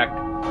pull him back.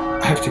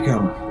 I have to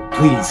go.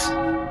 Please.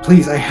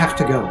 Please, I have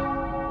to go.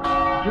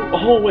 You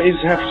always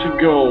have to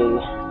go.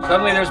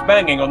 Suddenly there's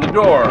banging on the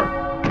door.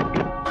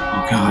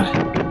 Oh God.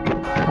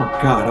 Oh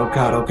God, oh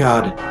God, oh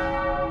God.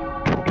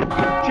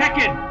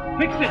 Chekhin!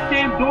 Fix this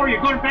damn door,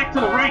 you're going back to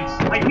the ranks!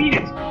 I need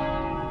it!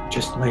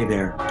 Just lay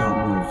there.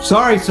 Don't move.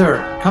 Sorry,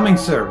 sir. Coming,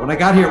 sir. When I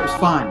got here, it was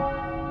fine.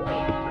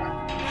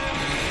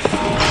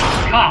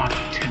 God,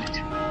 Lieutenant.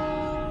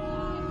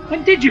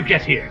 When did you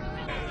get here?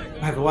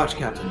 I have a watch,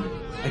 Captain.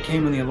 I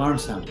came when the alarm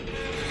sounded.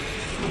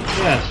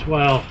 Yes,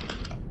 well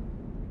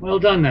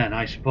done then,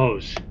 I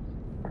suppose.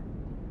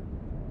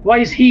 Why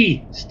is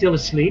he still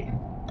asleep?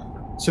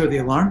 Sir, the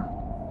alarm?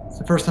 It's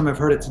the first time I've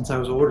heard it since I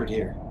was ordered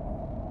here.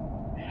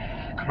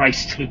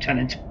 Christ,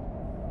 Lieutenant.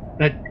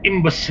 That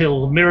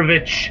imbecile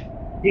Mirovich.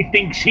 He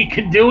thinks he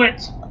can do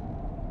it.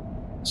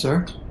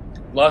 Sir?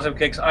 Lozov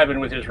kicks Ivan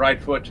with his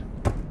right foot.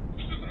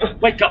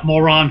 Wake up,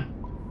 moron.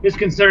 This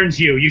concerns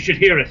you. You should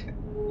hear it.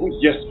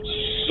 Yes,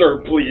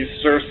 sir, please,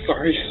 sir.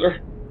 Sorry,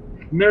 sir.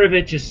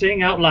 Mirovich is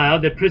saying out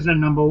loud that prisoner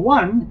number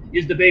 1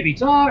 is the Baby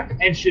Tsar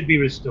and should be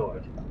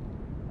restored.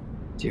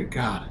 Dear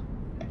God.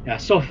 Now,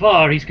 so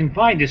far, he's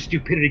confined his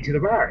stupidity to the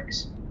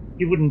barracks.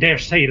 He wouldn't dare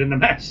say it in the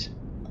mess.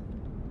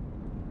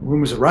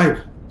 Rumors are ripe,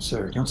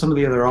 sir. Don't some of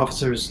the other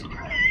officers...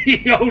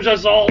 He owes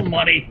us all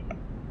money.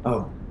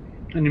 Oh.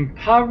 An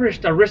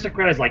impoverished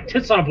aristocrat is like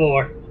tits on a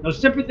board. No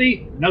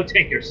sympathy, no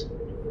takers.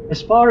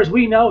 As far as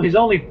we know, his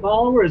only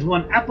follower is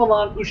one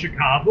Apollon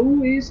Ushakov,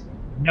 who is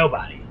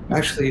nobody.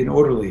 Actually, an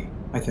orderly,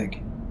 I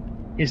think.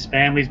 His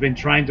family's been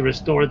trying to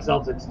restore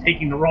itself since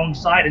taking the wrong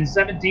side in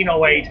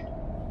 1708.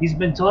 He's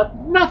been taught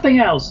nothing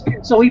else,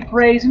 so he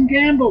prays and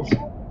gambles.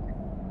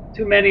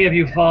 Too many of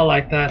you fall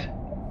like that.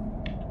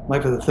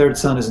 Life of the third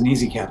son isn't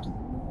easy, Captain.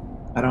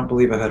 I don't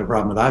believe I've had a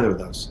problem with either of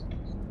those.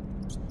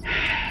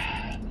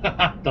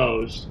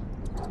 Those.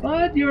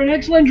 But you're an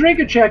excellent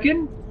drinker,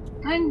 Chekhin.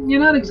 And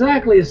you're not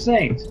exactly a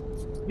saint.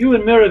 You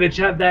and Mirovich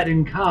have that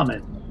in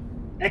common.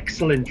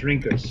 Excellent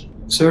drinkers.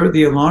 Sir,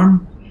 the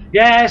alarm?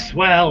 Yes,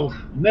 well,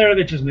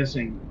 Mirovich is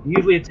missing. He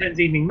usually attends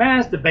evening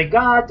mass to beg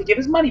God to give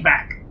his money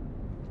back.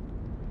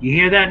 You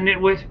hear that,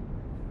 nitwit?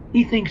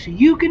 He thinks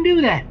you can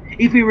do that.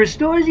 If he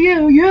restores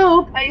you,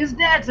 you'll pay his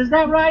debts. Is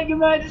that right, Your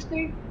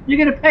Majesty?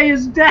 You're going to pay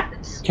his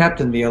debts.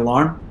 Captain, the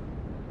alarm?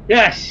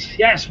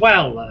 Yes,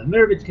 well,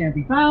 Mirovich can't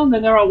be found,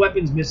 and there are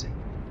weapons missing.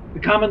 The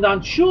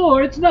Commandant's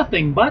sure it's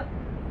nothing, but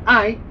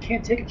I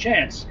can't take a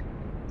chance.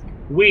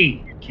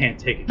 We can't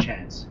take a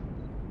chance.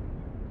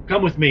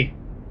 Come with me.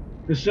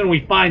 The sooner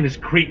we find this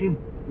cretin,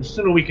 the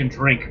sooner we can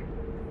drink.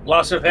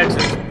 Lozov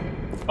exits,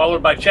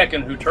 followed by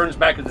Chekhin, who turns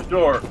back at the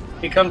door.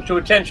 He comes to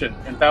attention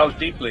and bows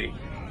deeply.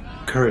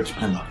 Courage,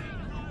 my love.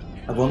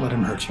 I won't let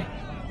him hurt you.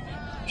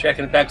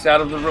 Chekin backs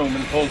out of the room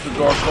and pulls the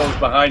door closed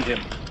behind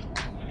him.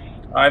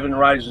 Ivan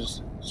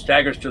rises,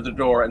 staggers to the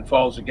door, and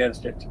falls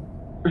against it.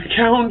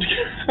 Count!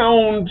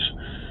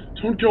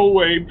 Don't go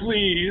away,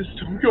 please.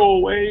 Don't go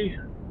away.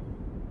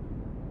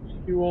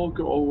 You all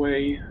go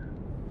away.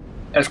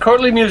 As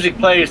courtly music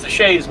plays, the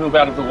shades move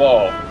out of the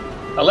wall.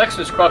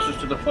 Alexis crosses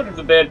to the foot of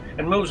the bed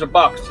and moves a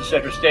box to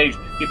center stage.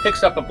 He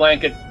picks up a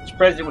blanket,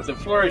 spreads it with a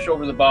flourish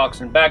over the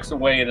box, and backs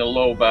away in a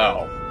low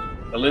bow.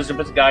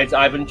 Elizabeth guides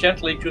Ivan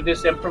gently to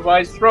this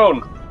improvised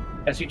throne.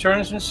 As he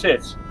turns and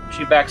sits,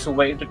 she backs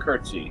away to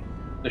curtsy.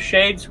 The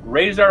shades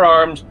raise their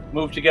arms,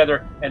 move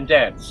together, and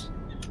dance.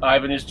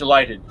 Ivan is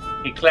delighted.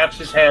 He claps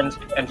his hands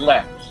and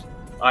laughs.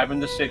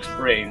 Ivan VI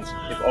reigns,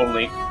 if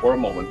only for a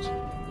moment.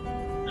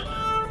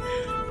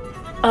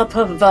 A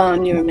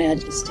pavane, Your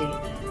Majesty.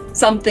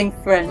 Something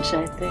French,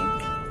 I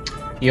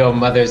think. Your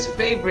mother's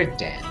favorite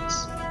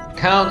dance.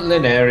 Count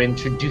Linaire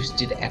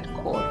introduced it at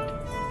court.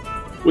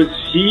 Was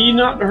he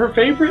not her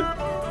favorite?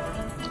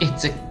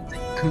 It's a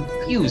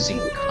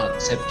confusing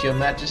concept, Your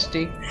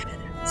Majesty.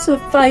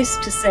 Suffice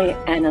to say,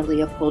 Anna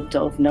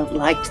Leopoldovna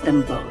liked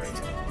them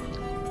both.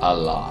 A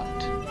lot.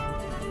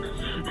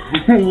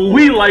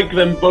 We like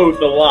them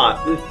both a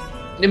lot.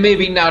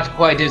 Maybe not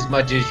quite as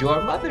much as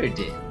your mother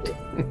did.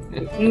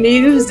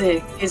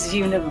 Music is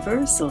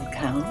universal,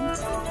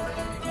 Count.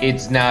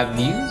 It's not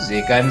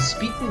music I'm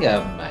speaking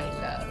of, my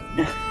love.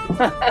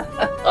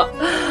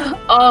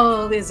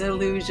 All is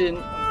illusion.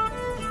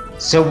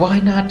 So why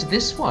not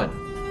this one?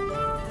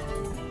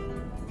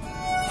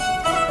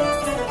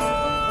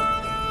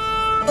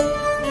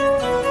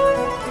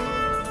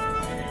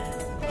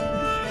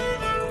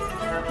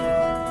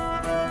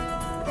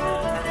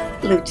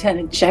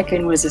 Lieutenant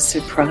Chekin was a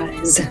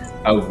surprise.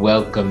 A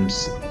welcome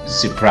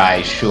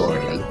surprise,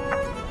 surely.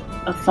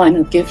 A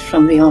final gift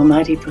from the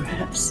Almighty,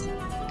 perhaps.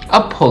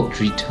 A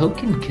paltry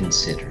token,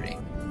 considering.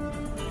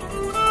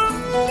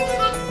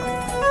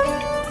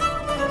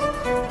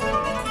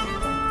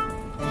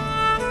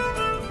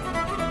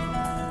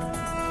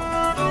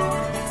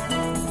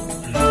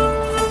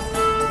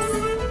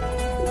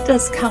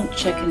 Does Count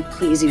Chekin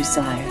please you,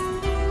 sire?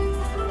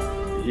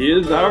 He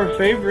is our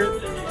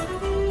favorite.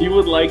 He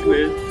would like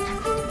this.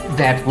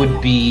 That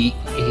would be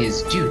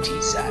his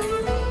duty, sire.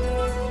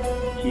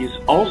 He is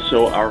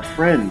also our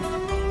friend.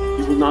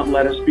 He will not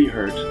let us be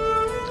hurt.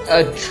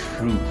 A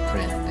true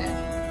friend,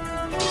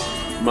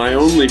 then. My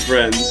only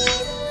friend.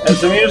 As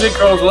the music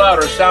grows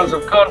louder, sounds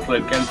of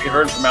conflict can be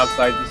heard from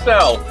outside the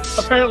cell.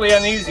 Apparently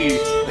uneasy,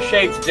 the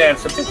shades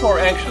dance a bit more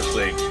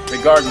anxiously.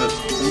 Regardless,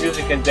 the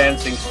music and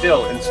dancing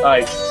still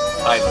incite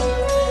Ivan.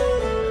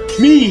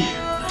 Me!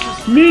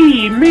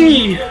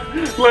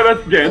 Let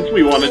us dance,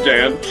 we want to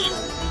dance.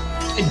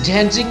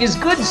 Dancing is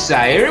good,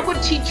 sire. It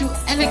would teach you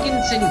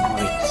elegance and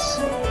grace.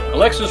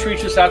 Alexis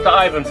reaches out to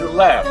Ivan, who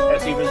laughs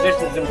as he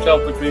positions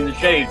himself between the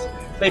shades.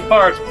 They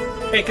part,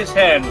 take his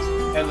hands,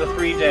 and the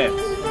three dance.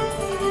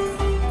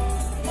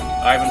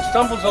 Ivan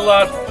stumbles a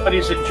lot, but he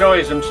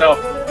enjoys himself,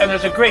 and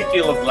there's a great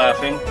deal of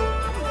laughing.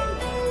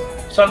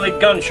 Suddenly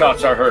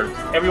gunshots are heard.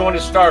 Everyone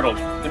is startled.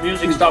 The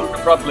music stops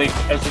abruptly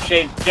as the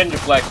shades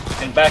genuflect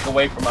and back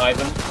away from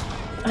Ivan.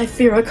 I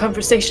fear our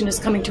conversation is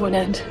coming to an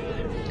end.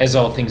 As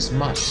all things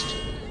must.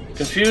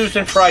 Confused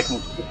and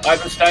frightened,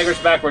 Ivan staggers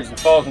backwards and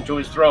falls into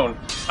his throne.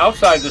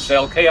 Outside the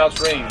cell, chaos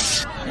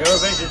reigns.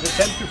 Miravich's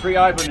attempt to free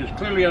Ivan is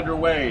clearly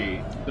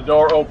underway. The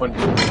door opens.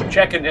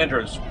 Chekin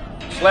enters,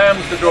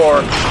 slams the door,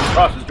 and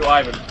crosses to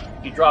Ivan.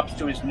 He drops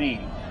to his knee.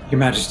 Your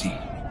Majesty,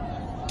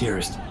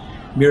 dearest,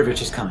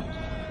 Mirovich is coming.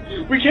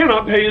 We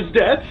cannot pay his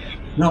debts.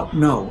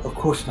 No, of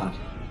course not.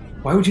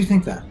 Why would you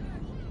think that?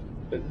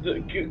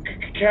 The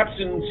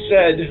captain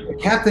said... The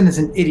captain is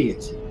an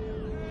idiot.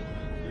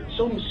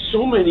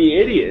 So many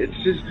idiots.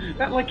 Is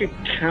that like a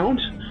count?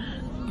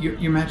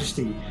 Your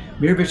Majesty,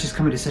 Mirovich is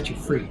coming to set you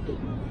free.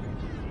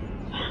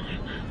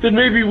 Then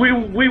maybe we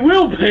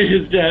will pay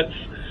his debts.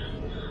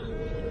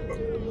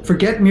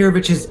 Forget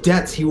Mirovich's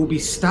debts. He will be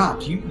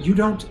stopped. You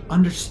don't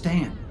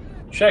understand.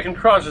 Chekin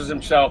crosses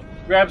himself,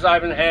 grabs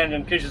Ivan's hand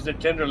and kisses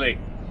it tenderly.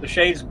 The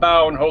shades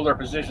bow and hold their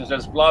positions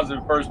as Vladimir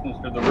bursts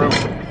into the room.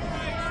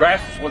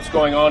 Grasps what's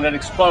going on and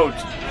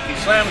explodes. He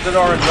slams the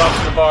door and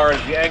drops the bar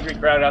as the angry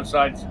crowd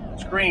outside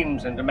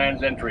screams and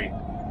demands entry.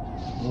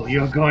 Well,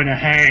 you're going to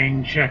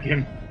hang,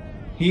 Chekin.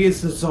 He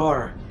is the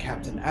Tsar,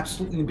 Captain,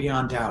 absolutely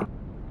beyond doubt.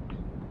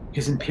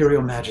 His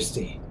Imperial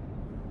Majesty.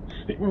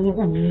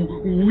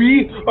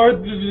 We are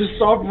the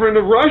sovereign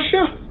of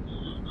Russia?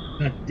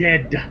 The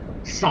dead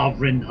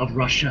sovereign of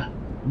Russia.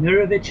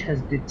 Mirovich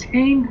has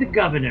detained the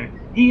governor.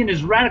 He and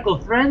his radical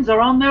friends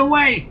are on their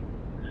way.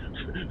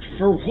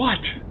 For what?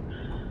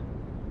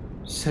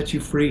 Set you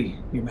free,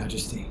 Your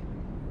Majesty.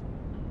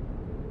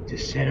 To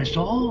set us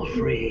all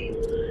free.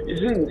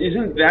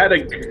 Isn't that a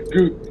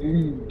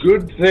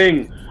good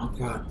thing? Oh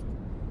God,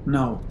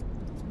 no.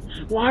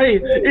 Why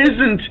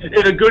isn't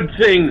it a good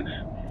thing?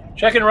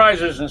 Chekin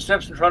rises and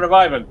steps in front of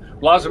Ivan.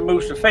 Blazin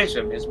moves to face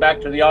him, his back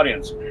to the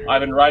audience.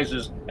 Ivan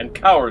rises and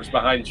cowers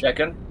behind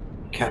Chekin.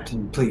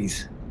 Captain,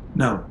 please,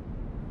 no.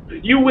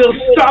 You will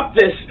stop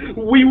this!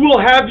 We will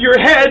have your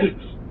head!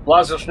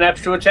 Blazov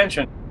snaps to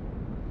attention.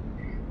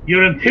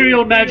 Your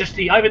Imperial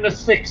Majesty, Ivan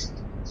VI,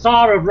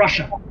 Tsar of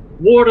Russia,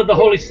 Ward of the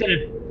Holy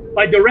Synod,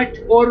 by direct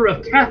order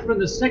of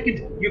Catherine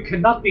II, you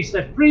cannot be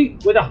set free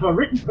without a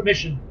written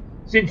permission.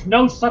 Since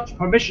no such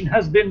permission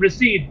has been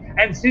received,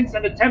 and since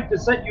an attempt to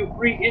set you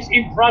free is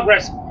in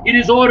progress, it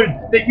is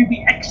ordered that you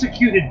be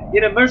executed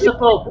in a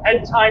merciful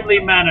and timely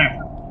manner.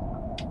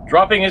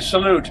 Dropping his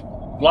salute,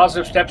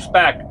 Blazov steps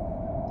back,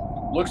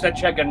 looks at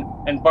Chekin,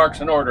 and barks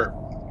an order.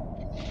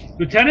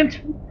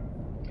 Lieutenant,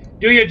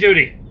 do your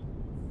duty.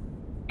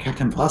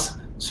 Captain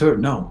Blazov, sir,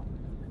 no.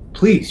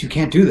 Please, you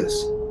can't do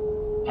this.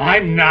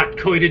 I'm not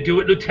going to do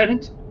it,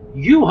 Lieutenant.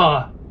 You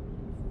are.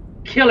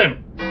 Kill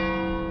him.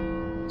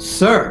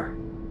 Sir.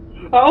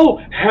 I'll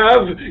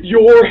have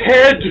your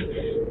head.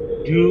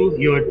 Do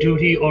your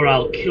duty or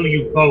I'll kill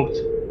you both.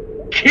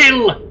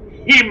 Kill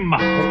him.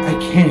 I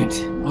can't.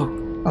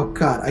 Oh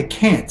God, I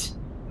can't.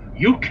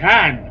 You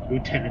can,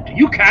 Lieutenant.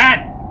 You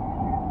can.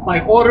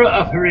 By order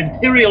of Her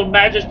Imperial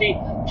Majesty,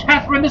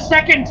 Catherine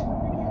II.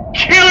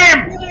 Kill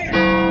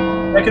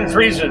him! Chekin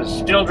freezes,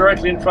 still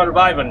directly in front of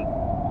Ivan.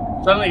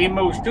 Suddenly he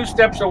moves 2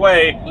 steps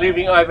away,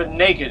 leaving Ivan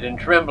naked and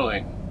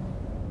trembling.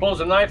 Pulls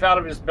a knife out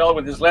of his belt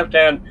with his left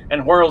hand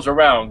and whirls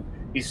around.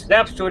 He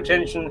snaps to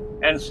attention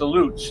and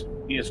salutes.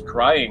 He is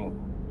crying.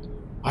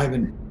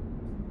 Ivan,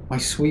 my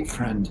sweet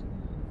friend,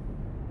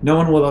 no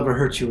one will ever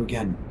hurt you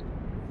again.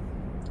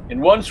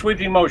 In one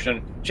sweeping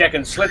motion,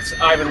 Chekin slits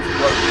Ivan's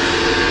throat.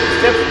 He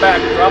steps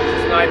back, drops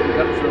his knife, and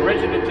comes to a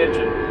rigid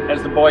attention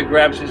as the boy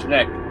grabs his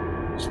neck.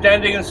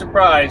 Standing in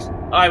surprise,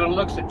 Ivan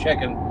looks at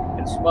Chekin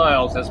and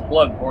smiles as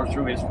blood pours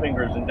through his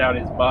fingers and down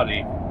his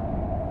body.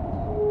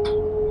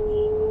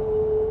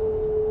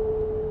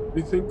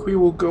 I think we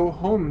will go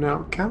home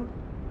now, Count.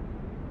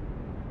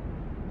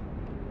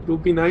 It'll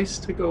be nice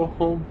to go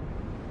home.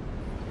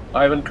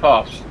 Ivan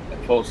coughs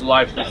and falls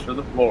lifeless to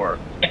the floor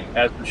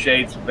as the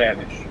shades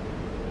vanish.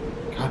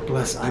 God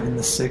bless Ivan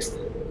VI.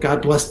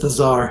 God bless the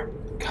Tsar.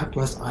 God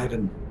bless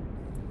Ivan.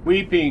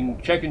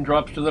 Weeping, Chekin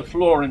drops to the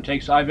floor and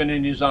takes Ivan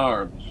in his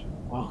arms.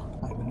 Oh,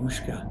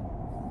 Ivanushka.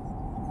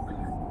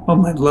 Oh,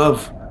 my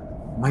love.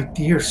 My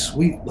dear,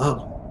 sweet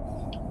love.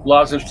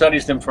 Blazov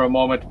studies them for a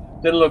moment,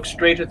 then looks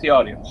straight at the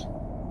audience.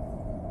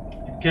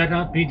 It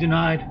cannot be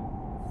denied.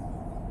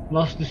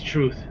 Lust is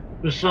truth.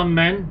 For some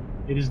men,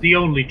 it is the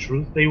only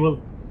truth they will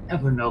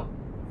ever know.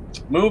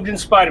 Moved in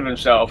spite of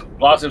himself,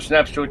 Blazov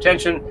snaps to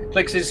attention,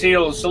 clicks his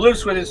heels,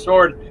 salutes with his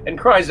sword, and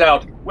cries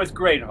out with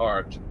great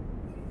heart.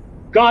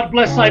 God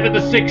bless Ivan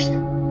VI.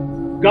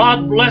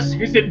 God bless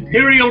His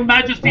Imperial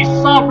Majesty,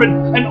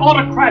 Sovereign and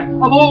Autocrat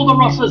of all the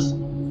Russias.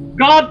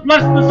 God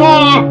bless the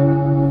Tsar.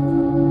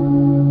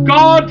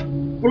 God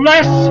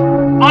bless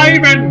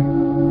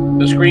Ivan.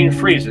 The screen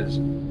freezes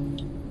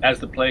as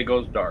the play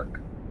goes dark.